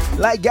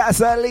like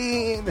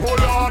gasoline? Oh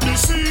Lord, the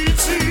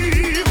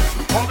city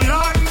of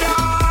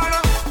London.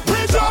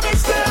 We jamming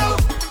still,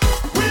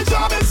 we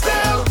jamming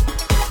still.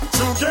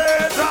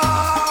 Together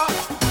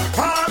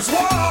as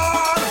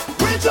one.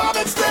 We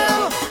jamming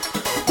still,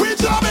 we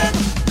jamming.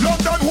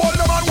 London, hold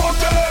them and walk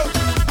there.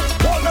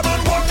 Hold them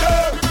and walk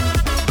there.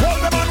 Hold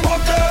them and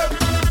walk there.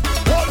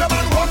 Hold them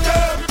and walk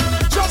there.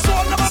 Just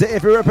hold them and Say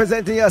if you're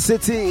representing your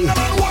city,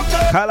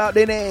 call out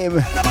the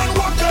name.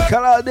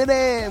 Call out the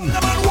name. No,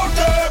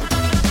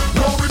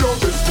 we don't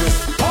business.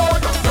 Oh,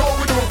 no,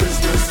 we don't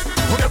business.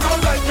 We get on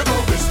like you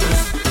don't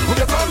business. We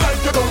get on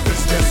like you don't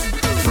business.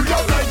 Free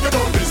up like you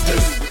don't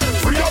business.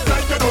 Free up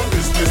like you don't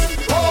business.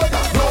 Oh,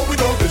 no, we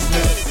don't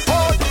business.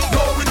 Oh,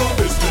 no, we don't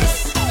business.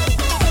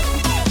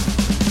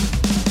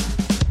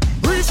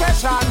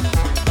 Recession.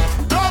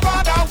 No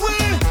matter we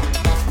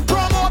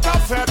promote a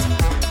set.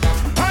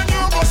 And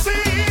you must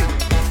see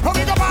how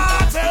we go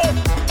party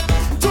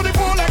to the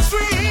full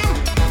extreme.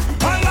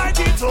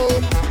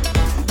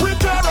 With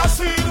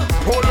kerosene,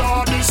 oh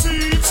Lord, the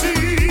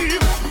city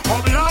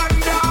of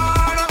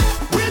London.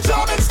 We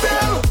jamming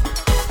still,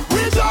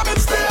 we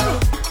jamming still.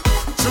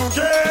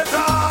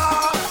 Together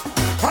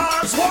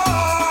as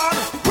one.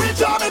 We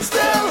jamming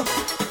still,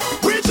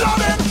 we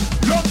jamming.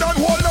 London,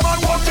 hold them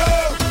and walk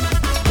there.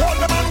 Hold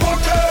them and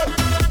walk there.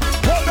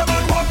 Hold them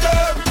and walk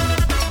there.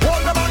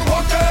 Hold them and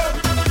walk there.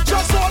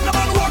 Just hold them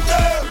and walk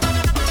there.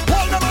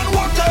 Hold them and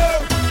walk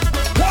there.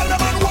 Hold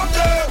them and walk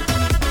there.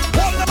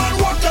 Hold them and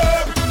walk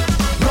there.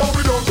 No,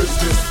 we don't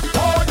business.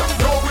 Oh, yeah,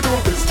 no, we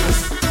don't business.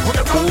 We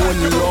get on like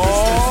you don't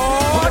business.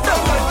 We get on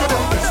like you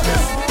don't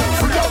business.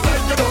 Free up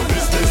like you don't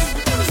business.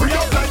 Free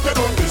up like you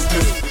don't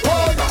business.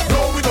 Oh, yeah, no,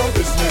 we don't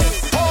business.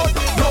 Oh,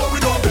 yeah, no, we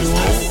don't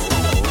business.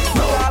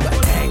 No,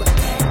 dang, dang,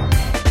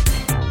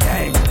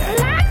 dang,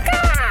 dang.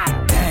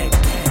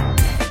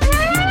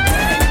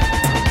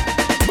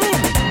 Boom.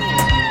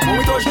 When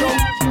we touch down,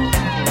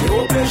 the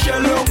whole place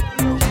shell up.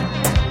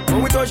 When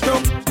we touch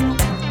down,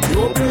 the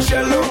whole place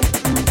shell up.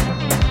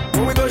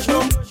 When we touch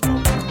down,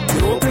 the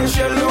whole place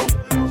shell up.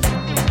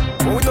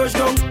 When we touch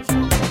down,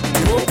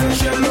 the whole place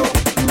shell up.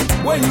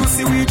 When you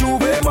see we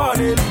Juve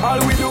morning, all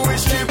we do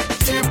is chip.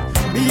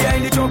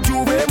 Behind the truck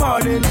Juve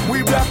morning,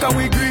 we black and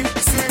we green,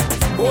 sick.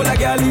 All a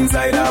girl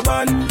inside a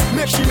van,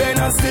 make she bend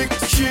and stick,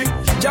 shit.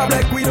 Job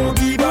like we don't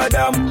give a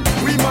damn,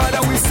 we mad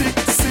and we sick.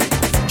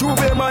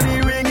 Juve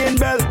money ringing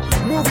bell,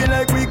 moving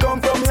like we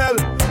come from hell.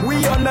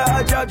 We under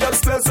a jab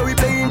spell, so we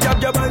playing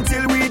jab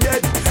until we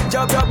dead.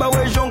 Jab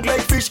away junk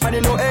like fish, and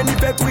you know any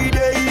pet we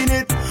dey in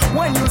it.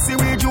 When you see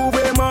we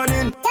Juve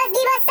morning, just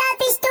give us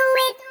selfish to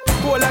it.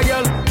 Pull a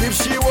girl, if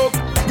she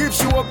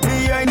walk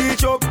behind the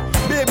truck.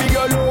 Baby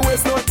girl, no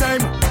waste no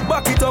time.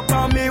 Back it up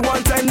on me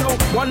one time now.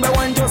 One by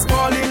one, just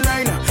fall in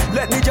line.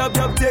 Let me jab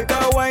take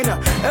a wine.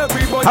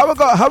 Everybody, how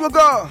we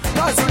go?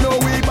 Cause you know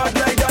we bad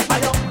like that.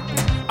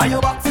 Are you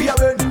back for your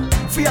ben?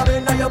 For your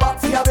ben, are you back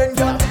for your ben,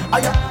 girl?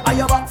 Are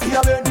you back for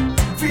your ben?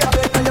 For your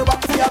ben, are you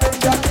back for your ben,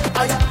 girl?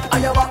 Are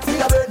you back for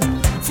your ben?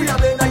 For your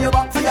ben, are you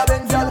back for your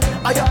ben, girl?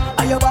 Are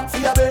you back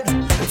for your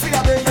ben? For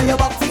your ben, are you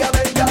back for your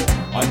ben, girl?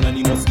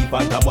 Anonymous keep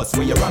on the bus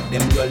where you rock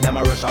them girl, them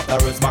a rush after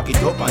us. Back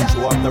it up and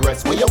show up the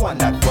rest. Where you want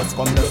that bus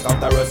come dust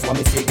after us. What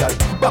me say, girl?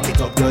 Back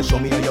it up, girl, show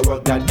me how you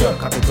work that. Girl,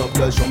 cock it up,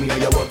 girl, show me how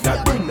you work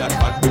that. Bring that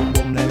fat boom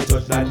boom, let me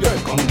touch that. Girl,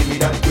 come give me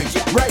that quick.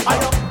 Right,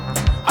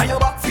 are you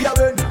back for your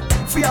ben?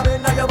 For your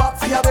ben, are you back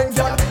for your ben,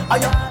 girl? Are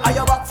you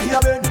back for your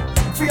ben?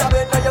 For your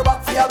ben, are you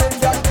back for your ben,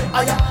 girl?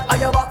 Are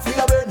you back for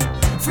your ben?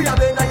 For your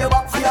ben, are you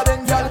back for your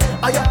ben, girl?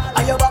 Are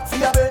you back for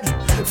your ben?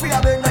 For your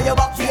ben, are you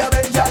back for your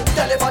ben, girl?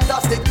 Tell it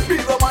fantastic, be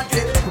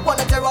romantic.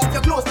 Wanna tear off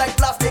your clothes like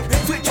plastic.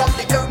 Switch on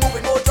the girl,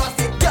 moving no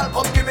drastic. Girl,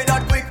 come give me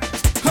that quick.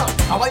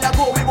 A while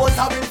ago we both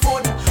having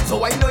fun, so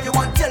I know you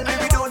want tell me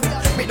we don't.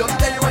 Me don't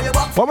tell you why you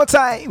back. One more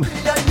time.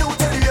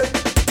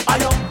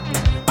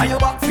 Are you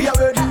back for your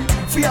ben?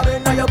 For your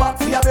ben, are you back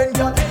for your ben,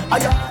 girl? Are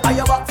you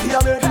back for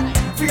your ben?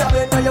 For your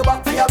ben, are you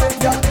back for your ben,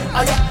 girl?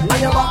 Are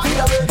you back for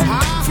your ben?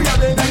 For your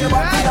ben, are you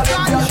back for your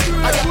ben, girl?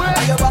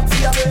 Are you back for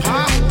your ben?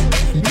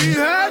 Me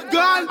head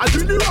gone, I do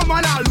the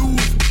woman I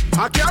lose.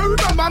 I can't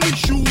remember me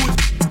shoes.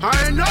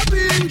 I ain't not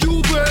being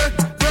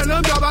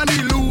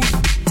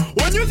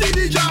you see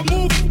the job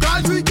move,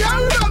 cause we can't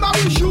remember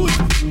we shoot.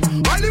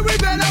 Only we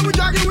bend and we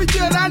jogging with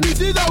tail, and this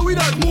is how we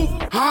don't move.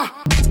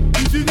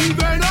 This is the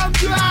venom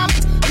job,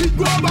 it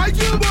go bite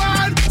you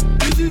bad.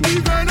 This is the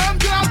venom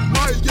job,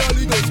 my girl,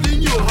 it go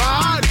sting you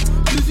hard.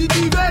 This is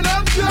the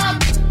venom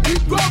job,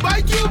 it go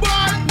bite you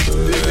bad. This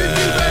is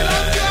the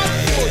venom job,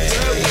 oh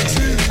yeah, we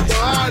see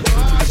bad.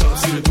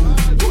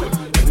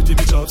 Anything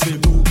the job say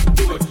do,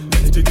 do it.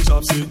 Anything the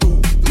job say do,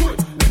 do it.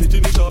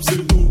 Anything the job say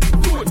do,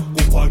 do it.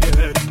 Go on your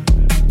head,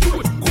 do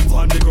it. Go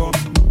on the ground,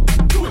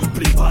 do it.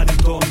 Play by the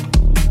tongue,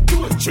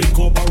 do it. Drink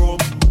up a rum,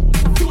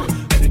 do it.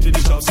 Anything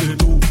the job say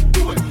do,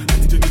 do it.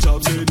 Anything the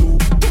job say do,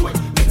 do it.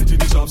 Anything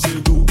the job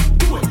say do,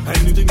 do it.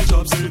 Anything the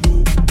job say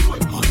do, do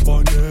it. Hot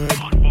on your head,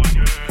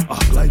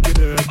 act like it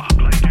dead.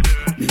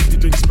 Make the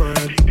thing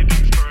spread,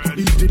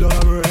 eat it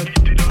all red.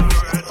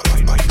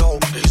 Right now,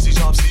 it's the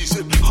job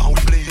season. How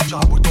we play the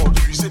job without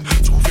reason.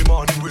 Tuesday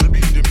morning we'll be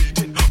in the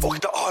meeting. Fuck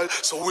the all,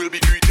 so we'll be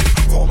greeting.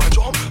 Oh my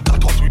job,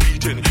 that's what we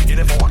beating. You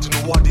never want to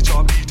know what the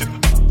job beating.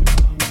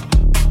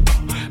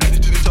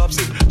 Anything the job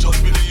say,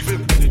 just believe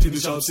him. Anything the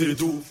job say,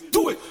 do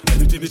it.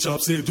 Anything the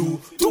job say, do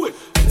it.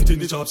 Anything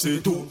the job say,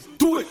 do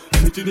it.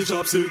 Anything the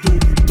job say, do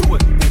it.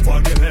 Go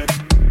on your head,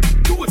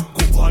 do it.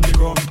 Go on the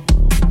ground,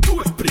 do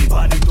it. Play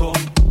by the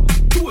tongue,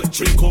 do it.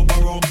 Drink up a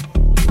rum,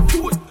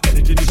 do it.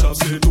 Anything the job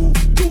say, do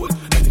it.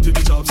 Anything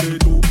the job say,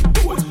 do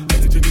it.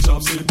 Anything the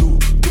job say, do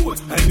it.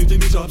 Anything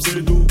the job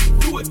say, do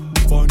it.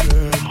 On your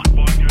head,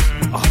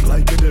 act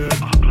like it dead.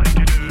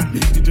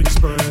 Make the thing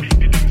spread,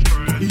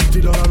 eat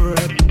it all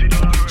red.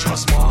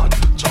 Just smart,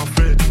 just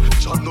fit,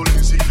 just no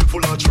lazy,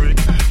 full of trick.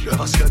 You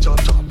ever see a job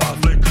and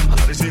flick, and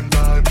at the same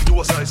time do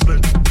a side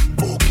split.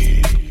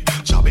 Okay,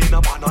 job in a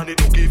man and it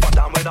don't give a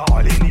damn whether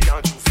oil in it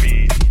and you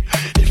feed.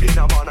 If in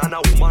a man and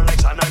a woman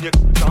likes and you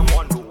jam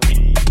on the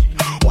weed.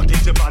 What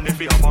is the plan if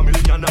you have a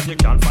million and you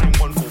can't find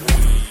one for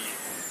one?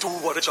 Do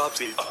what the job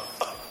says.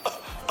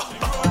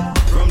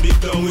 From deep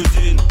down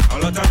within, a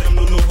lot of them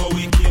don't know how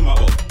we came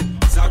about.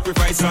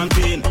 Sacrifice and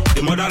pain,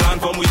 the motherland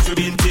from which we've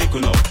been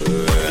taken out.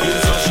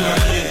 It's our sugar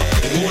cane,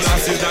 the whole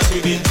asses that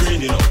we've been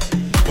training out.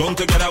 Bound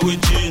together with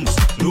chains,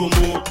 no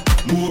more.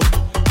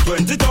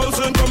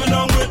 20,000 coming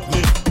on with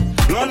me.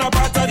 Learn a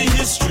part of the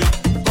history,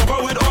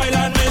 cover with oil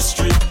and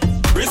mystery.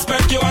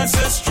 Respect your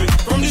ancestry.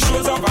 From the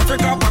shores of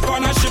Africa, back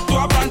on a ship to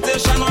a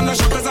plantation on the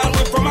shoulders and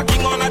whip from a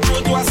king on a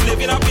throne to a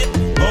slave in a pit.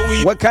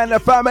 What kind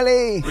of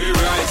family? We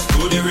rise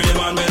to the rhythm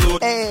and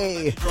melody.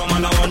 Hey. From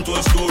and I want to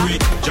a story.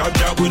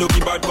 Jab, we don't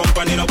keep bad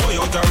company. No boy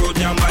out the road,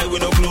 damn by we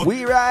no glow.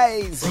 We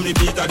rise. From the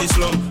beat of the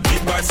slum.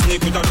 Big bad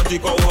snake with a dirty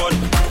cow horn.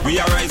 We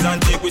arise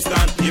and take we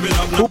stand. Giving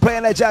up now. Who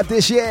playing that job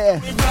this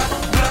year?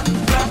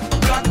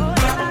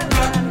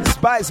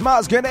 Spice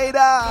Mars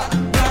Grenada.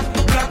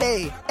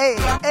 Hey.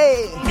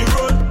 The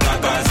road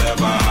that has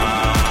ever.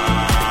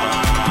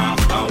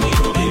 And we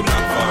will be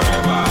back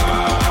forever.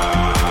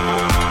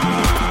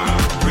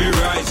 We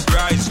rise.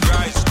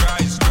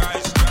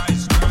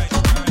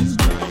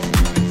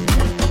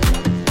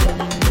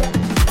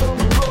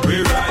 We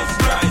rise.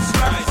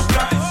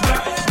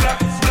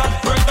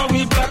 Right now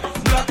we black.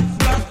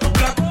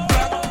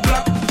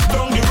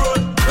 Down the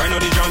road. Right now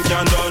the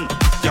junction done.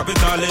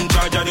 Capital in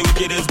charge of the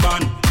wickedest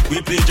band. We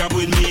play job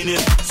with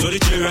meaning, so the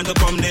children to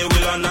come they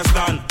will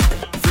understand.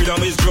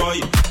 Freedom is joy,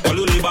 all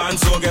who live and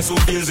so guess who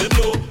feels it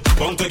low.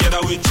 Bound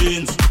together with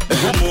chains,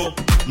 more.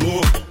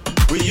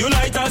 We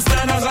unite and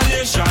stand as a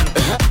nation.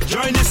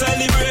 Join the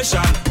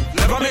celebration,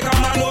 never make a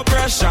man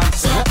oppression.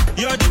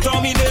 Your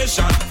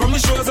determination, from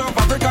the shores of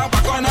Africa,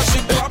 back on a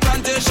ship to a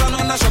plantation.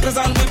 On the shutters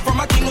and whip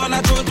from a king on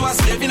a throne to a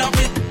slave in a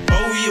pit.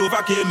 Oh, we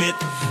overcame it.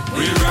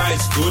 We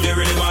rise to the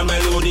rhythm and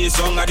melody,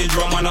 song of the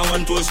drum and I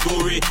want to a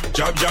story.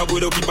 Jab, we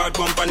don't keep bad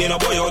company, no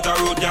boy out the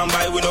road, can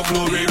buy with no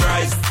glory.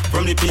 Rise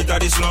from the pit of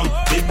the slum,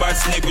 big bad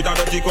snake with a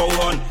dirty cow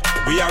horn.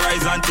 We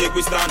arise and take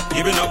we stand,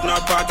 giving up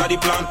not part of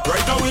the plan.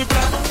 Right now we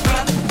black.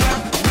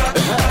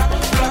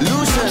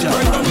 Lucian,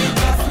 right now we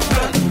black.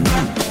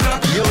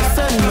 Yo,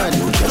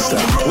 Sandman,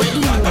 where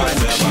you man?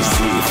 She's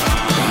safe.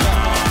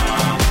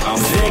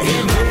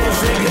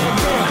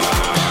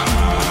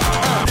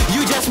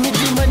 You just meet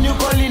him when you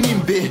calling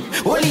him babe.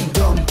 Holy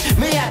dumb,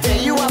 may I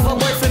tell you have a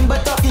boyfriend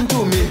but talking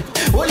to me.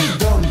 Holy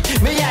dumb,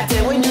 may I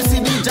tell when you see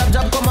the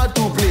jab come out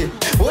to play.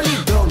 Holy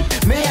dumb,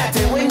 may I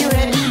tell when you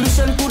head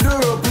illusion to the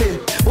role play.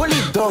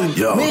 Holy dumb,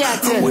 yo, may I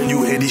tell when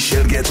you hear the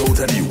shell get out of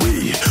the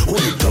way.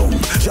 Holy dumb,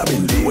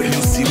 jabbing day. When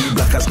you see me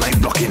black as night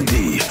blocking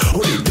day.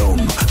 Holy dumb,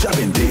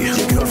 jabbing day.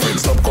 Your girlfriend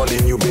stop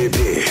calling you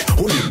baby.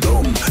 Holy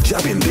dumb,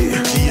 jabbing day.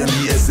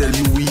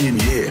 GMESLU we in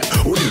here.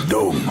 Holy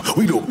dumb,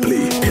 we don't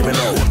play. Hear me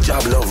now.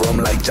 Jab love rum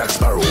like Jack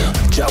Sparrow.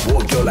 Jab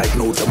walk you like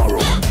no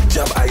tomorrow.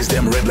 Jab eyes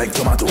them red like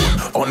tomato.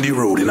 On the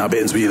road in a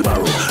Benz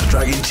wheelbarrow.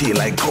 Dragging chain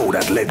like cow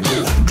that let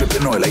go.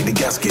 Dripping oil like the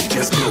gasket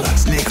just blow.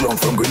 Snake long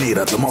from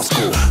Grenada to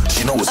Moscow.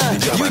 She knows the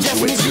jab you and just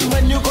she waits miss you. him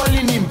when you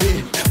calling him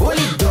babe.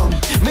 Holy dumb,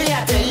 may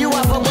I tell you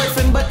have a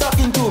boyfriend but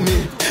talking to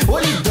me.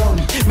 Holy dumb,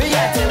 may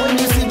I tell when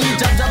you see the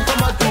jab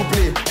come out to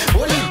play.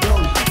 Holy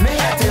dumb, may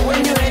I tell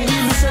when you ready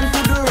listen to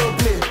the role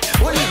play.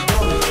 Holy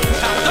dumb.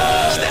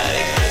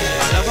 Static.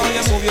 I love how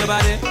you move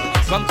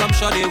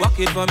sure they walk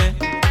it for me.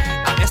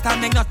 I guess I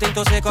make nothing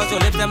to say, cause your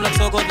lips them look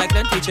so good like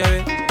plenty cherry.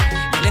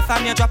 You lift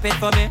and you drop it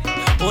for me.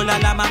 Oh la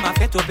la mama,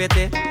 fait to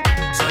pete.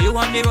 So you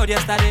on the road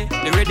yesterday,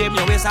 the rhythm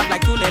your waist up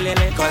like two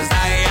lelele. Cause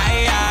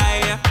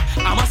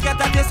I must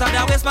get a taste of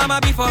that waist mama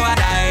before I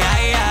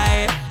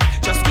die.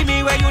 Just give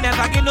me where you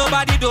never give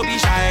nobody, don't be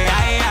shy.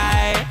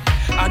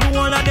 I know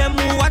one of them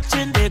who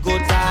watching, they go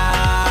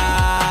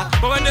talk.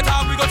 But when they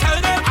talk, we go tell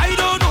them, I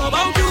don't know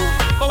about you.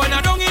 But when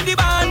I don't in the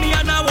band, me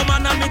and a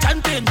woman and me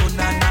chanting, no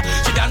nana.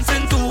 She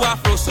dancing to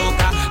Afro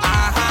soca.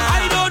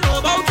 I don't know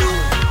about you.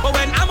 But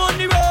when I'm on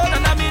the road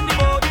and I'm in the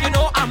boat, you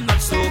know I'm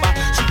not sober.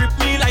 She grip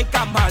me like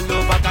I'm all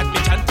over, got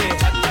me chanting.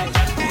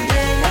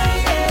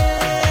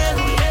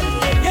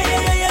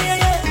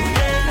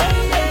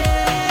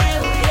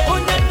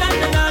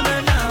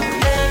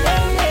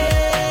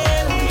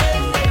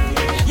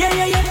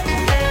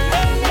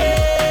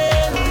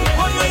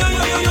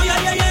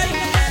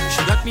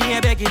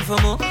 For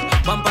more,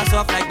 bumper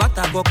soft like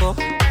butter cocoa.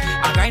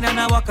 I grind and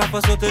I walk up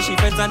for so till she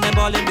friends and them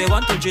ballin', they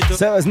want to cheat.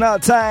 So it's now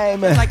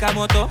time like a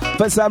moto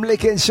for some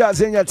licking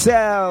shots in your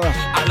tail.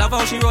 I love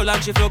how she roll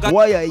and she flow got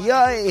like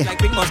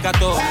pink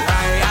Moscato.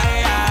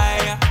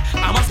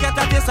 I must get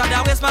a taste of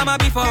that waist mama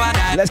before I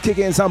die. Let's kick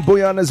in some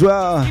bouillon as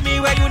well. Give me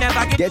where you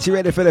never get you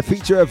ready for the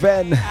feature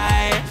event.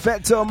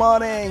 Fecto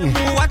morning.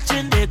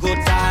 Watching they go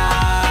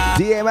down.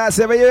 DA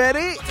Massive, are you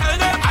ready? Tell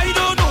them I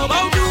don't know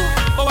about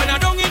you, but when I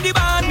don't in the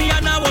band, me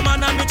and a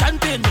woman and me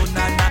chanting, no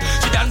nana.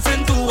 She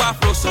dancing to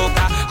Afro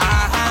soca.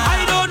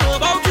 I don't know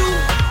about you,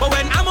 but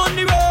when I'm on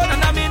the road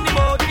and I'm in the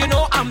boat, you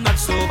know I'm not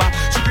sober.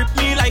 She grip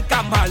me like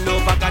I'm all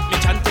over, got me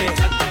chanting.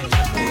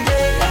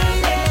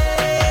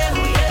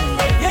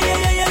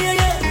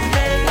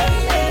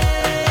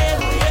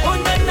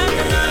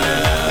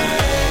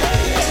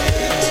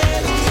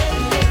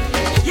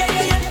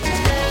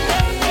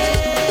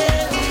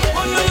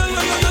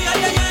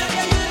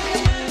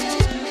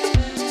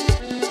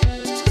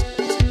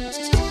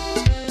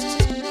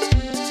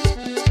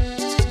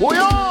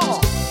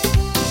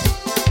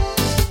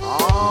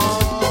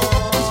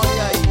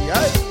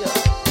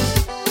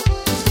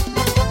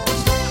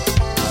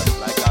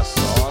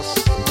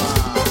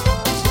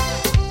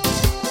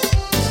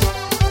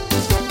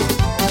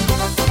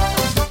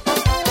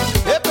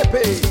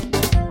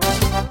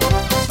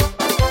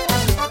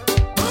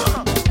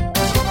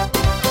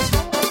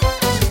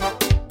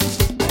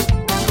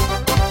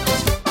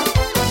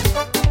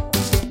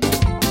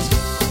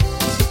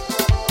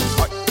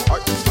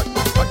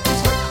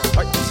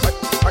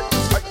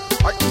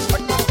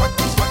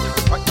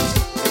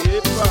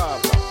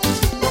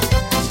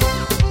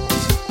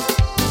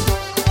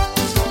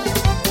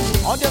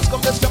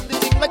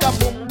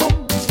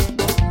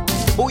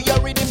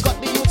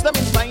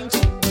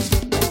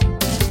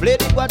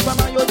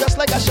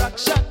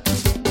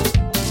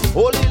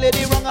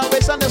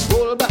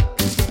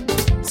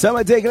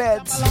 Summer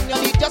Diglets.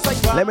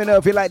 Let me know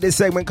if you like this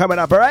segment coming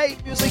up, alright?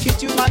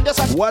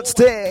 What's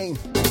thing?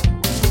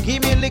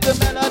 Give me a little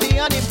melody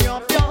and the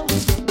pion pion.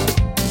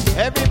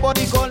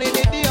 Everybody calling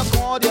it the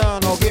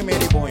accordion. Or give me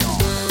the bouillon.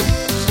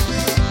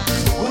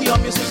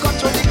 Bouillon music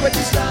control the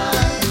greatest time.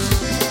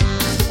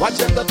 Watch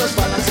them got us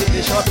balancing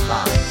the short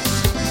line.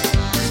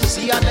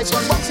 See our next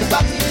one bouncing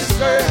back in his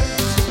skirt.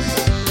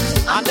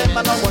 And then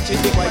man are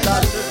watching the white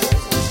alert.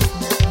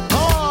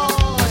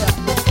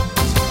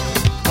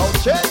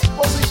 Change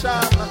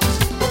position,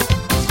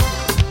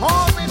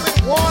 moving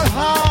with one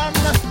hand,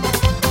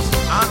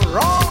 and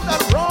round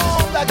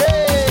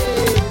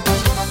again.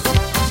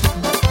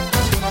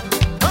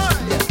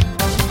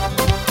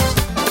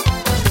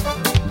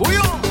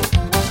 Bouillon.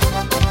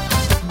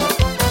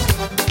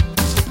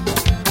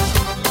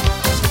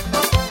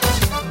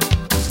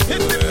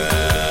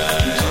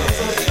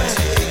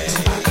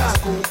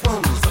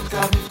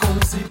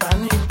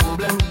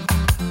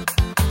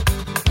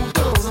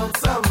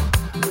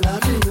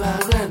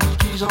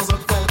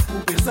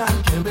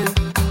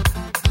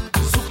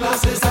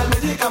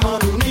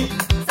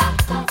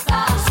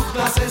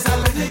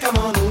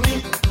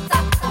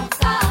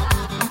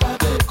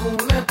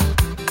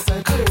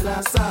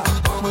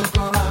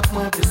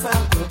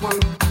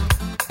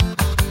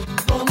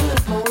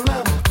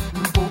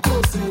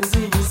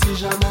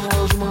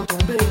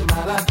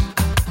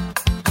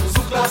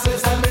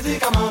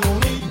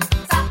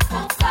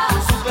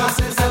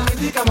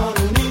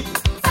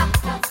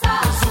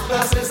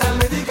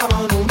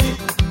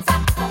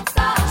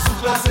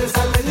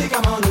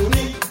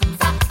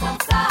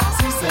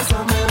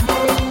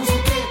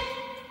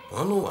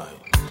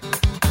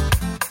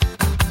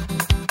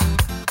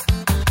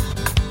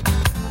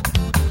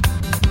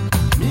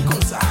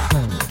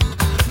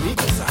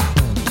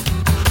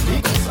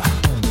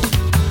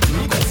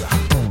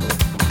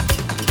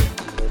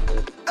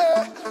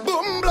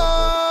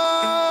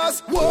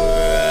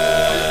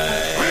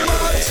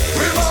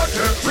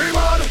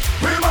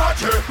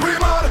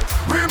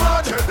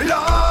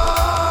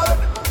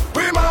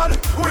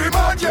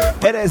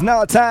 It is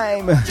now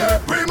time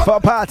for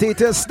party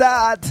to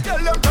start. Tell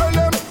them,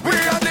 we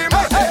are the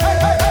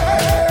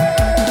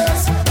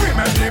we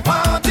make the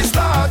party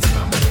start.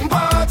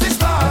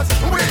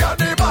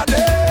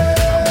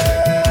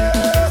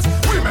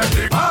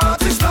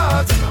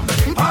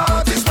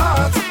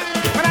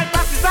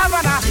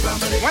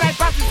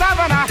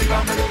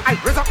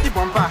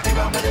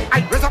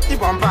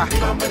 bumper.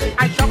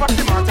 I shove up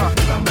the motor.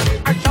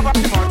 I shove up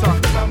the motor.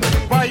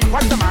 Boy,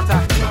 what's the matter?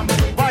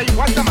 Boy,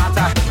 what's the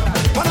matter?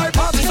 When I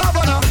pass the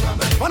Savannah,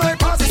 when I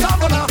pass the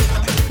Savannah,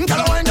 get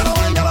a wine, get a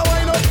wine, get a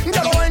wine up,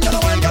 get a wine, get a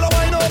wine, get a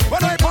wine up.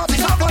 When I pass the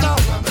Savannah,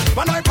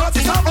 when I pass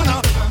the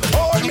Savannah,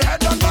 oh, the head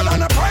done well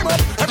and the prime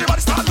up.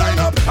 Everybody start line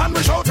up and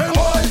we shouting,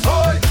 oi,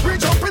 oi, we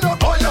jumping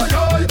up, oi, oi,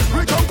 oi,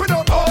 we jumping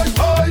up, oi,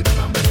 oi.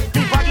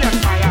 The body on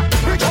fire.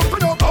 We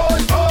jumping up, oi,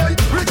 oi,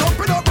 we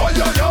jumping up, oi,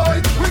 oi, oi,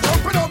 we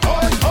jumping up,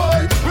 oi,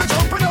 oi, we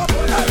jumping up.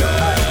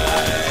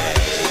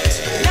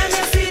 Let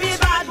me see the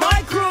bad boy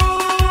crew,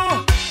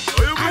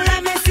 and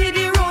let me see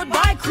the road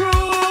boy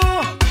crew.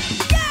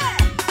 Yeah,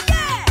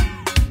 yeah.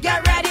 Get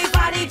ready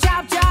for the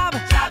job, job,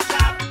 job,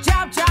 job,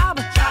 job, job.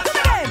 Do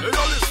it again.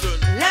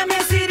 Let me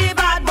see the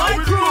bad boy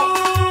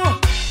crew,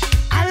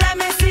 and let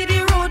me see the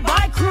road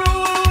boy crew.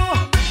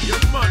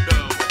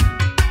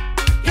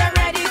 Get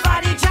ready for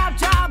the job,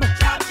 job,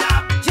 job,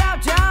 job,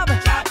 job, job,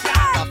 job,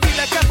 job. I feel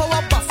like for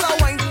a bust of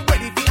wine,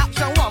 ready for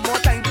action one more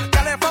time.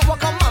 Girl in front,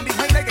 walk on man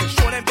behind again,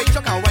 show them big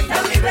chuck and wine.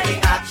 Tell me where the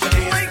action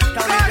is.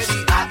 Tell me where the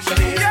action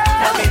is.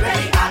 Tell me where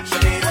the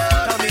action is.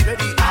 Tell me where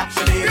the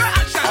action is.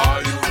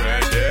 Are you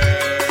ready?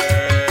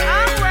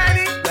 I'm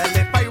ready. Well,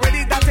 if I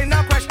ready, that ain't no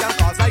question,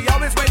 cause I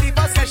always ready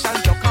for session.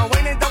 Chuck and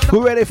wine and dump. Who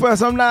ready for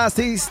some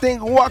nasty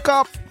stink? Walk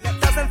up.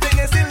 Doesn't think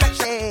it's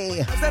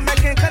election. Doesn't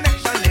making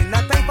connection. Ain't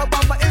no time for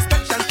bumper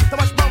inspection. Too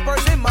much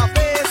bumpers in my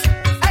face.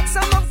 X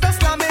amongst the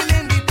slamming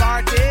in the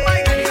party.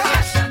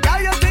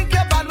 Girl, you think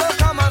your bad will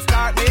come and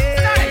start me.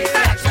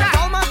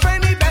 Call my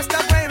friend, the best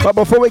of friends. But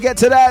before we get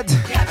to that,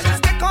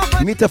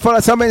 you need to follow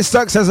some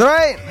instructions,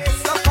 alright?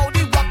 So how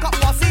the walk up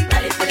bossy.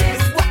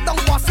 Walk down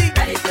bossy.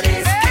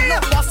 Skin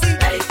up bossy.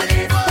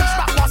 Push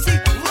back bossy.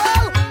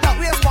 Roll. That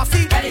way is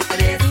bossy.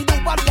 Do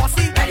bad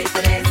bossy.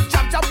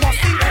 Jump jump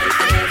bossy.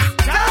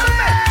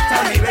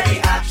 Tell me where the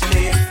action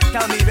is.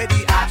 Tell me where the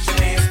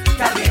action is.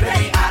 Tell me where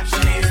the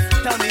action is.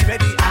 Tell me where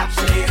the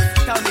action is.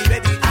 Tell me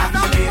where the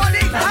action is.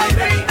 Tell me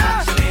where the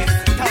action is.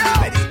 Tell me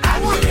where the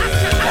action is.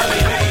 Tell me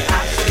where the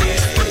action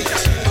is.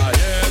 I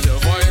hear the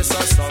voice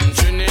of some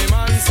Trini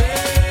man say,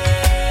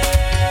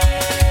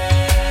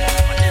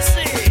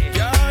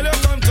 girl, you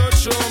come to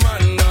show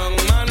man down,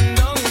 man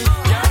down.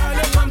 Girl,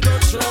 you come to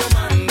show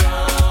man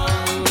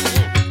down.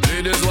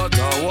 Ladies, what I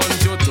want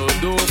you to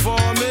do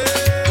for me.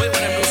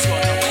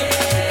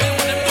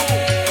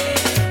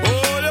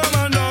 Hold your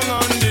man down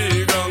on the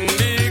ground,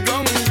 the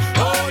ground.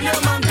 Hold your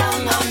man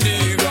down on the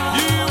ground.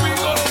 Here we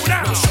go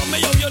now. Show me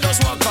how you just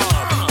walk up.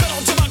 Get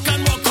on to back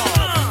and walk up.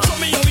 Show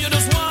me how you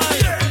just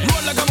whine.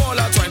 Roll like a ball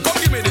of twine. Come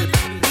give me the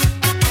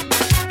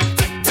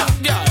tick tock,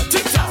 yeah,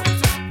 tick tock.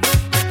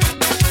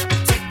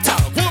 Tick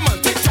tock, woman,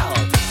 tick tock.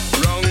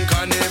 Round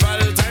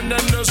carnival time,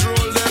 then just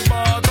roll the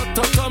bar,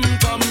 tum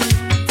tum.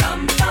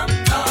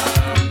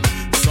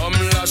 Some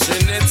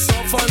lashing it so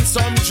fun,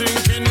 some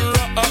drinking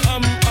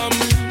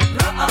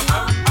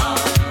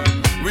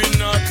we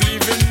not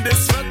leaving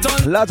this fete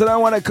on Lots of them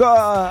want to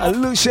call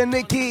Lucia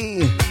Nikki.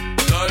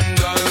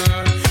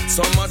 London.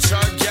 So much a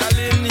gal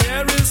in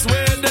here is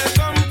where they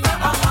come.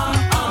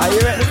 Are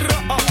you ready?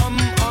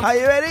 Are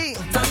you ready?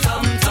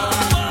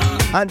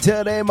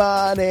 Until the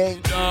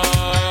morning.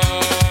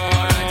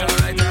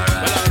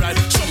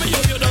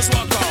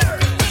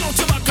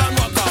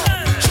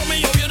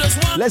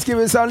 Let's give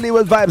it some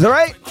Leeward vibes,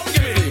 alright?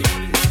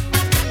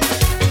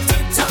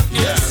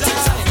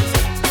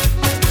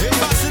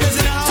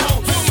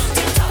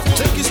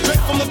 Take it straight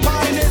from the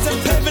pioneers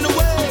and paving the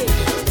way.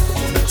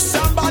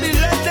 Somebody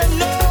let them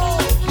know.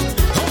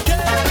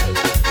 Okay.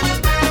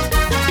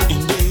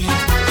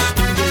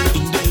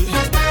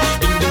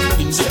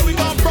 Here we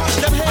gonna brush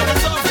them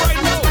haters off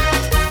right now.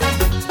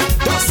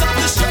 Dust off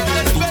the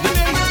shoulders, baby.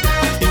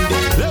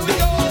 There we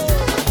go.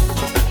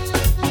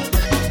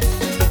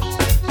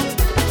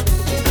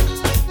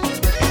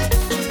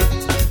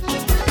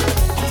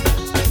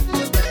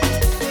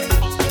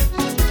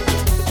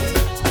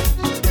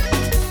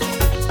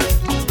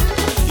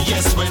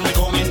 Yes, when we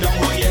coming down,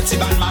 oh yeah,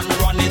 T-Ban man, we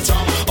run it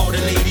on. All the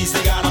ladies,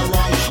 they got it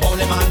wrong. All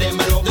the man, them,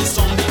 I love this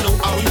song. They know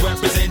how we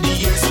represent the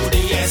year, so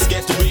they yes,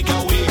 get to break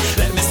away.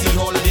 Let me see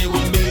holiday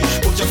with me.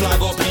 Put your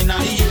flag up in the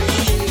air,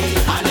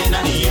 and in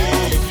the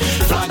air.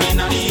 Flag in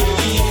the air,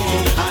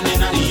 and in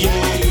the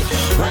air.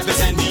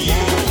 Represent the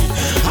year,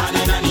 and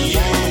in the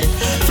air.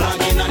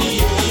 Flag in the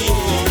air,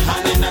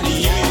 and in the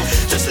air.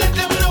 Just let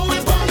them know we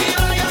banging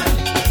iron.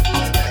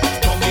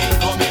 Come in,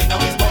 now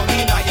we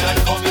banging iron.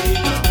 Come in,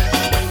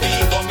 when we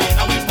come in,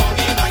 now we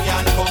banging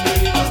iron. Come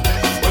in,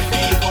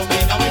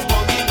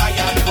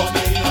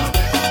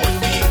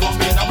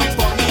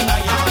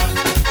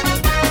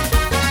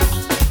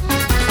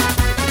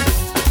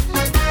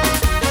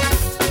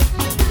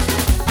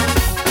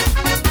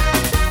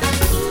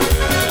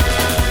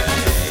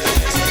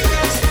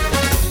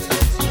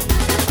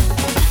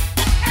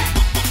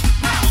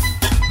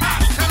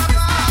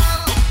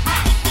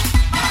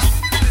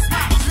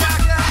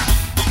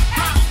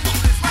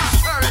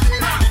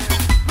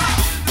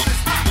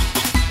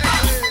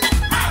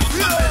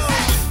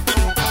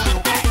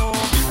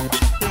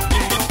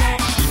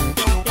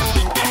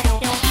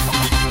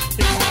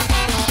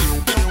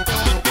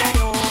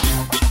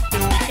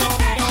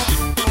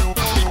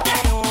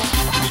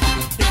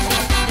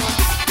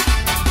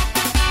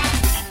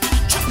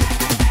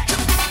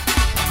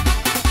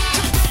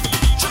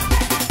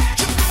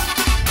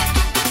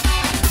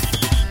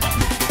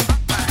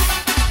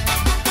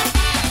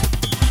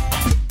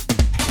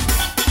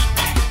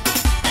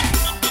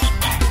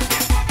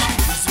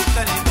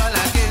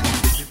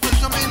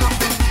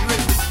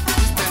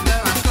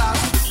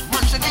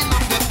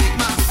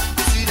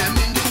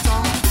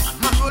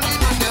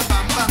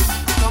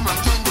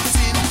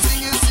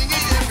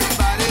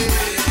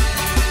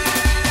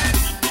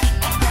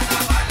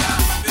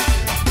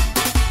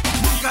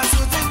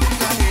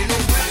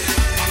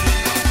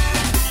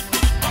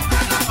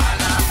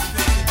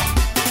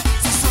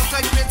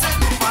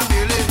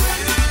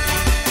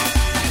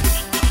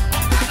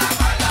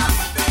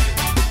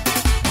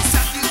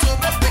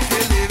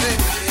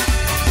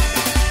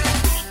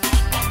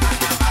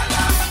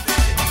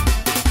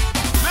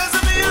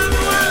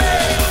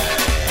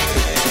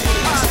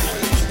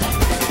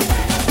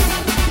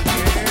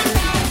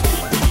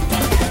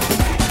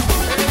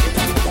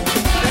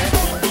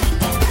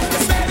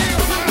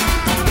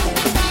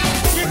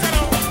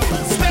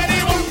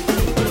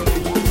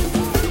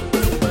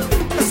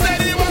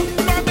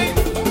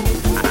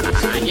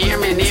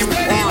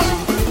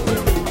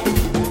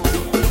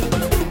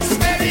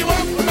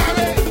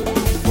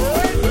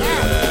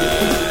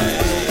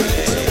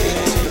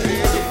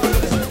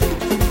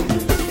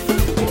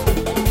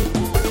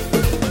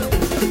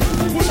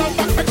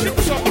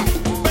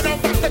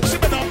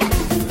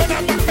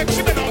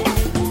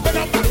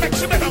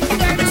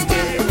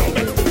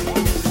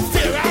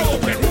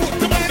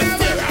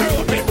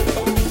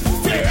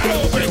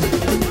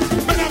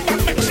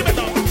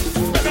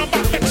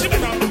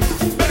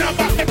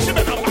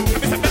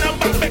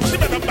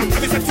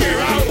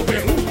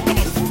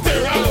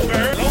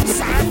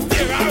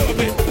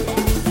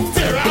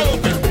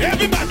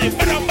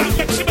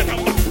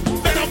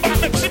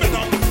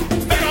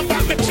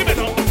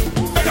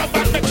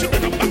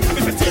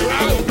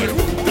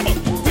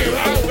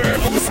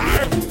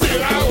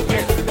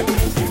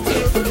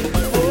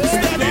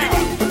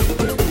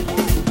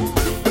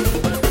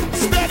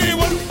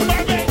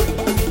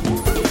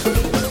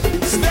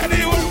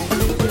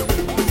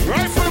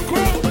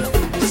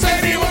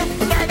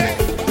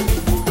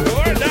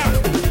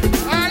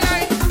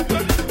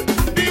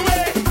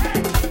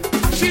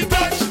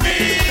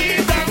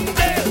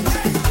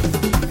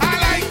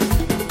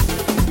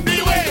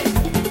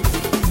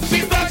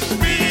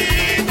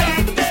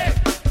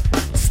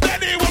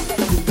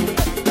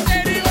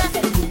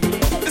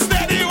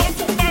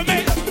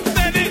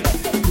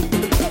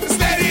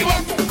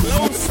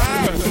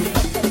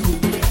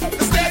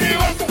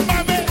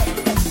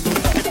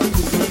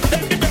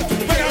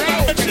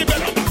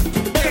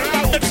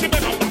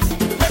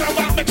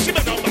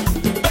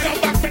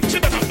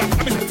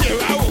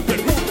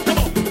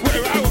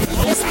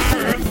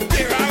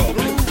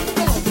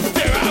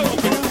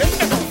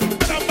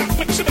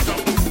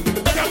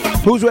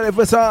 Who's ready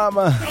for some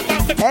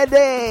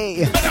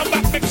Eddie?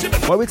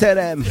 What we tell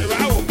them?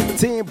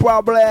 Team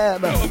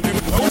Problem.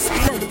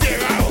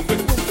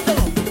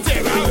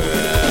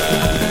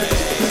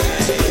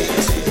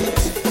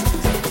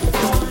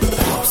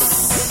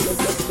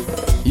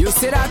 You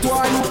see that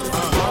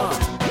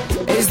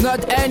one? It's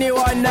not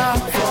anyone now.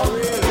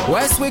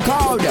 West we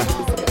called.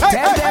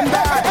 Tell them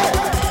back.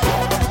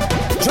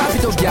 Drop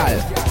it up, gal.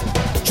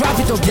 Drop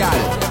it up,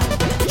 gal.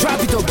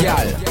 Drop it up,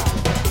 gal.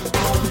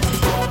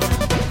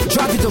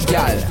 Drop it up,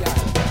 gal.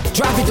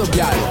 Drop it up,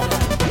 gal.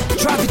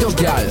 Drop it up,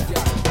 gal.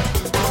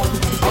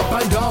 Up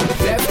and down,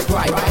 left,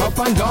 right. Up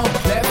and down,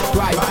 left,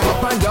 right.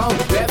 Up and down,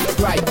 left,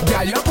 right.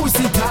 Gal, your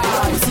pussy tight.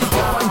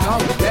 Up and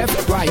down,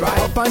 left, right.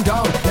 Up and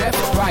down,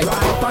 left, right.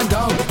 Up and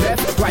down,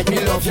 left, right. Me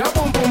love your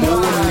boom boom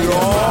wine.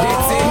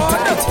 It's in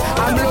tight.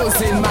 I'm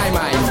losing my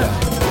mind.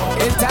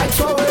 It's tight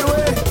for way.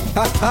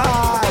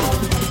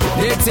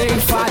 It's in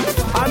fat.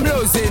 I'm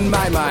losing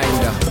my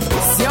mind.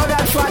 See how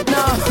that fat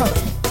now?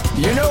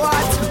 You know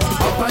what?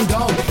 Up and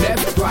down,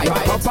 left, right.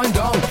 Up and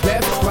down,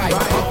 left, right.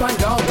 Up and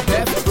down,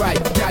 left, right.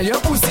 Girl, your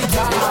pussy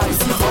tight.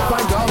 Up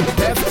and down,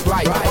 left,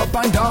 right. Up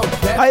and down,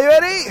 left. Are you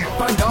ready?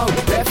 Up and down,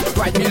 left,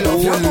 right. Me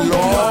love your boom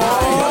boom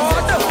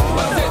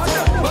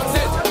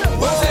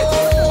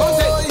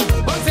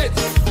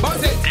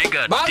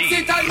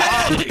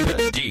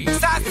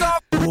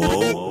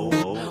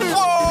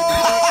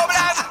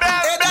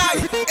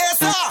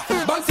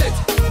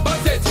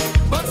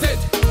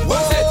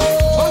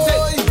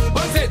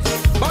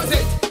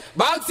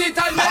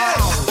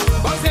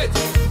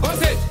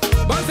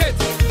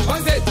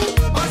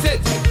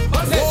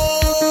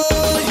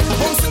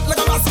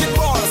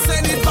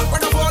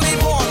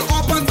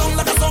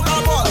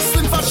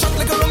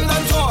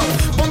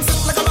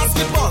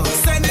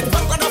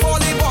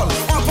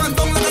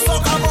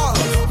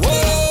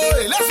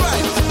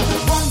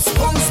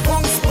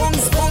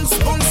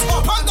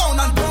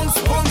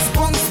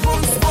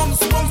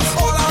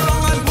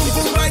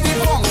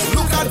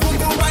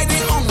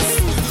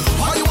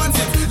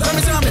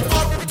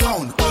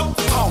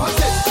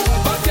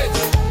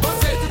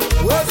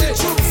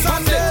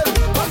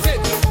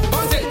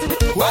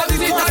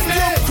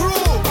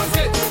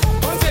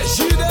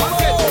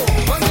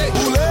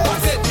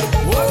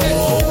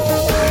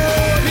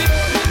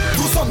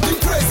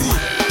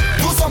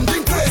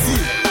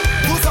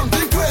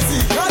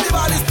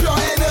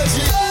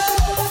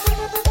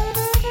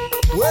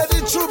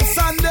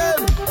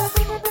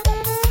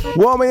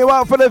Warming you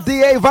up for the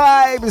DA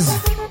vibes.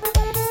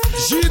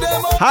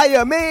 How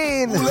you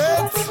mean? Do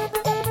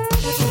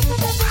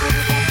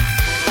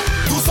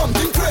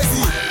something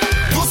crazy.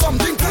 Do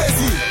something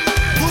crazy.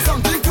 Do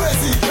something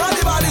crazy.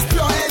 Everybody's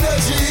pure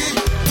energy.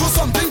 Do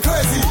something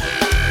crazy.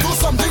 Do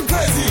something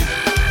crazy.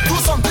 Do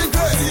something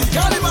crazy.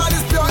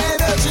 Everybody's pure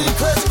energy.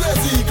 Crazy,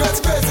 crazy,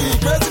 crazy, crazy,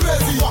 crazy,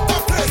 crazy. Walk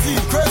up crazy,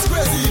 crazy,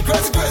 crazy,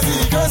 crazy,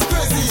 crazy, crazy,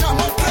 crazy.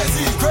 Jump up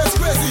crazy, crazy,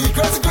 crazy,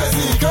 crazy,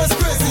 crazy, crazy,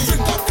 crazy.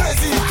 Drink up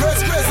crazy,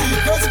 crazy, crazy,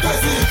 crazy,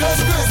 crazy,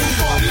 crazy, crazy.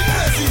 Body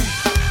crazy.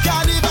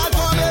 Carnival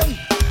coming,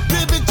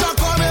 big picture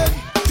coming.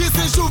 This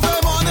is Juve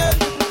morning.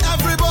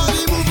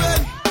 Everybody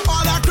moving,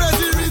 all that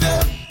crazy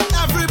rhythm.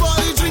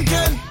 Everybody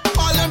drinking,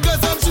 all them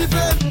girls them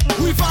cheaping.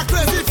 We for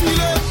crazy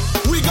feeling,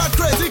 we got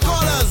crazy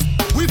colors.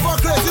 We for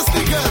crazy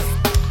stickers.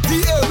 The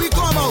air we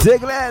come out.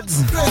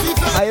 Diglets,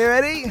 are you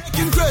ready?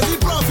 Making crazy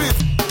profit.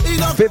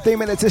 15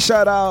 minutes to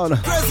shut down.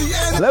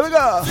 Let me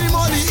go.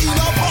 Money in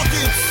our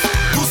pockets.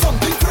 Do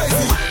something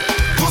crazy.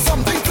 Do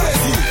something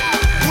crazy.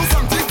 Do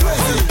something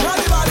crazy.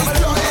 Everybody's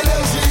pure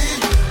energy.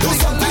 Do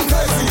something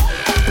crazy.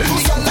 Do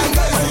something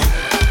crazy.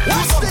 Do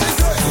something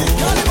crazy.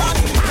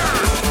 Everybody.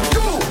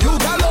 You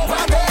got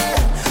over there.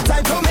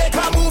 Time to make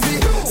a movie.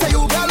 Say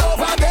you got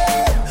over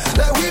there.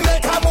 Let we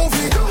make a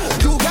movie.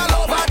 You got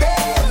over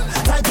there.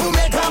 Time to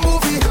make a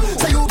movie.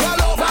 Say you got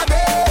over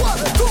there. 1,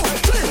 2,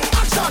 3,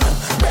 action.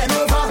 Bend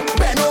over,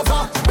 bend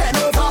over, bend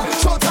over.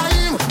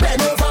 Showtime.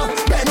 Bend over,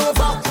 bend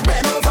over,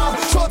 bend over.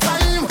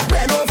 Showtime.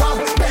 Bend over,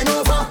 bend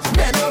over,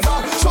 bend over.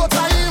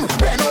 Showtime.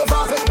 Bend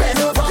over, bend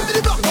over. Give me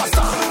the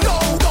blockbuster. No,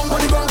 don't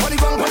put it wrong, put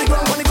it wrong, put it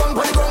wrong, put it wrong,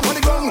 put it wrong, put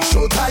it wrong.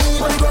 Showtime.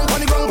 Put it wrong,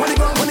 put it wrong, put it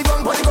wrong, put it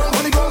wrong, put it wrong,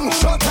 put it wrong.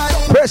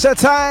 Showtime. Pressure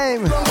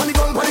time. Put it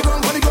wrong, put it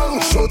wrong, put it wrong.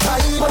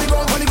 Showtime. Put it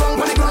wrong, put it wrong,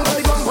 put it wrong, put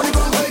it wrong, put it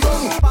wrong, put it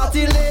wrong.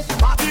 Party lit,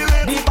 party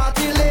lit, the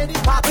party lit, the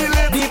party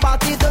lit, the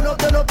party turn up,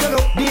 turn up, turn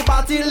up, the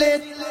party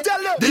lit,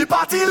 the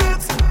party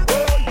lit,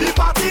 the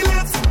party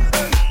lit,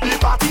 the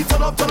party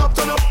turn up, turn up,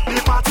 turn up,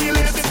 the party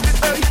lit.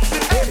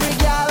 Every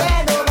girl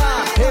head over,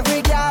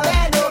 every girl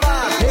head over,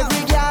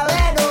 every girl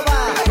head over,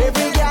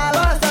 every girl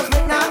wants to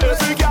spin now.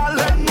 Every girl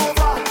head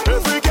over,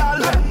 every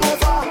girl head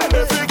over,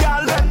 every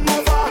girl head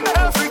over,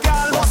 every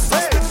girl wants to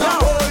spin now.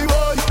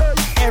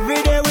 Every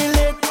day we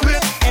lit,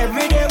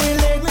 every day we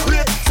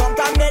lit.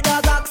 Sometimes they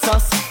does ask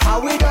us how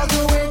we don't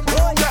do it.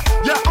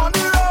 Yeah, on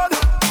the road,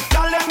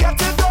 y'all them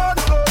get it done.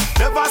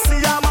 Never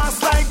see a mass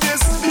like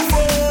this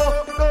before.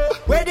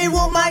 Where the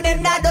woman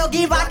them that don't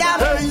give a damn.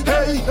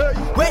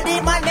 Where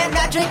the man them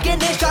that drinking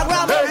the strong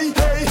rum.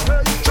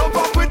 Jump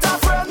up with a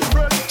friend,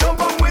 jump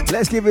up with.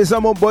 Let's give it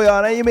some more boy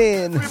on, you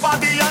mean?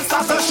 Everybody and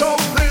start the show.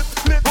 Lit,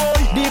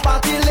 boy. The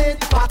party lit,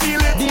 the party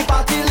lit, the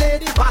party lit,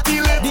 the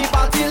party lit, the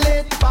party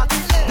lit, the party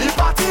lit, the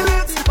party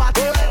lit, the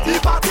party lit, the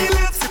party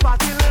lit, the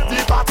party lit,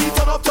 the party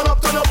turn up, turn up,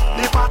 turn up,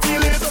 the party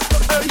lit.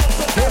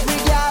 Every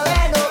girl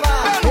and over,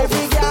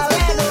 every girl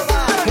and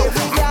over,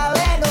 every girl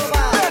and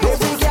over,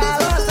 every girl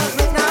and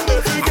over,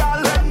 every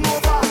girl and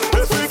over,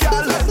 every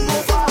girl and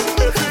over,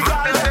 every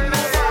girl and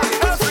over,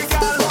 every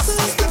girl.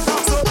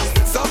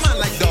 Some man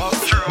like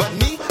dogs, but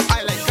me,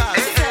 I like cars.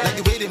 Like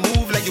the way they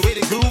move, like the way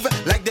they groove,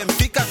 like them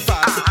thick and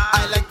fast.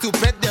 I like to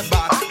pet their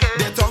back,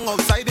 their tongue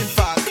outside in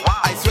fact.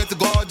 I swear to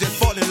God, just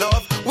fall in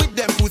love with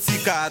them pussy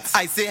cats.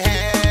 I say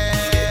hey.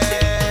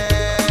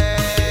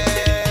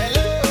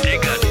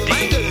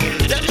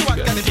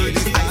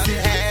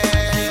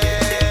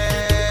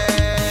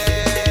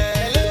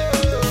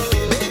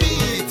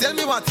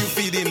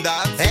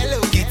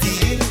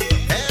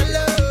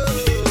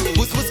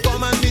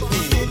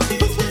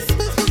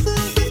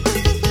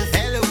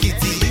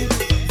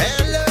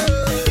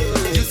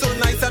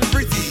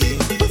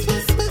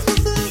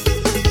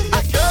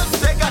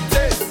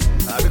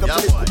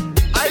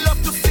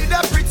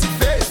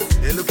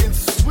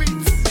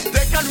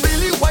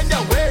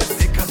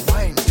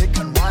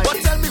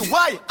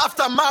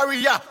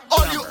 Maria,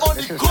 all you on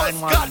the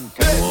coast got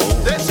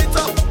they shit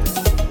up,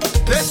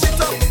 they shit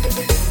up,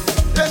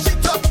 they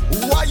shit up.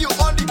 Why you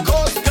on the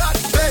coast got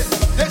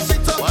they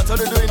shit up? What are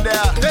they doing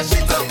there? They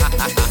shit up,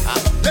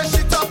 they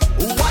shit up.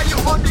 Why you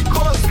on the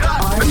coast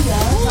got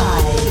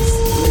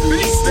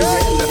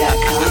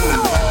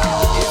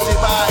Easy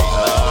bye,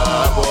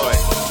 boy.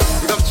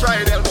 You come try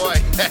it, there, boy.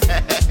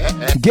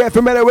 Get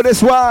familiar with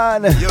this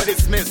one. You're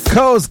dismissed.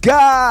 Coast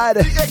Guard.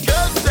 The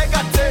girls they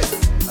got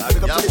taste.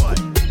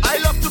 I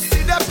love to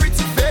see their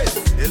pretty face.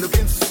 They're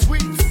looking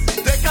sweet.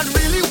 They can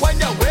really wind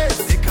their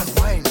waist. They can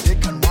wind, they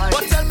can wind.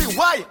 But tell me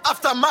why,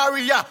 after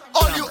Maria,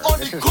 all you on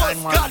the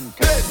coast got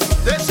face.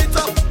 They shit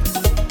up,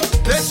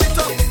 they shit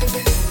up,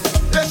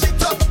 they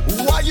shit up.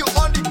 Why you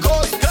on the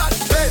coast got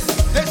face?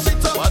 They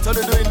shit up. What are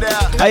they doing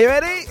there? Are you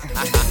ready?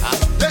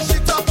 They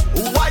shit up.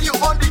 Why you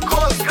on the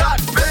coast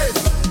got face?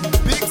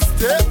 Big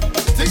step,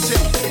 DJ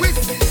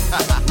Whisk.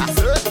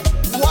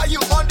 Why you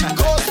on the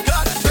coast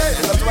got face?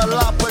 That's my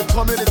lap with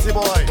community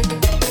boy.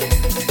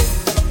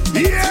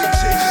 Yeah!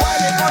 Why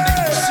they on the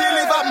she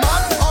leave a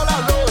man all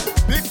alone?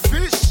 Big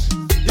fish,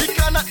 he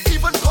cannot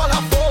even call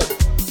her phone.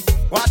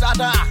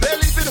 Wadada, they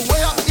living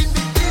way up in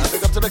the east.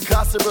 Big up to the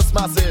Casibus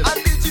massive. And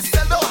DJ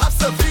still don't have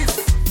service.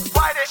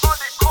 Why they on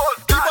the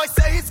coast? The boy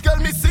say his girl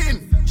missing.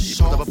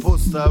 She put up a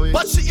poster,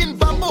 but she in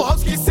Bamboo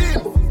House kissing.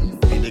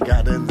 In the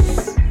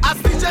gardens. As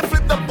DJ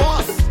flip the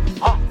boss.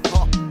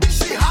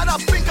 She had a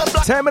finger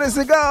black. 10 minutes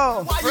to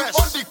go. Why you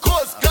on the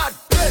coast? God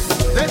bless.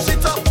 They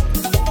shit up.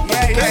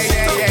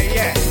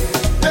 Yeah.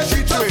 They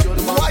shit up.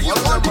 Why you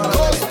on the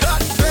coast?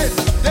 God bless.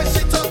 They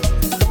shit up.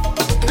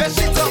 They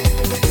shit up.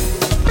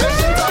 They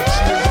shit up.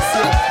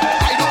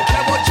 I don't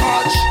care what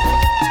charge.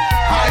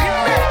 I in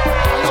there.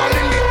 I'm not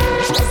in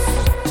it.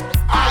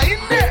 I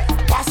in there.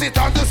 Pass it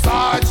on the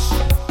Sarge.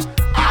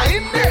 I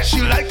in there.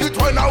 She like it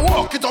when I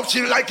walk it up.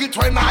 She like it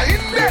when I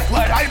in there.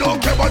 But I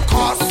don't care what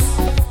cost.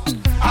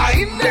 I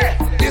in there.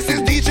 This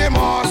is DJ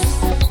Moss.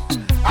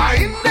 I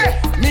in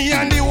there. Me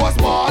and he was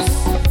boss.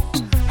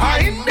 I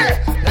in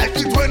there. Like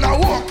it when I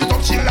walk it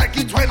up. She like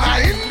it when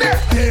I in there.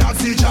 Hey, I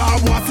see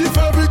job. What if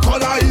every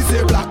color is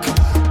a black?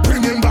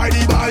 Bring him by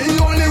the bar. He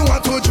only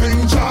want to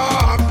drink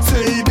job.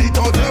 Say he beat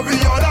out every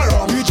other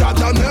wrong. We chat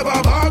and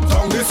never back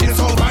down. This is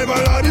survival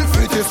of the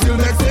fittest. Still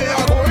next day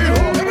I going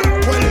home.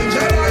 Well, in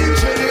jail I in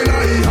chain in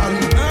my hand.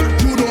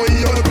 You know he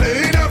all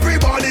playing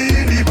everybody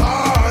in the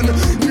band.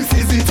 This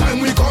is the time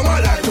we come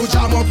alive to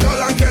jam up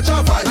girl and catch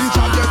a fight. You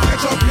try to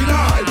catch up in a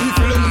high. We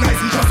feeling nice.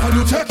 He just want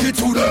to take it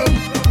to them.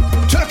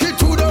 Take it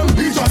to them.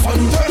 He just want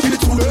to take it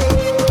to them.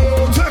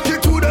 Take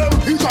it to them.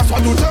 He just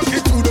want to take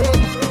it to them.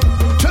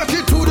 Take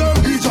it to them.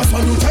 He just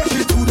want to take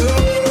it to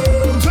them.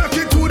 Take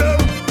it to them.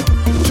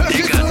 Take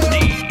it to them.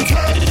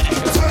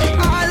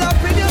 All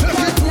up in your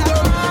face.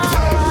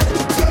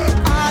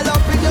 All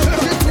up in your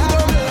face.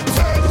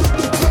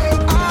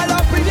 All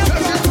up in your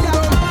face.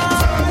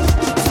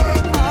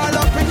 All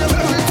up in your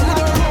face.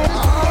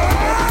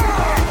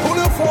 Pull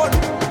your phone.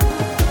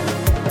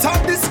 Tap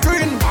the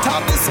screen.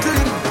 Tap the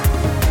screen.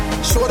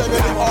 Show them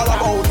what I'm all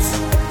about.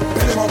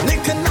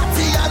 Nick and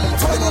Natty and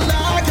Toino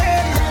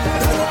again.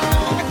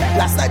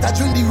 Last night I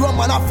drink the rum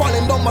and I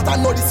falling down, but I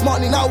know this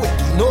morning I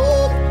waking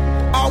up.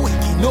 I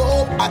waking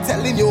up. I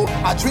telling you,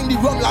 I drink the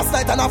rum last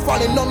night and I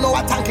falling down. Now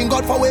I thanking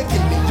God for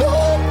waking me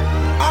up.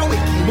 I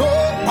waking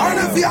up. And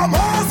if you're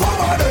Mars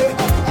over there,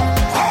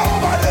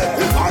 over there.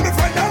 If I'm the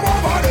friend them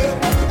over there,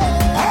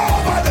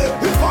 over there.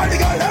 If I'm the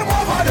girl them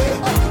over there,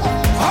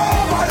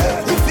 over there.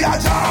 If you're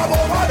job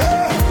over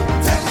there,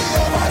 tell me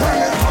over there.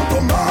 When it come to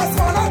Mars,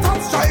 man, I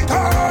top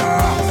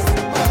strikers.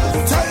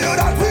 Tell you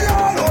that we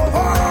all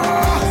over.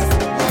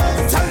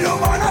 Tell you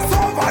man, I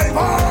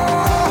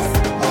survivors.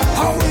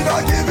 How we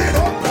not give it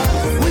up?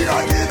 We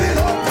not give it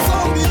up.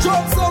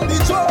 Some be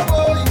job,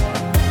 boy.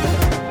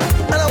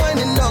 And I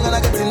winding down and I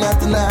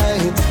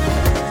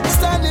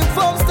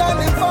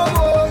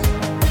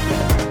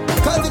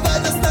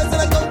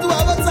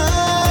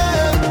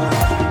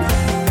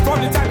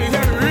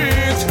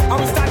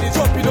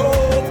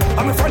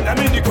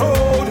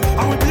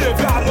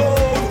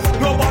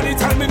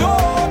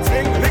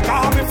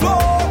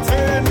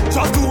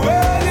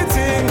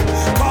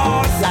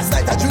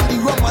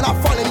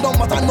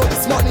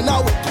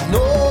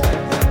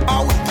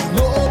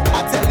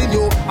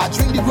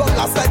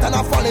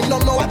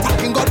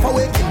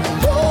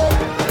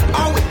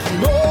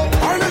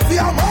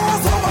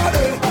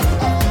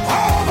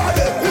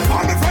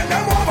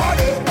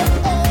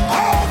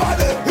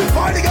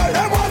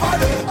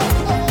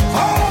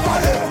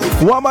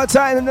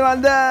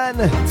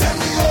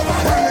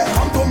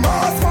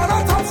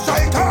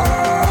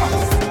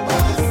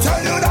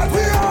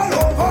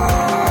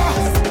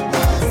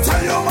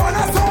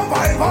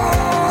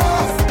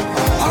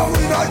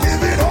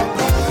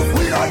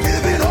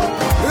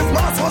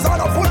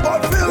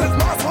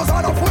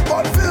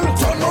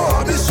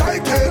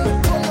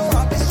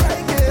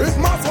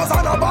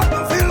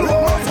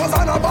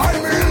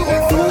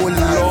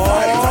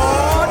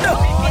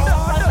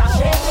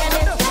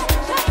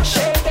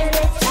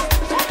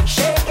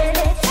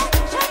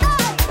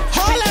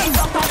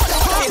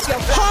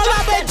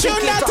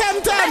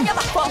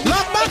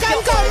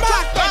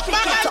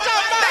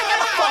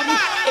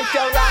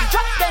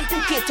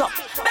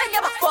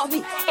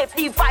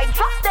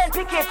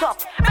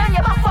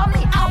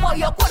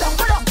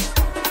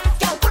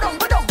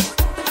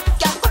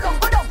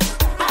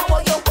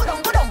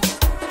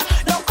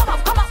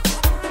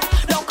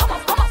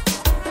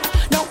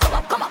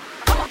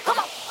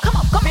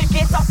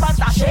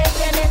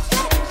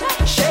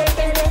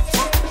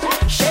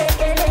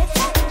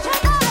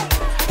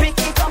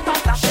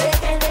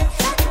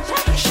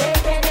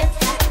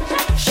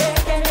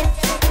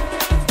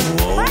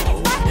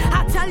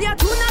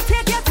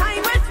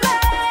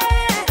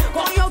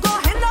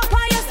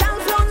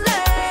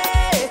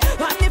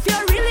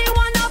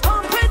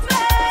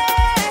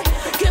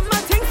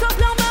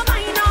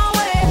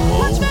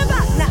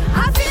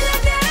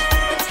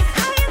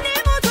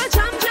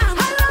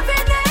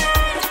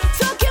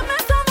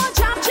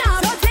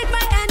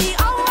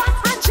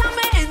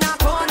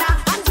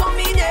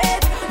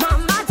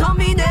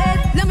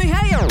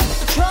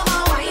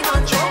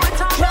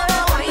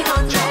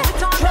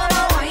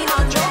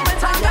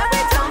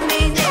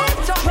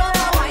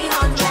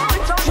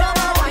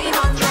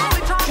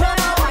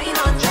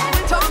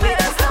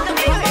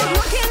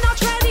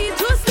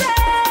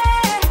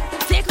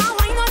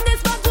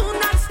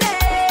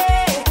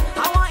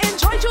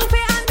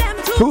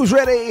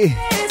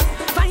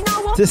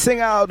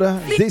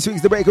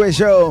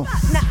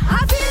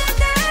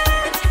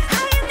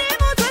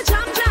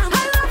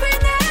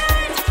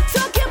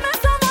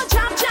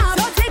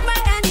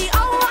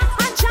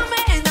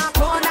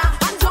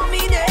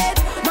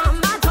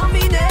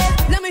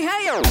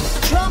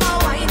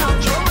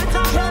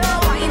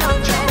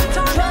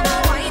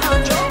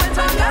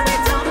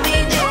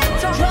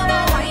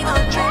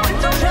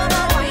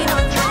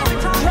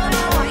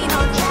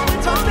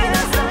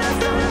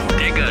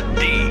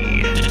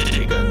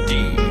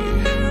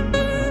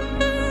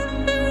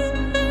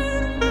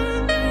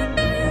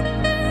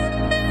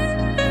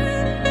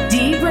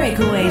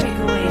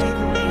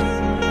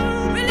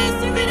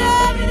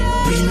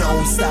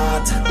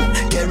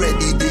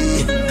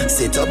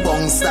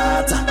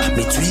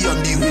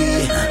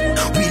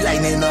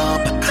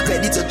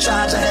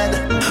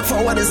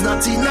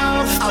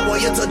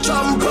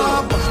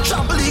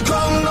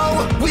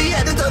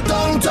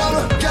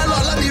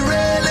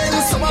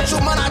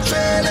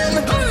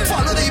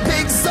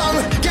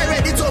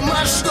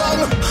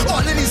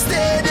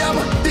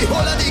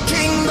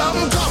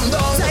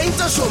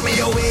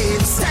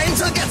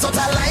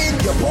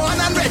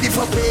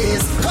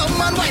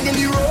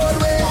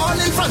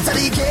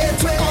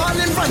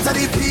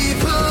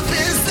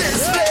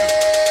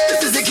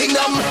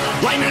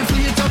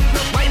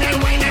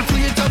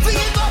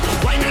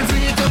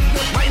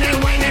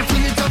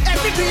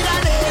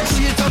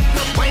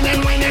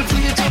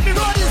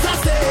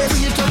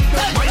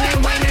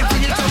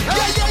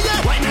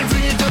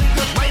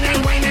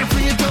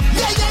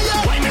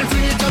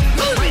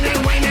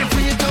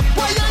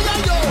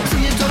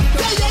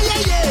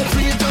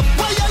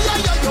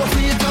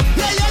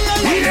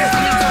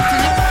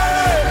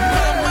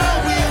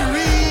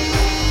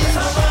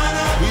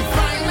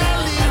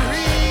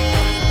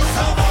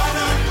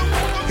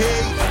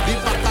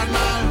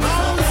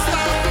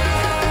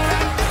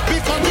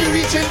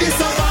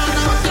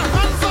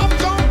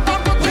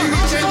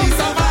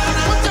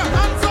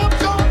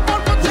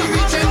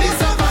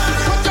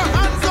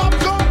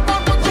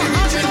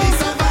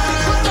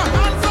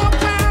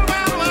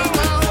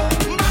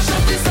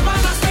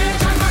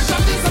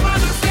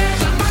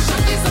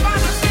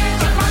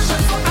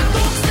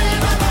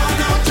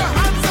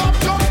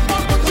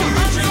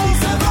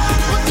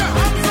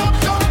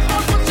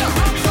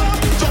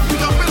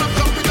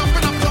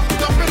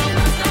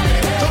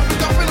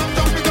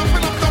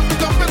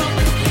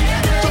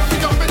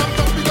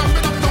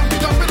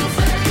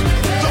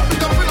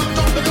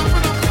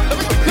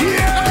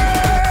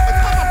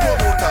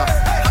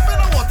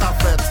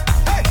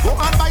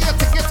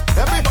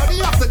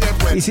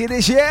You see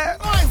this year?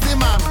 Noisy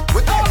man,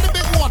 with all the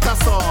big water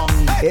song.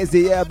 It's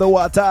the year of the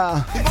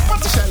water.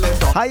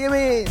 How you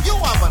mean? You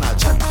have an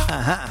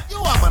agenda.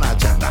 You have an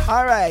agenda.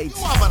 All right.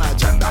 You have an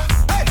agenda.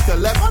 The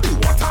level of the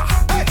water.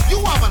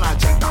 You have an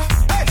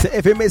agenda. So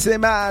if you're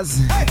missing Mars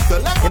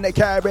in the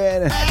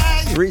Caribbean,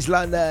 reach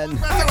London.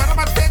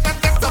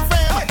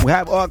 We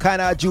have all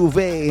kind of juve.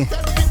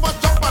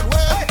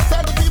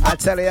 I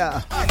tell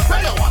ya.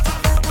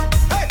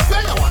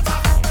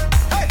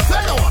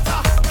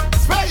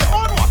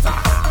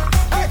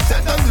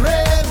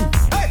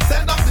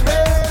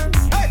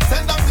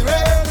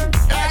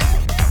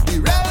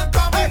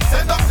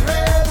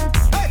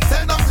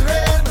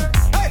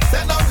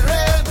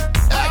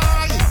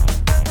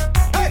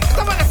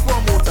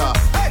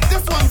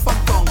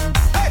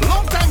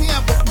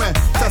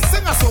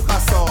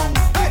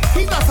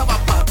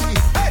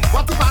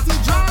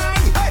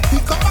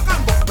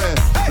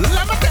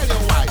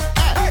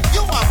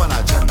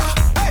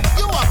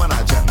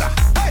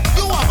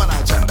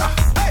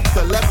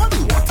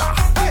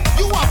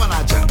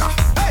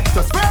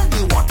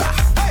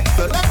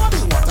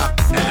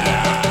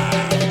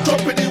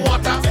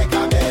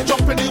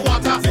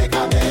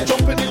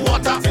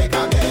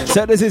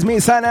 So this is me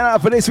signing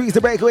out for this week's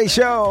The Breakaway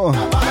Show.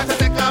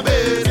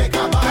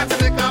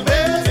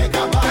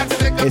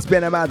 It's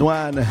been a mad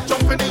one.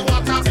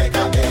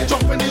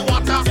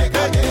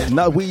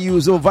 Not we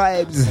usual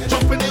vibes,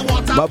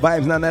 but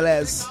vibes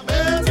nonetheless.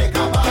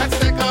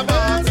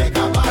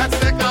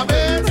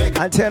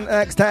 Until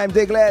next time,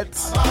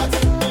 Diglets.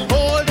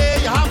 All day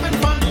you're having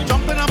fun,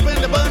 jumping up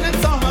in the burning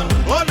sun.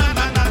 Oh na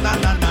na na na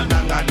na na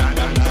na na na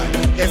na.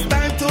 It's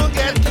time to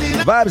get clean.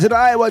 Vibes at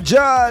Iowa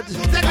Judge.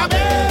 Take a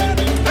bed.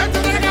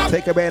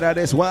 Take a bed of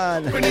this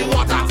one. Jump in the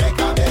water.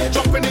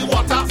 Jump in the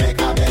water.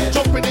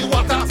 Jump in the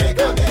water.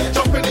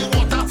 Jump in the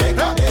water.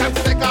 Time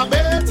to take a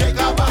bed. Take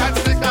a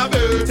bath. Take a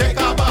bed. Take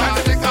a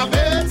bath. Take a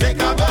bed.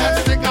 Take a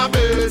bath. Take a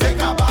bed. Take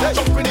a bath.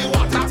 Jump in the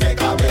water. Take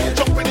a bed.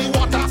 Jump in the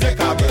water.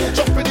 Take a bed.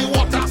 Jump in the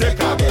water. Take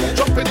a bed.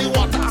 Jump in the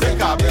water. Take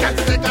a bed.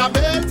 Take a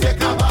bed. Take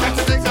a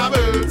bath. Take a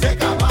bed.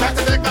 Take a bath.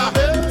 Take a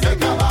bed.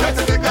 Take a bath.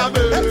 Take a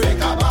bed. Take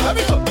a bath. Let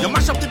me go. You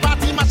mash up the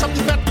party, mash up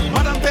the fete.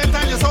 Madam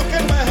Payton, you're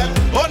soaking my head.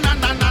 Oh na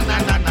na na na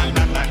na na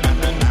na na na.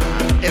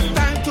 It's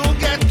time to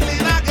get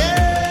clean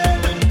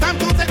again. Time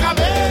to take a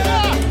bed.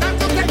 Time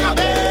to take a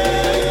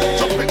bed.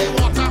 Jump in the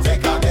water.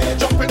 Take a bed.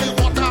 Jump in the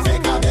water.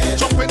 Take a bed.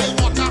 Jump in the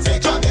water.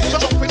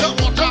 Jump in the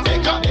water.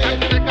 Take a bed.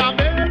 Take a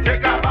bed.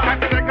 Take a bath.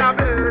 Take a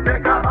bed.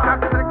 Take a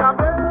bath. Take a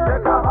bed.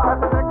 Take a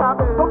bath. Take a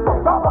bed.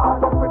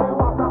 Jump in the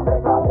water.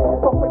 Take a bed.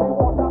 Jump in the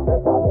water.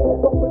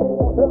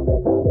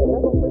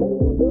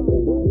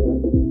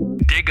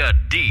 Digga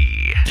D.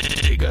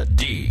 Digga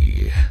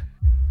D.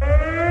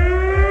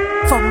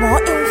 For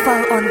more info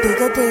on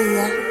Digga D,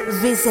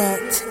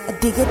 visit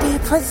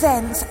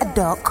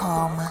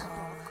diggadpresents.com.